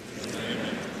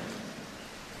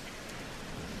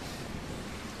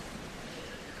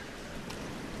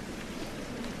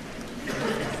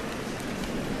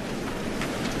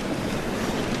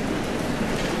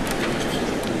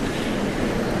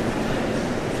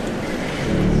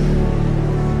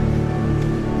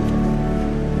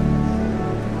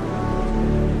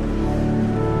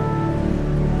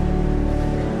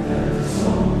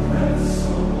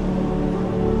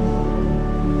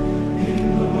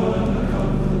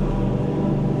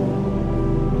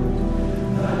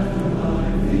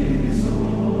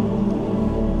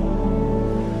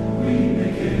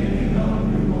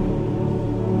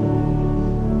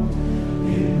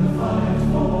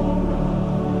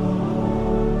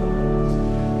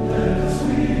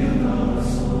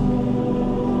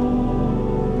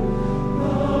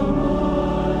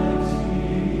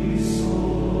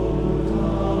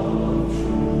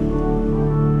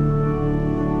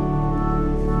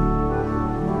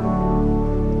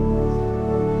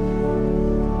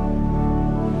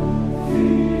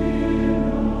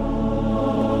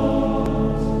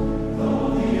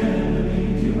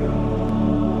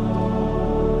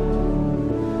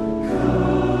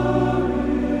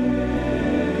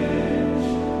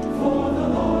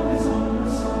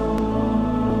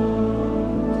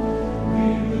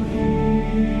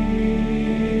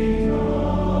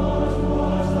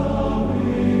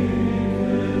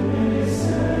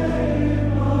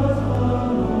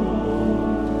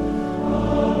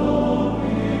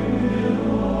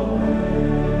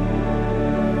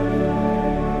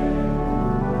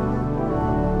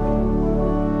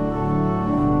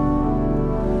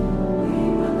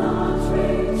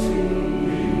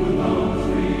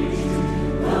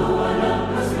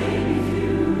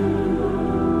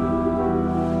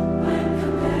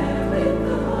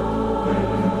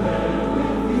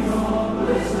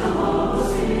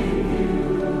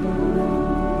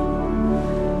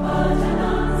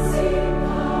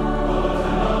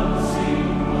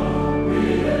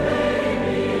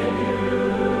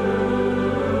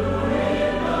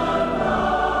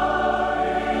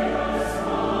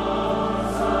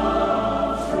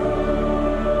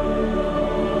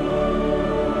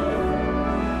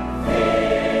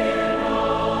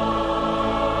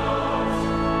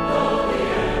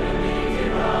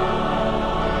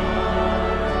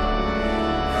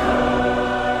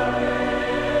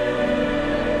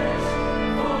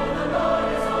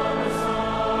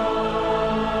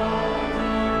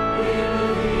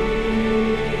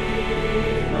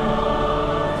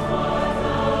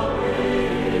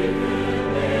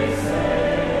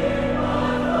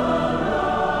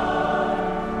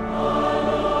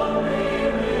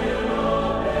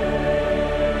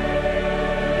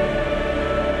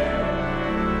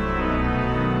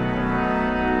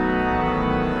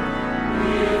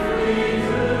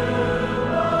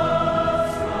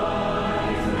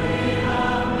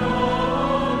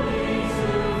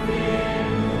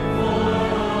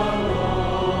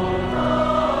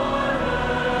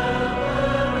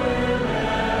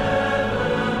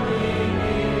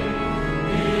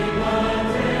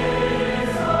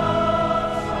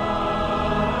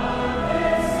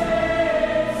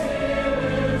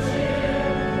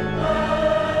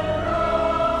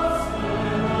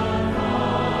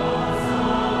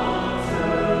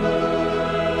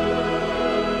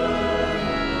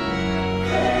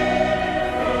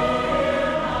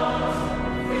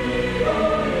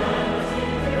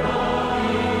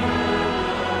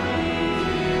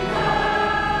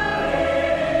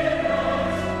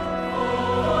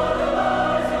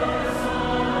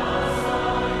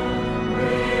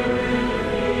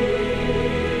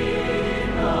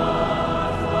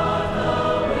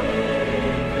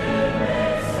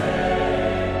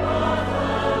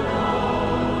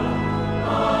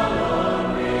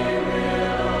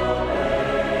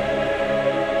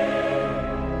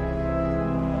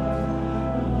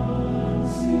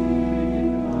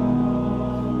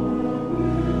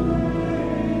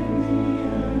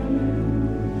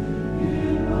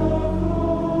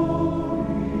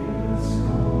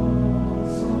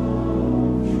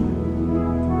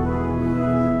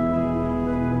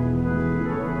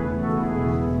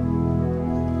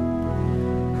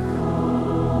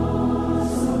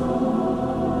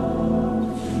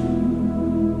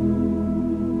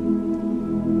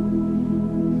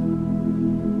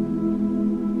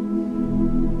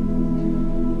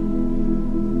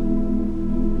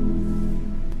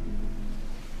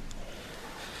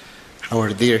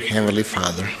 Our dear Heavenly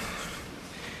Father,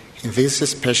 in this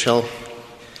special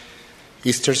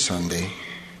Easter Sunday,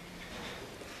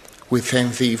 we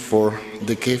thank Thee for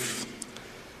the gift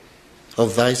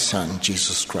of Thy Son,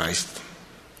 Jesus Christ,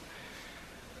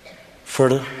 for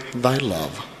Thy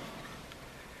love,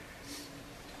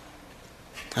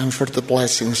 and for the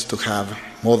blessings to have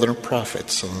modern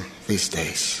prophets on these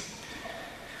days.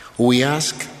 We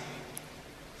ask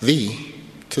Thee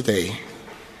today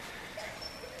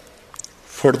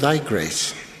for Thy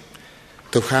grace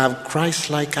to have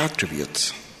Christ-like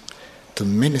attributes to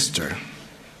minister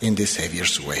in the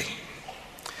Savior's way.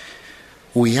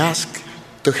 We ask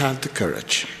to have the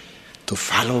courage to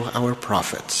follow our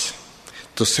prophets,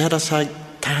 to set aside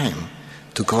time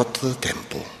to go to the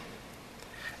temple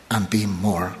and be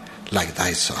more like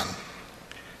Thy Son.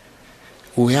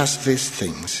 We ask these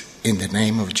things in the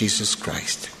name of Jesus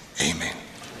Christ. Amen.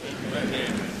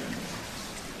 Amen.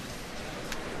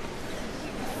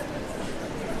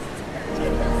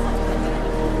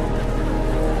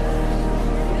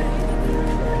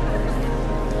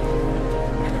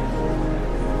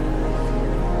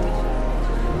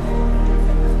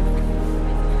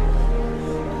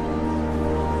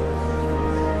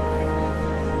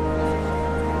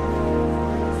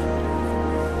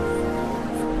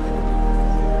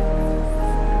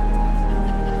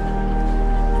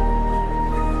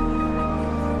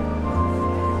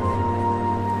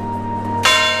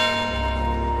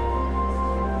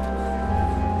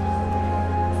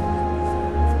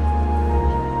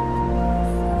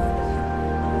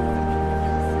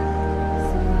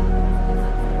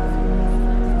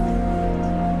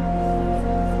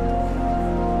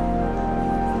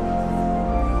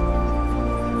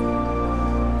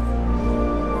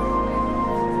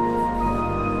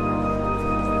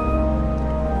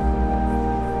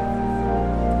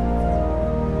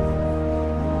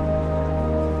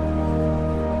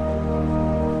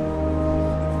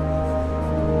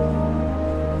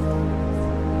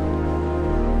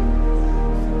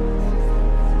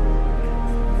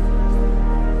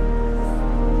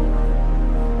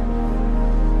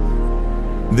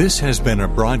 This has been a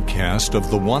broadcast of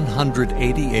the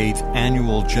 188th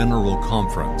Annual General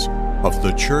Conference of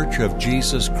The Church of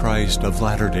Jesus Christ of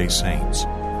Latter-day Saints.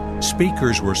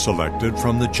 Speakers were selected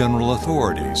from the general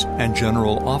authorities and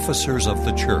general officers of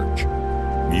the church.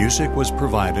 Music was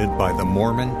provided by the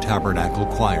Mormon Tabernacle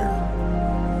Choir.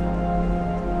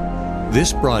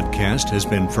 This broadcast has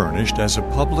been furnished as a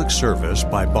public service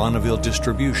by Bonneville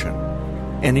Distribution.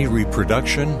 Any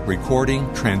reproduction,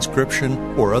 recording, transcription,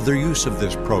 or other use of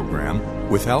this program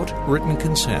without written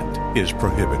consent is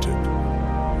prohibited.